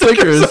with the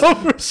stickers.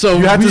 So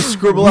You had to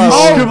scribble out.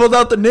 We scribbled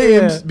out the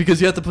names Yeah. because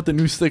you had to put the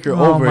new sticker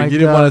Oh over, my and you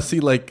didn't God. want to see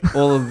like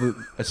all of the.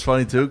 It's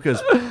funny, too,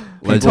 because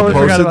Like, people totally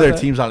forgot posted about their that.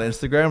 teams on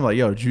Instagram. Like,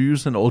 yo, did you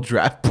use an old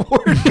draft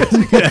board?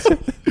 'Cause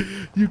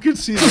you could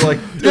see, like,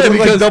 Yeah, like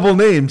because- double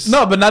names.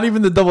 No, but not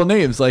even the double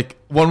names. Like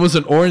one was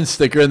an orange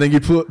sticker, and then you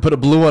put a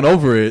blue one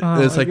over it. Oh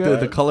It's my like God.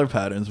 the color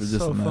patterns were just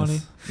So a mess.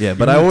 funny. Yeah,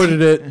 but I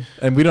ordered it,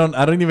 and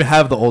I don't even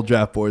have the old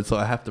draft board, so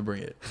I have to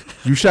bring it.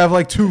 You should have,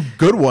 like, 2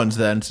 good ones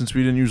then, since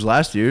we didn't use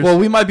last year's. Well,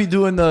 we might be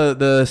doing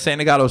the San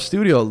Gato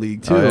Studio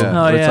League too. Oh, yeah.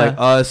 Oh, where it's yeah. like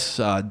us,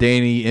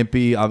 Danny,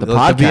 Impy, The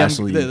podcast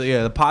league.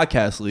 the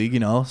podcast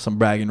league. Some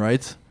bragging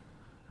rights.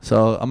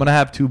 So I'm gonna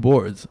have 2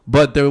 boards,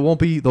 but they'll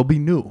be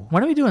new.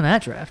 When are we doing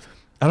that draft?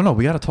 I don't know.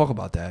 We got to talk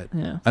about that.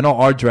 Yeah. I know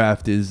our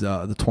draft is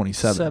the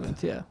 27th.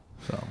 7th, yeah.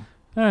 So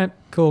All right,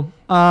 cool.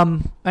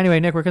 Anyway,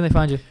 Nick, where can they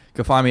find you? you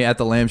can find me at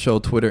the Lamb Show,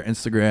 Twitter,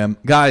 Instagram.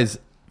 Guys,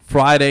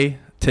 Friday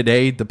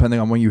today, depending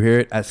on when you hear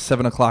it, at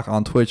 7:00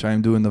 on Twitch, I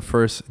am doing the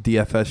first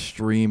DFS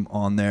stream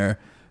on there.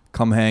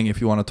 Come hang if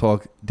you want to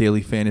talk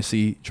daily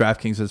fantasy.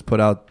 DraftKings has put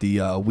out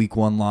the week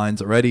 1 lines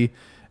already,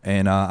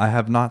 and I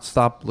have not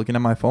stopped looking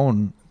at my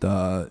phone.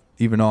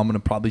 Even though I'm going to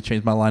probably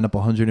change my lineup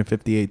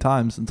 158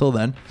 times until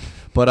then.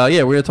 But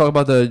yeah, we're going to talk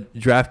about the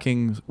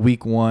DraftKings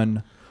week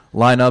 1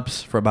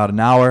 lineups for about an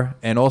hour.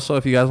 And also,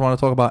 if you guys want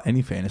to talk about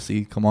any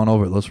fantasy, come on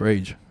over. Let's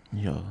rage.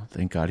 Yo,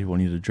 thank God he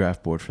won't need a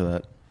draft board for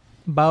that.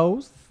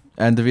 Both.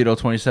 And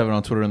DeVito27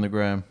 on Twitter and the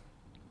gram.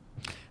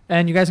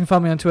 And you guys can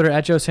follow me on Twitter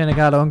at Joe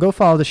Santagato and go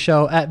follow the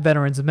show at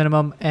Veterans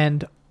Minimum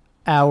and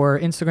our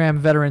Instagram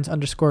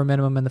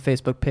Veterans_Minimum and the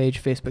Facebook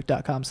page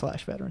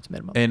Facebook.com/Veterans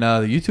Minimum And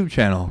the YouTube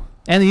channel.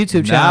 and the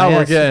YouTube Now channel. we're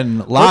yes. getting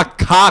locked,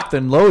 cocked,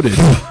 and loaded.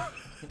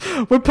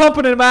 We're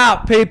pumping them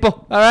out,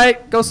 people. All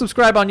right, go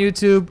subscribe on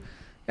YouTube.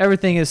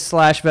 Everything is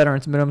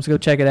 /Veterans Minimum. So go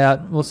check it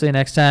out. We'll see you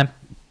next time.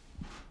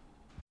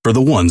 For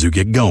the ones who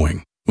get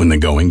going when the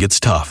going gets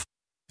tough,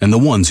 and the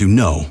ones who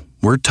know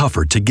we're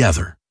tougher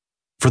together.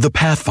 For the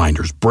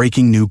Pathfinders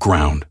breaking new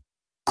ground,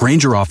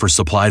 Grainger offers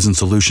supplies and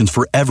solutions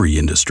for every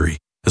industry,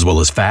 as well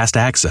as fast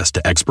access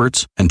to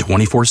experts and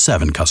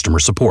 24/7 customer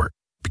support.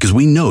 Because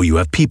we know you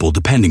have people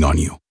depending on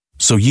you,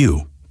 so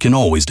you can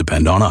always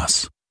depend on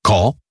us.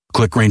 Call,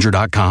 click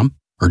Grainger.com,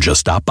 or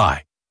just stop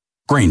by.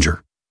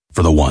 Grainger,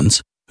 for the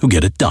ones who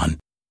get it done.